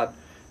fantasy pod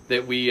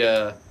that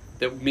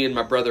me and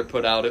my brother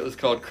put out. It was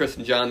called Chris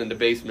and John in the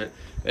Basement,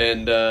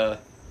 and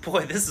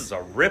Boy, this is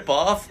a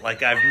rip-off. Like,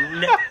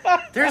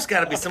 there's got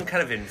to be some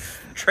kind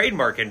of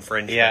trademark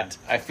infringement. Yeah,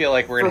 I feel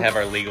like we're going to have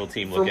our legal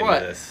team look into what?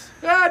 this.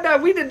 No,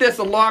 we did this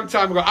a long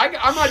time ago.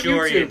 I'm on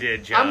Sure YouTube. you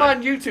did, John. I'm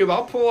on YouTube.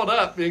 I'll pull it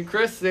up. And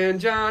Chris and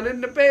John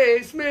in the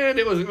Basement.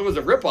 It was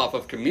a ripoff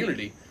of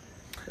Community,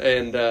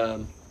 and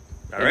All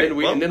right.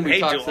 and then we hey,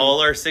 talked to some-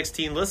 all our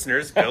 16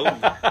 listeners, go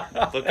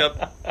look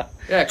up.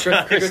 Yeah,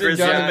 Chris and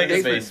John in the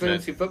Basement. Basement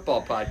Fantasy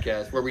Football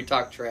Podcast, where we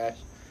talk trash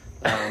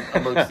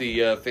amongst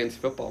the fantasy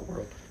football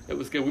world. It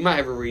was good. We might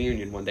have a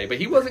reunion one day, but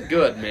he wasn't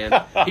good,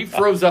 man. He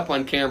froze up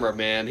on camera,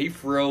 man. He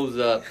froze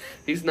up.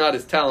 He's not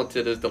as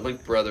talented as the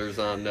Link brothers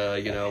on,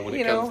 when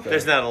it comes to...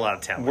 There's not a lot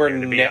of talent We're here,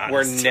 to be we're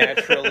honest.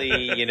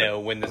 naturally,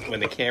 when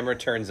the camera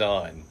turns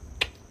on,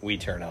 we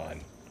turn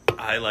on.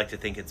 I like to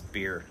think it's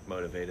beer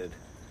motivated.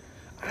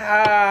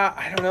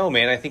 I don't know,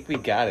 man. I think we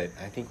got it.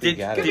 Give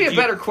me a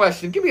better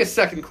question. Give me a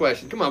second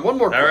question. Come on, one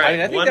more question. right.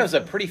 I think that was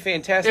a pretty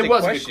fantastic It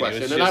was a question. good question,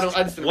 It was and just-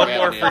 I just didn't One have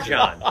more an for answer.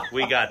 John.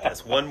 We got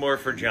this. One more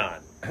for John.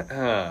 All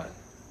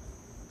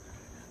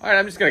right,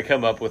 I'm just going to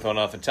come up with one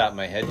off the top of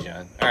my head,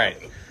 John. All right,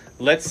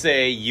 let's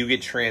say you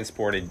get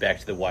transported back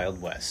to the Wild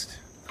West.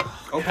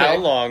 Okay. How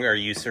long are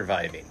you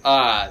surviving?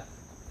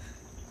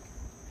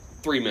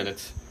 3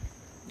 minutes.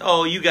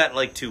 Oh, you got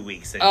like 2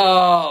 weeks. In.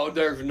 Oh,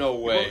 there's no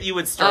way. Well, you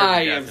would starve to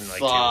I death am in, like,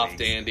 2 soft,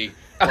 weeks. Andy.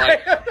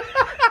 Like,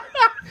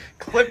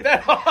 Clip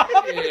that off.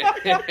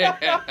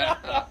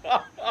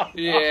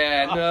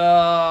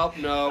 yeah,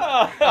 no.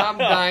 I'm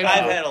dying.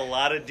 I've had a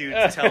lot of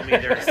dudes tell me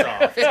they're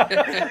soft.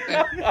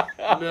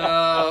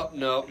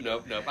 No.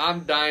 I'm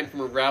dying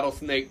from a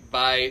rattlesnake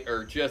bite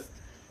or just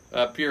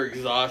pure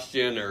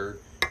exhaustion or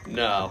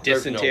no.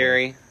 there's no way.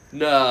 Dysentery.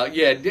 No,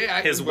 yeah.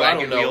 His I wagon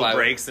don't know wheel why-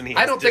 breaks and he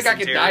I has don't think I could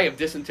dysentery. die of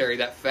dysentery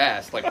that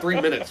fast. Like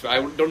 3 minutes. I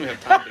don't even have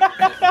time to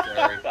get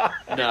dysentery.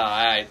 No,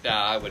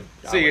 I would.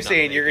 So you're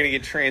saying you're going to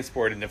get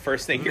transported, and the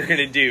first thing you're going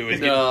to do is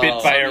No, get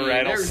bit by I a mean,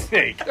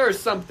 rattlesnake. There are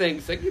some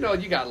things that you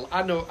got.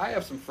 I know I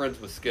have some friends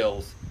with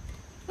skills,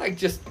 like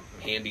just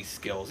handy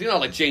skills. You know,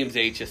 like James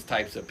H's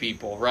types of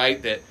people,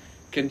 right? That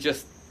can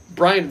just.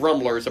 Brian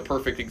Rumbler is a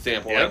perfect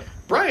example. Yep. Like,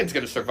 Brian's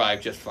going to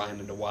survive just fine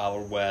in the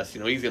Wild West. You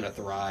know, he's going to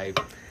thrive.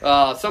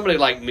 Somebody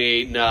like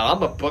me, no,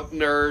 I'm a book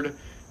nerd.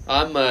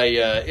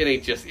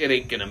 It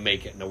ain't gonna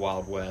make it in the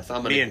Wild West.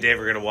 Me and Dave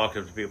are gonna walk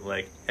up to people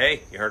like,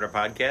 "Hey, you heard our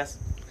podcast?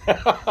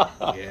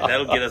 yeah.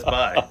 That'll get us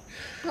by."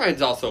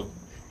 Brian's also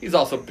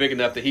big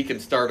enough that he can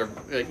start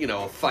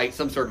a fight,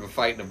 some sort of a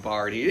fight in a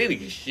bar, and he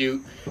can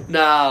shoot.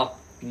 No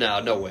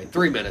way.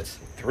 3 minutes.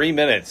 3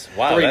 minutes.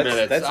 Wow, 3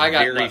 minutes. That's I got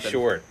very nothing.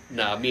 short.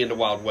 Nah, me and the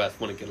Wild West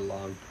wouldn't get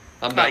along.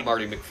 I'm not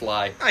Marty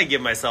McFly. I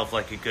give myself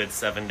like a good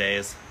 7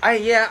 days.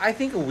 I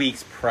think a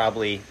week's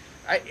probably.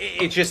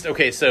 It's just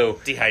okay. So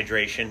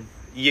Dehydration.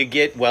 you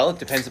get it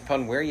depends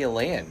upon where you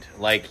land.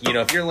 Like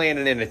if you're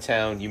landing in a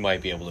town, you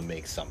might be able to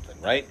make something,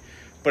 right?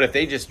 But if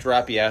they just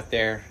drop you out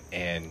there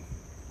and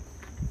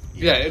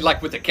Yeah,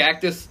 like with the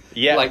cactus.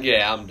 Yeah. Like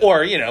I'm done.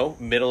 or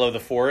middle of the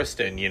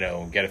forest and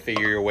got to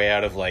figure your way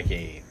out of like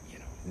a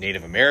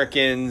Native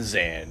Americans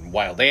and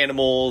wild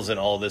animals and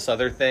all this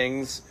other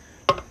things.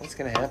 What's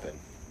gonna happen?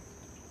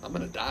 I'm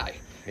gonna die.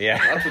 Yeah,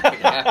 That's what's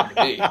gonna happen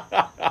to me.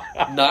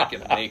 I'm not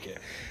gonna make it.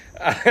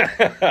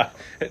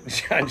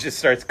 John just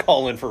starts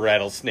calling for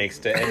rattlesnakes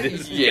to end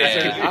his.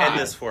 Yeah. Can you end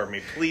this for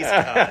me, please,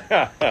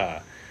 God?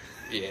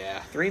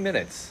 Yeah. 3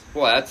 minutes.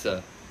 Well, that's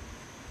a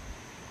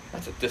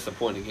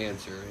disappointing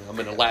answer. I'm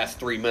in the last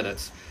 3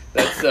 minutes.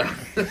 That's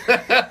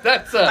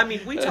I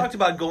mean, we talked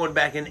about going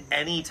back in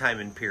any time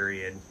and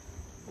period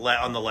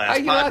on the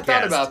last podcast. I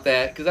thought about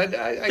that because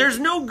I There's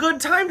no good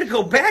time to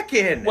go back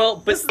in. Well,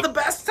 but- this is the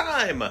best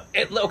time.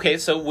 Okay,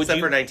 so would Except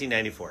you for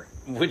 1994.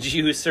 would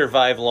you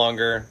survive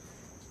longer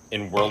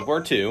in World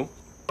War II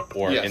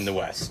or Yes. in the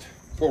West?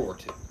 World War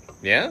II.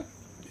 Yeah.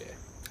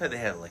 They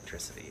had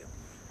electricity.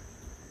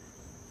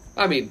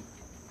 I mean,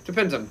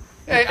 depends on.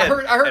 Hey, I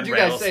heard And you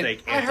guys say.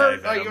 rattlesnake I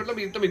heard.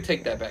 anti-venom. Let me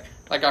take that back.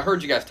 Like I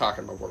heard you guys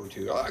talking about World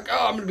War II. Like,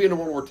 I'm going to be in a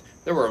World War II.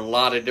 There were a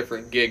lot of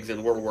different gigs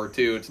in World War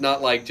II. It's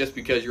not like just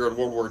because you're in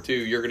World War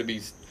II, you're going to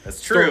be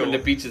That's storming true. the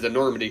beaches of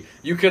Normandy.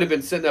 You could have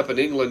been sitting up in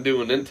England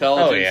doing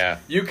intelligence. Oh, yeah.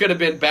 You could have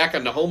been back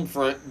on the home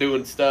front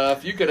doing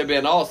stuff. You could have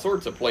been all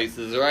sorts of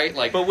places, right?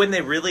 Like, But when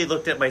they really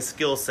looked at my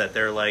skill set,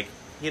 they're like,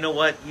 you know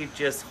what? You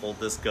just hold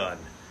this gun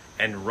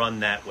and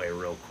run that way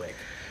real quick.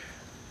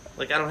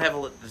 Like, I don't have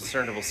a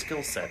discernible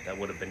skill set that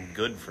would have been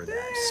good for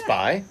that.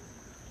 Spy,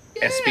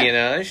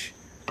 espionage.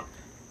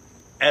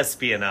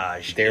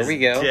 Espionage. There is we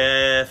go.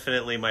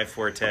 Definitely my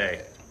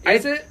forte.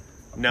 is it?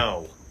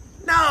 No.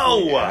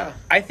 Yeah.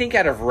 I think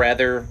I'd have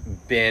rather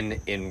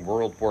been in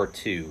World War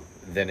II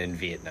than in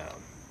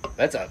Vietnam.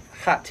 That's a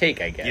hot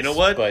take, I guess. You know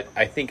what? But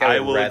I think I I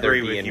would will rather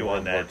agree be with in you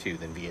World on War that. II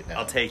than Vietnam.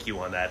 I'll take you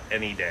on that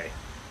any day.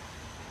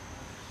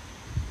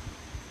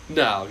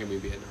 No, give me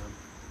Vietnam.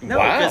 No,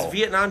 Wow. because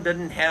Vietnam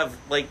didn't have,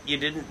 like, you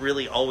didn't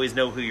really always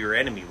know who your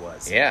enemy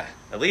was. Yeah.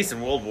 At least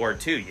in World War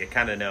II, you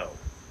kind of know.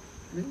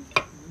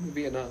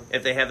 Vietnam.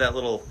 If they have that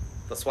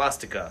the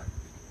swastika,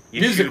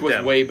 you Music shoot was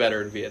them. way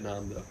better in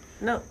Vietnam, though.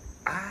 No.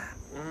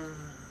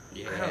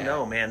 Yeah. I don't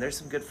know, man. There's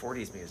some good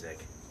 40s music.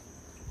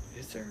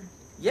 Is there?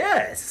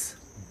 Yes.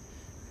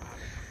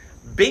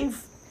 Bing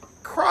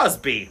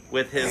Crosby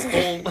with his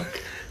whole...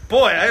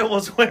 Boy, I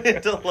almost went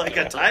into like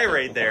a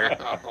tirade there.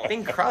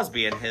 Bing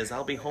Crosby and his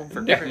I'll Be Home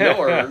for Yeah, Dinner. no,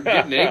 we're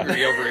getting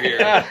angry over here.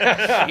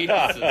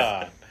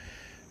 Jesus.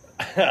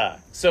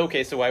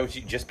 So why would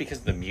you, just because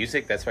of the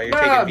music, that's why you're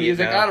taking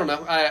Music, Vietnam? I don't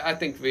know. I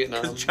think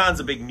Vietnam. Because John's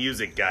a big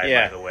music guy,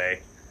 Yeah. by the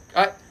way.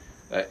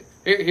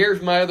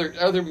 Here's my other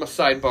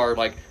sidebar.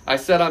 Like I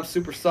said, I'm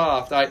super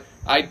soft.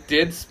 I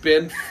did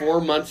spend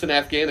 4 months in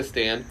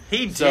Afghanistan.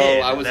 He So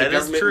did. I was That a is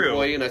government true.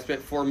 employee, and I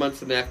spent 4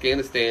 months in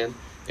Afghanistan.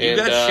 You And,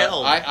 got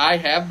shelled. I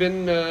have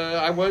been.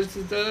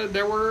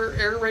 There were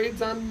air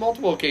raids on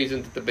multiple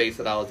occasions at the base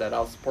that I was at. I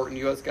was supporting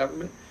the U.S.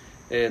 government,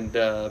 and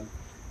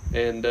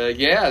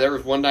yeah, there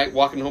was one night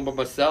walking home by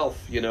myself.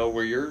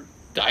 Where you're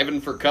diving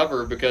for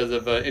cover because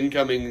of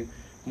incoming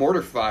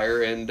mortar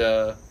fire, and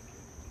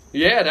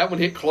yeah, that one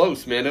hit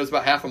close, man. It was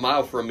about half a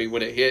mile from me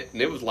when it hit,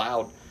 and it was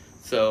loud.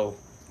 So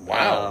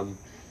Wow.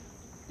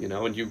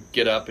 And you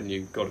get up and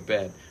you go to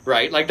bed,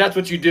 right? Like that's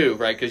what you do,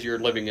 right? Because you're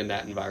living in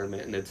that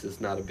environment, and it's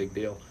just not a big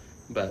deal.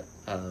 But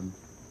Wow.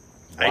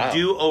 I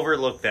do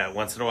overlook that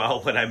once in a while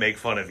when I make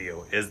fun of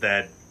you, is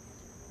that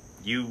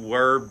you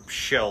were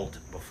shelled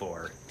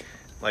before.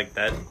 Like,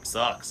 that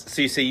sucks.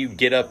 So you say you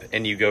get up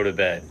and you go to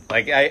bed.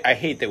 Like, I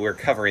hate that we're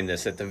covering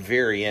this at the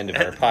very end of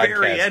our At the podcast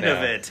very end now.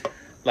 of it.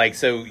 Like,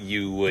 so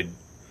you would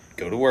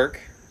go to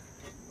work,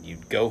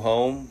 you'd go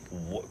home.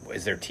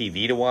 Is there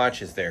TV to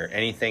watch? Is there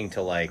anything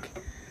to, like,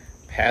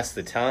 pass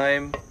the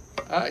time?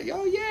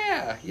 oh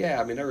yeah.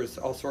 I mean, there was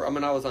all sort. I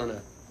mean, I was on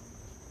a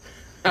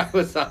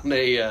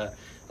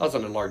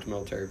large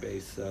military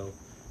base, so.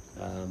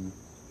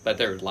 But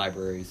there were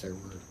libraries. There were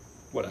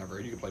whatever.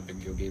 You could play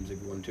video games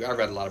if you wanted to. I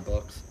read a lot of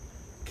books.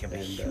 I'm a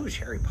And, huge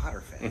Harry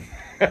Potter fan.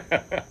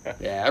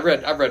 Yeah, I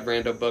read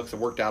rando books. I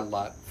worked out a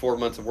lot. 4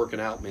 months of working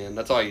out, man.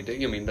 That's all you do.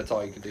 I mean, that's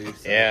all you could do.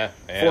 So. Yeah.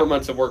 4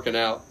 months of working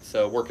out.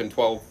 So working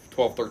 12,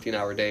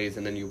 13-hour days,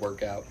 and then you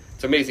work out.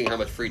 it's amazing how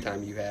much free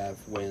time you have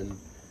when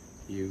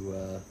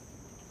you.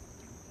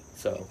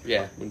 So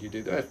yeah, when you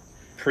do that.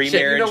 Pre-marriage.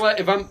 Shit, you know what?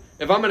 If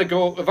I'm gonna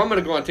go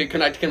on tape,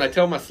 can I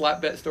tell my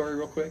slap bet story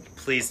real quick?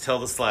 Please tell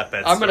the slap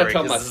bet I'm story. gonna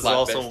tell my this is slap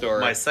also bet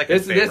story. my second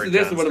favorite.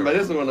 This is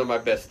John one of my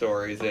best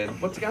stories,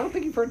 and once again, I don't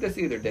think you've heard this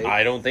either, Dave.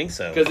 I don't think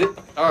so.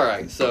 All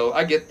right, so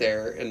I get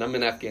there and I'm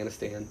in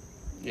Afghanistan,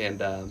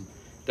 and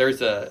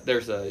there's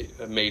a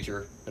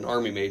major, an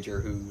army major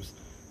who's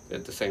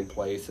at the same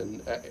place,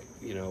 and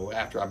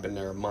after I've been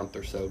there a month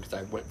or so because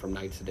I went from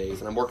nights to days,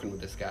 and I'm working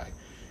with this guy,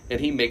 and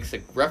he makes a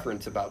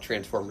reference about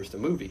Transformers the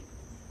movie,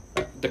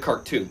 the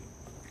cartoon.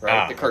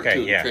 Right, the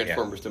cartoon,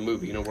 Transformers the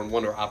movie. When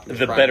one where Optimus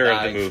Prime better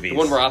dies, of the movies. the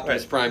one where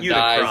Optimus Prime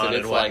dies, and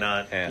it's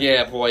whatnot.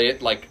 yeah, boy,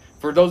 it like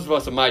for those of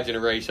us of my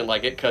generation,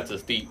 like it cuts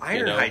us deep.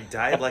 Ironhide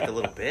died like a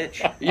little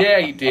bitch. Yeah,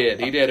 he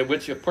did,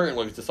 which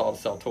apparently was just all to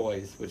sell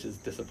toys, which is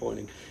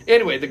disappointing.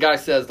 Anyway, the guy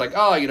says like,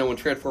 when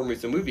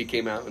Transformers the movie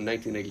came out in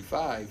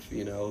 1985,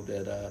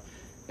 that,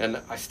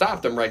 and I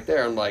stopped him right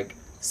there. I'm like.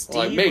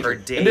 Steve Major. or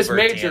Dave And this or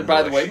Major, Dan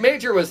by the Bush? way,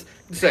 Major was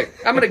sick.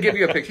 I'm going to give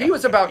you a picture. He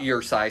was about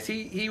your size.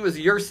 He was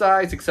your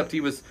size, except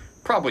he was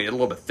probably a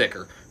little bit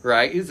thicker,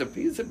 right? He's a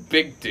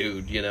big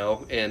dude,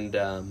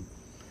 And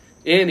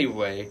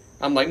anyway,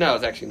 I'm like, no, it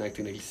was actually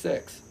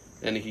 1986.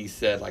 And he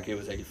said, like, it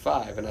was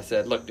 85. And I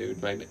said, look, dude,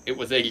 man, it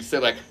was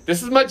 86. Like,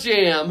 this is my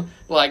jam.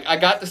 Like, I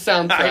got the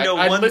soundtrack. I know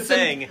one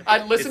thing.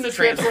 I listened to It's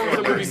Transformers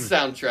the movie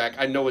Transformers. soundtrack.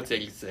 I know it's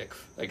 86.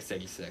 Like, it's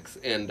 86.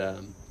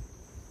 And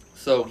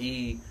so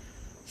he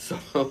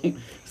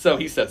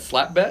said,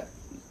 slap bet.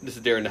 This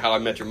is during the How I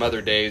Met Your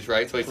Mother days,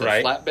 right? So he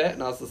said, slap bet.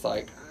 And I was just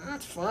like,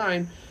 that's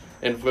fine.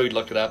 And we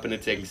looked it up, and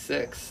it's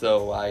 86.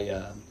 So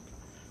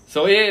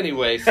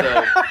anyway,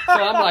 so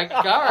I'm like,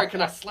 all right,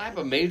 can I slap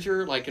a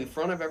Major, like, in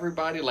front of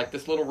everybody, like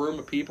this little room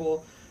of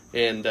people?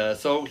 And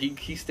so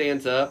he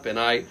stands up, and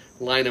I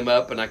line him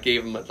up, and I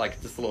gave him,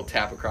 like, just a little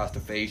tap across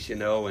the face,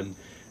 and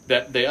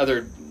that the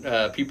other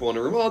people in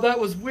the room, that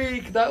was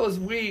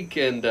weak.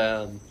 And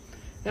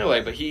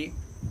anyway, but he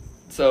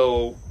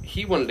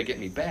wanted to get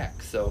me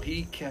back, so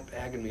he kept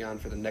egging me on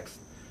for the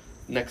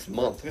next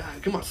month.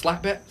 Come on,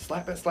 slap bet.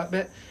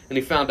 And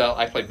he found out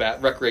I played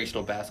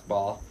recreational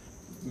basketball,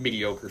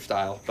 mediocre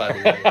style, by the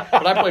way.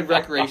 But I played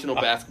recreational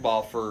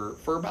basketball for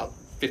about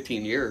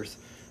 15 years.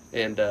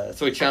 And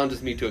so he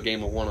challenges me to a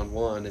game of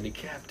one-on-one, and he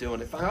kept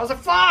doing it. I was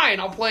like, fine,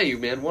 I'll play you,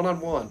 man,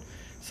 one-on-one.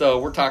 So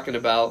we're talking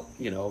about,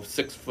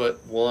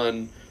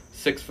 6'1",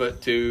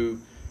 6'2",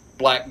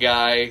 black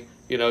guy,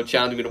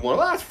 challenging me to one.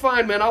 Well, that's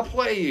fine, man, I'll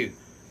play you.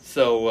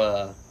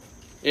 So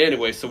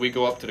anyway, so we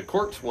go up to the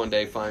courts one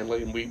day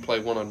finally, and we play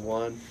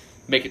one-on-one,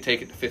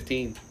 take it to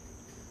 15.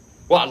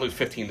 Well, I lose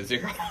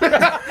 15-0.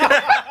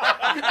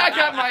 I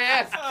got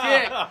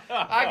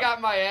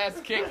my ass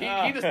kicked.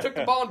 He just took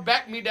the ball and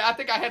backed me down. I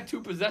think I had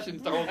 2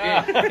 possessions the whole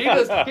game. He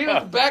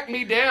just backed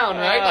me down,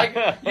 right?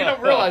 Like, you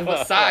don't realize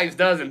what size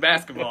does in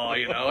basketball,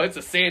 It's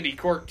a sandy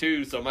court,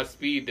 too, so my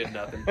speed did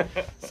nothing.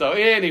 So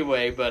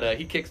anyway, but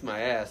he kicks my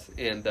ass.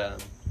 And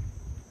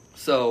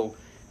so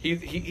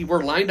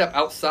we're lined up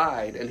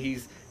outside, and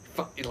he's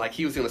like,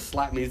 he was going to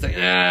slap me. He's like,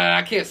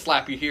 I can't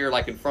slap you here,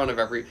 like, in front of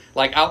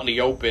out in the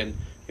open.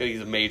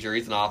 He's a major.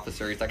 He's an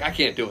officer. He's like, I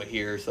can't do it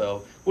here,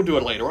 so we'll do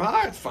it later.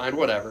 Well, it's fine,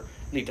 whatever.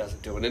 And he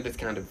doesn't do it. And it's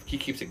he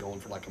keeps it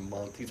going for like a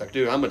month. He's like,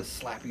 dude, I'm going to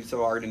slap you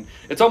so hard. And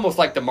it's almost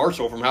like the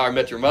Marshal from How I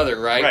Met Your Mother,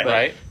 right?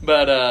 Right.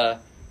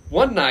 But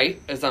one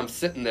night, as I'm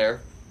sitting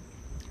there,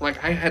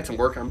 like, I had some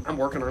work. I'm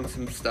working on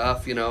some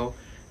stuff,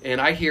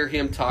 and I hear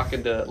him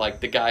talking to, like,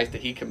 the guys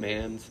that he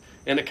commands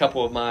and a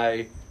couple of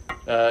my,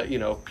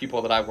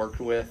 people that I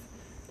worked with.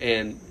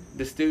 And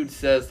this dude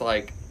says,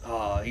 like,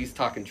 he's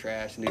talking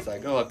trash, and he's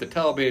like, if the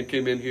Taliban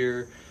came in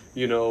here,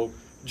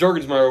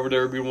 Jorgensmeyer over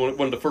there would be one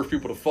of the first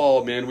people to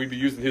fall, man. We'd be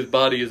using his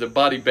body as a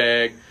body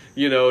bag,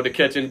 to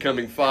catch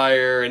incoming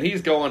fire, and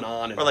he's going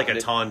on. Or like a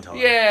tauntaun.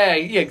 Yeah,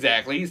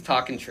 exactly. He's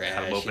talking trash,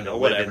 kind of hoping to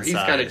whatever. live He's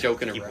inside, kind of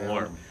joking keep around.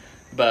 warm.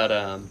 But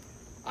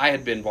I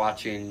had been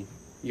watching.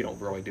 You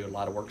don't really do a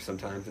lot of work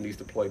sometimes in these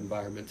deployed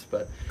environments,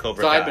 but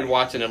Cobra so Kai. I've been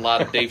watching a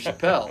lot of Dave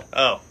Chappelle.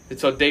 And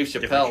so Dave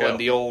Different Chappelle show. and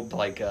the old,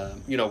 like,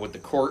 with the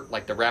court,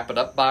 like the Wrap It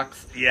Up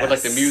box, Yes. with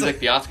like the music,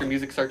 the Oscar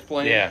music starts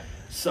playing. Yeah.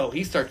 So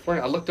he starts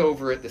playing. I looked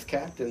over at this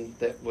captain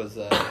that was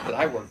that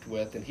I worked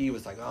with, and he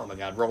was like, oh my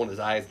God, rolling his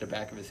eyes in the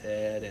back of his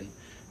head, and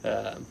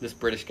this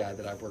British guy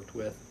that I worked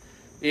with.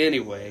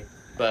 Anyway,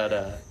 but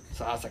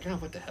so I was like,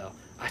 what the hell?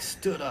 I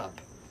stood up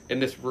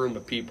in this room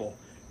of people,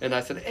 and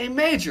I said, hey,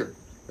 Major,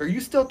 are you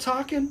still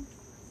talking?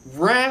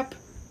 Wrap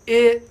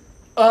it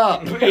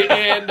up.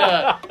 And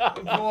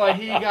boy,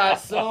 he got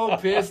so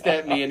pissed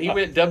at me, and he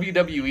went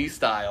WWE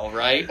style,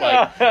 right?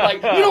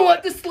 Like you know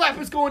what? This slap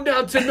is going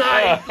down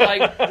tonight.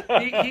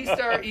 Like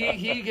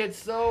he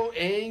gets so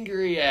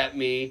angry at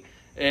me,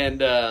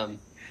 and I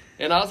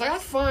was like,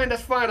 that's fine. I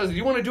was like,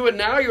 you want to do it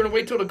now? You're gonna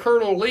wait till the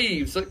colonel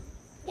leaves. Like,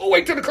 we'll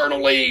wait till the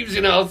colonel leaves,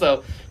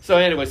 So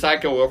anyway, so I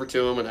go over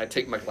to him and I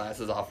take my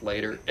glasses off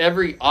later.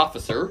 Every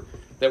officer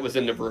that was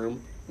in the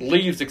room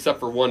leaves except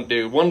for one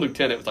dude. One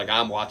lieutenant was like,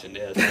 I'm watching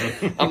this.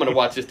 I'm going to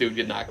watch this dude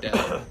get knocked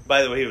out.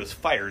 By the way, he was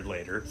fired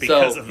later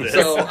because of this.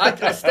 So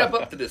I step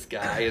up to this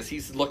guy as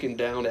he's looking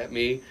down at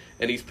me,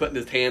 and he's putting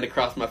his hand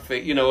across my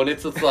face, you know, and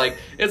it's just like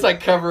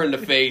covering the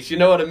face, you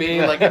know what I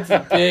mean? Like, it's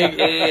a big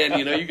hand,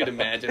 you know, you can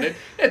imagine it.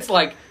 It's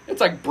like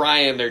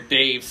Brian or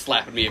Dave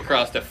slapping me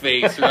across the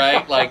face,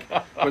 right? Like,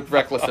 with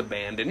reckless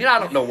abandon. You know, I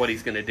don't know what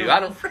he's going to do. I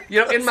don't, you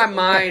know, in my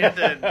mind,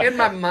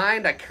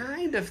 I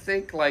kind of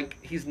think, like,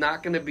 he's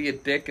not going to be a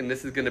dick, and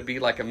this is going to be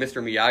like a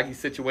Mr. Miyagi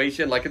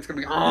situation. Like, it's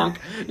going to be honk,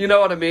 you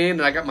know what I mean?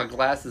 And I got my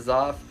glasses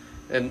off,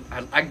 and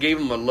I gave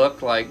him a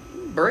look like,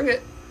 bring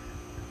it.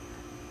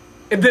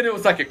 And then it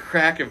was like a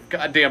crack of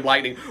goddamn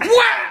lightning.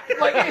 Whack!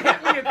 Like, it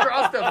hit me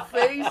across the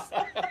face.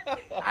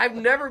 I've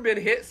never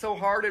been hit so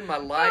hard in my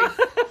life.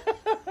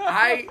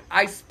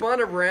 I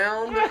spun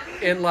around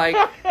and, like,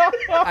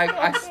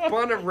 I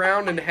spun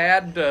around and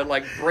had to,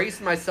 like, brace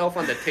myself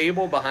on the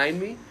table behind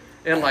me.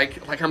 And,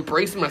 like I'm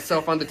bracing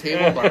myself on the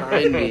table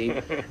behind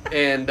me.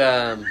 And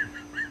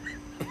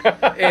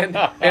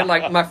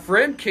like, my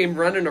friend came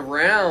running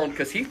around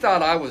because he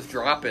thought I was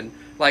dropping.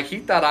 Like, he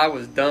thought I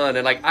was done.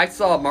 And, like, I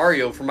saw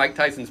Mario from Mike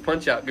Tyson's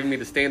Punch-Out giving me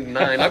the standing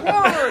 9. Like,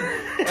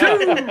 1,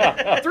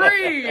 2,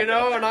 3, you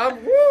know, and I'm,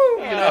 woo,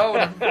 you know,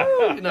 and I'm,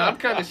 woo, you know, I'm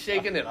kind of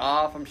shaking it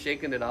off. I'm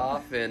shaking it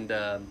off. And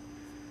I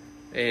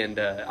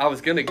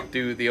was going to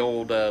do the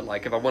old,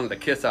 like, if I wanted a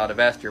kiss, I'd have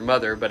asked your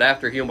mother. But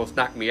after he almost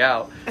knocked me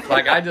out,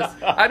 like, I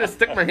just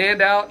stuck my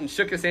hand out and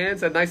shook his hand,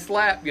 said, nice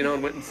slap, you know,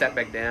 and went and sat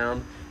back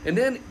down. And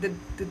then the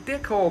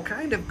dickhole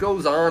kind of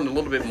goes on a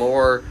little bit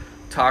more,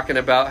 talking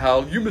about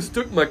how you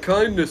mistook my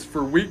kindness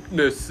for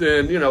weakness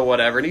and, you know,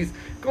 whatever. And he's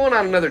going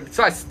on another.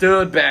 So I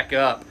stood back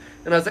up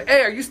and I was like,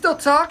 hey, are you still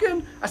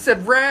talking? I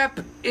said, wrap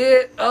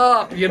it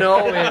up, you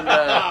know. And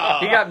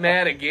he got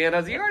mad again. I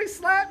was like, you already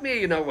slapped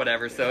me, you know,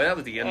 whatever. So that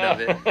was the end of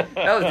it.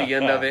 That was the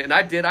end of it. And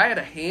I had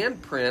a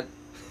handprint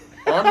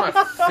on my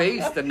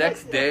face the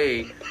next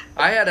day.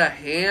 I had a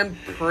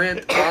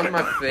handprint on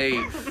my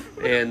face.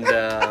 And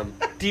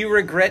do you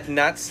regret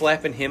not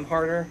slapping him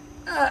harder?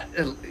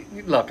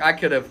 Look, I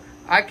could have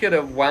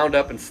wound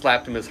up and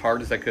slapped him as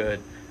hard as I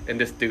could, and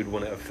this dude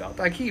wouldn't have felt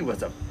like he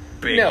was a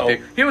big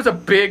dude. He was a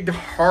big,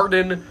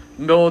 hardened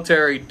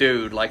military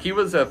dude. Like, he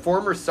was a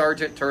former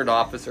sergeant turned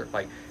officer.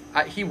 Like,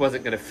 he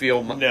wasn't going to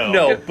feel my...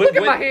 No. But look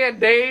at my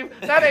hand, Dave.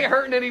 That ain't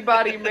hurting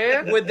anybody,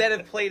 man. Would that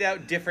have played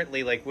out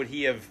differently? Like, would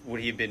he have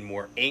been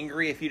more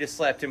angry if you'd have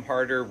slapped him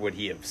harder? Would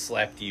he have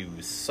slapped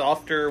you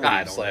softer? Would he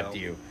have slapped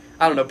you?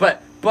 I don't know,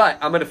 but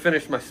I'm going to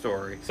finish my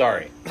story.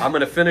 Sorry. I'm going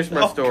to finish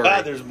my story.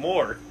 God, there's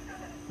more.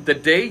 The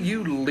day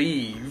you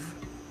leave,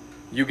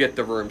 you get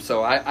the room.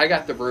 So I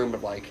got the room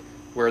of, like,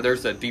 where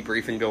there's a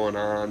debriefing going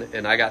on,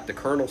 and I got the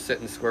colonel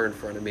sitting square in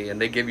front of me,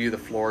 and they give you the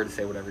floor to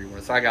say whatever you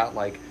want. So I got,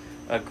 like,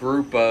 a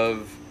group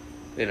of,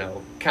 you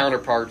know,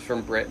 counterparts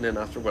from Britain and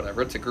us or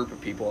whatever. It's a group of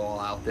people all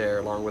out there,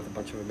 along with a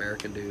bunch of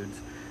American dudes.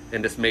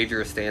 And this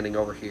major is standing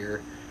over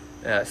here,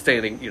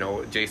 standing, you know,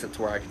 adjacent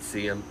to where I could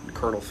see him, the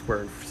colonel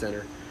square in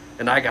center.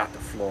 And I got the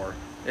floor.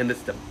 And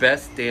it's the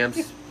best damn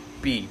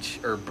speech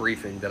or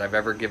briefing that I've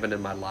ever given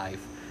in my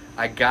life.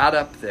 I got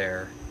up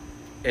there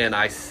and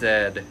I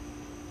said,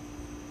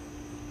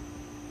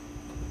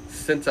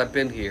 since I've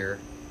been here,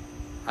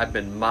 I've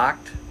been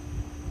mocked,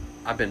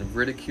 I've been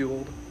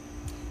ridiculed,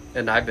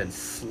 and I've been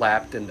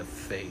slapped in the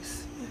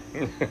face.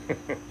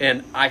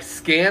 And I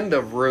scanned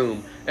the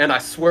room, and I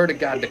swear to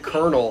God, the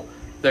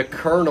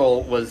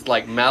colonel was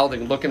like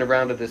mouthing, looking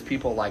around at his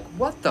people like,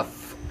 what the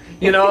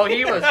you know,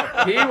 he was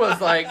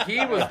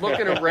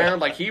looking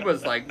around like he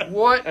was like,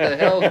 what the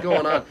hell's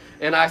going on?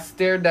 And I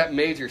stared that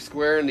major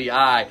square in the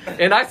eye,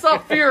 and I saw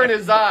fear in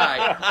his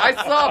eye.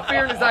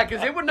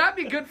 Because it would not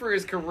be good for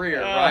his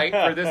career, right,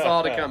 for this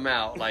all to come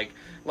out. Like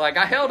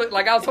I held it,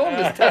 like I was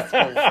holding his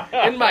testicles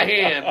in my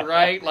hand,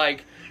 right,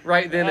 like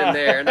right then and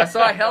there. And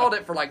so I held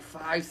it for like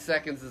 5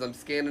 seconds as I'm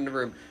scanning the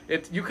room.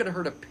 You could have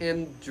heard a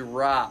pin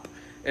drop.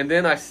 And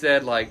then I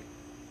said, like,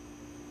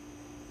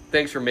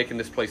 thanks for making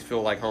this place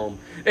feel like home.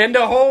 And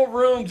the whole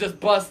room just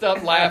bust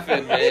up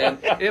laughing, man.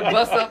 It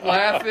bust up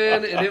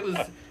laughing, and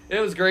it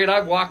was great.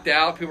 I walked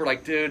out. People were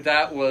like, dude,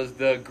 that was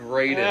the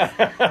greatest.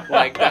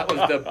 Like, that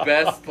was the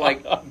best,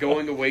 like,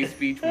 going away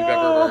speech we've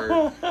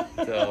ever heard.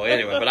 So,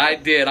 anyway, but I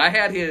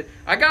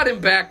got him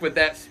back with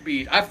that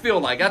speech. I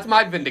feel like that's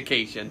my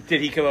vindication.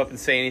 Did he come up and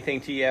say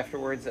anything to you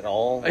afterwards at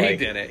all? He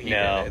didn't. He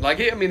didn't. Like,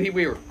 I mean,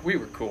 we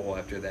were cool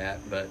after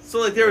that, but.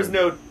 So, like, there was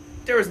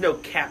no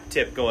cap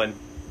tip going,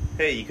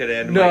 hey, you could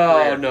have ended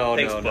my career.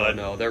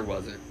 No, there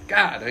wasn't.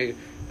 God,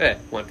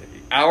 one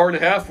hour and a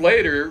half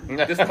later,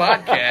 this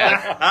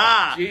podcast.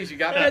 Jeez, you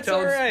got me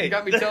telling. Right. You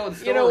got me telling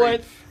stories. You know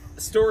what?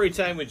 Story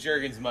time with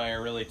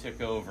Juergensmeyer really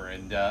took over,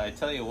 and I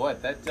tell you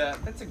what,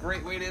 that's a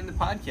great way to end the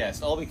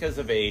podcast. All because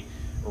of a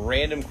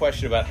random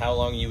question about how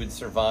long you would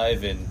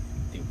survive in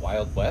the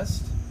Wild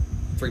West.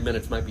 3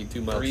 minutes might be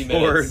too much. 3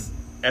 minutes.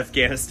 Or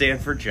Afghanistan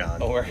for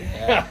John.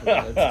 Yeah,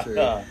 that's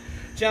true.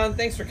 John,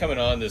 thanks for coming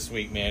on this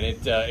week, man.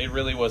 It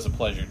really was a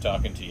pleasure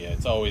talking to you.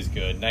 It's always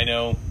good. And I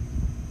know,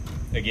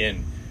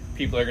 again,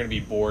 people are going to be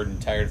bored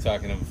and tired of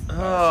talking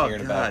of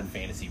hearing about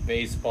fantasy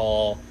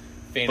baseball,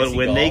 fantasy But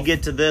when golf, they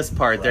get to this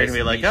part, they're going to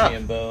be like,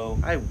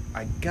 DeChambeau.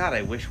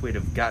 I wish we'd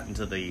have gotten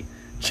to the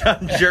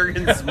John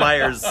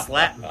Jurgens-Myers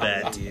slap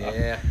bet.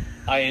 Yeah.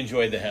 I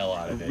enjoyed the hell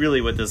out of it.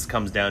 Really what this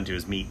comes down to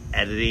is me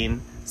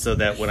editing so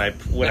that when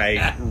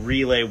I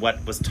relay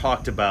what was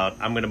talked about,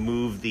 I'm going to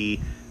move the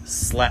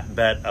slap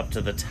bet up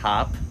to the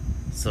top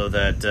so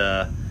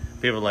that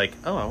people are like,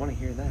 oh, I want to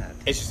hear that.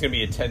 It's just going to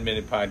be a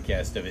 10-minute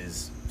podcast of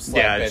his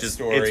slap bet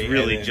story. It's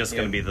really and just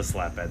going to be the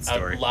slap bet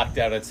story. I'm locked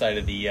out outside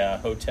of the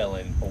hotel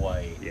in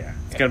Hawaii. Yeah.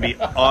 It's going to be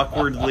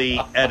awkwardly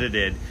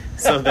edited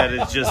so that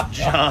it's just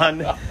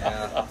John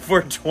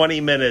for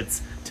 20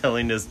 minutes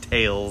telling his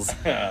tales.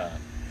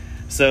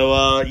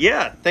 So,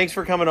 thanks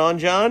for coming on,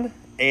 John.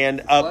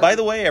 And by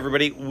the way,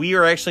 everybody, we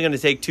are actually going to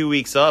take 2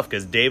 weeks off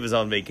because Dave is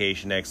on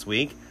vacation next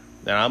week.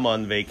 And I'm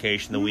on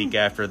vacation the week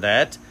after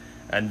that.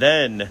 And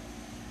then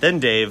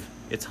Dave,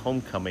 it's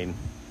homecoming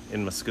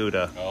in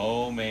Mascoutah.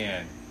 Oh,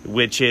 man.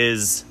 Which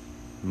is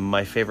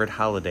my favorite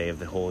holiday of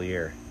the whole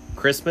year.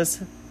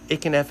 Christmas,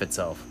 it can F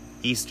itself.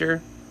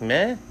 Easter,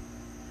 meh.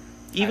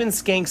 Even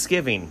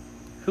Skanksgiving,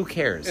 who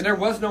cares? And there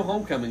was no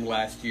homecoming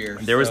last year.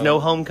 There was no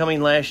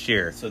homecoming last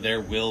year. So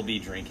there will be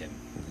drinking.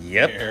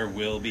 Yep. There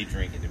will be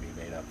drinking to be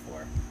made up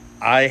for.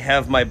 I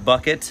have my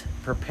bucket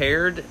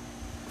prepared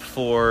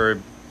for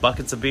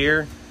buckets of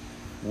beer.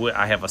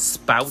 I have a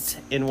spout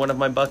in one of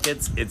my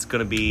buckets. It's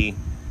going to be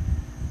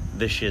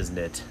the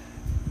shiznit.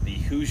 The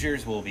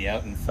Hoosiers will be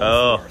out in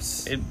full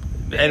force.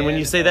 And when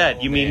you say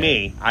that, you mean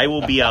me. I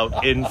will be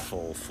out in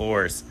full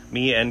force.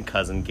 Me and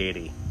Cousin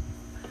Katie.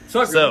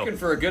 So if you're looking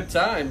for a good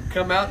time,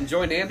 come out and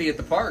join Andy at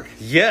the park.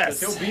 Yes.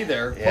 'Cause he'll be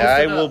there. Yeah,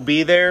 I will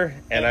be there,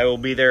 and I will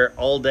be there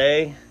all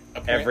day,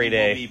 every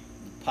day.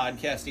 We'll be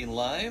podcasting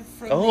live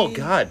from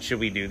God, should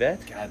we do that?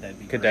 God, that'd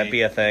be Could great. that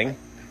be a thing?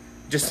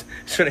 Just,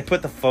 should I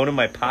put the phone in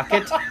my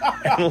pocket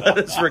and let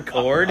us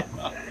record?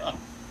 I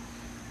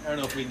don't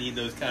know if we need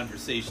those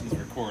conversations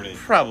recorded.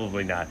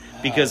 Probably not,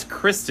 because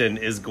Kristen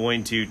is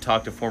going to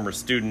talk to former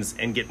students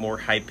and get more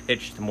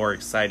high-pitched the more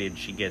excited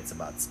she gets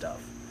about stuff.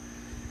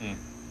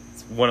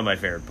 It's one of my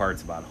favorite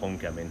parts about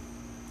homecoming.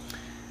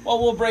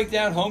 Well, we'll break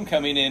down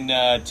homecoming in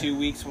 2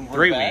 weeks when we're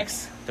 3 back.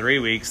 weeks. 3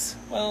 weeks.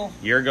 Well,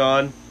 You're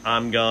gone,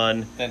 I'm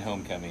gone, then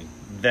homecoming.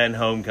 then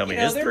homecoming.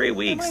 You know, It's 3 There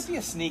weeks. might be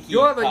a sneaky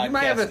You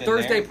might have a podcast in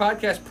Thursday there.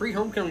 podcast,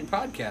 pre-homecoming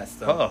podcast,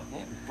 though. Oh,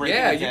 Breaking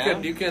Yeah, it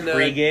down. you can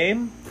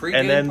pre-game, Pre-game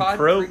and then pod,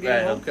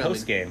 pre-game homecoming.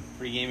 post-game.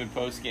 Pre-game and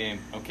post-game.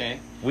 Okay.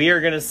 We are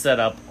going to set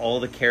up all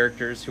the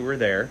characters who were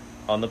there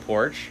on the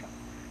porch,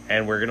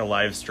 and we're going to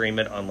live stream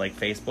it on, like,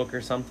 Facebook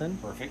or something.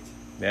 Perfect.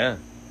 Yeah.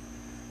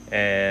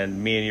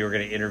 And me and you are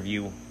going to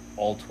interview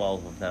all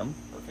 12 of them.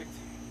 Perfect.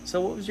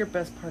 So what was your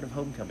best part of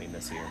homecoming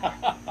this year?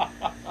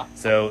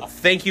 So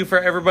thank you for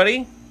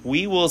everybody.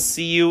 We will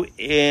see you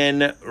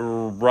in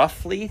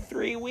roughly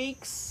 3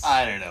 weeks.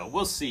 I don't know.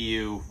 We'll see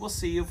you. We'll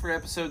see you for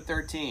episode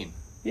 13.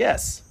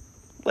 Yes.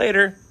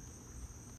 Later.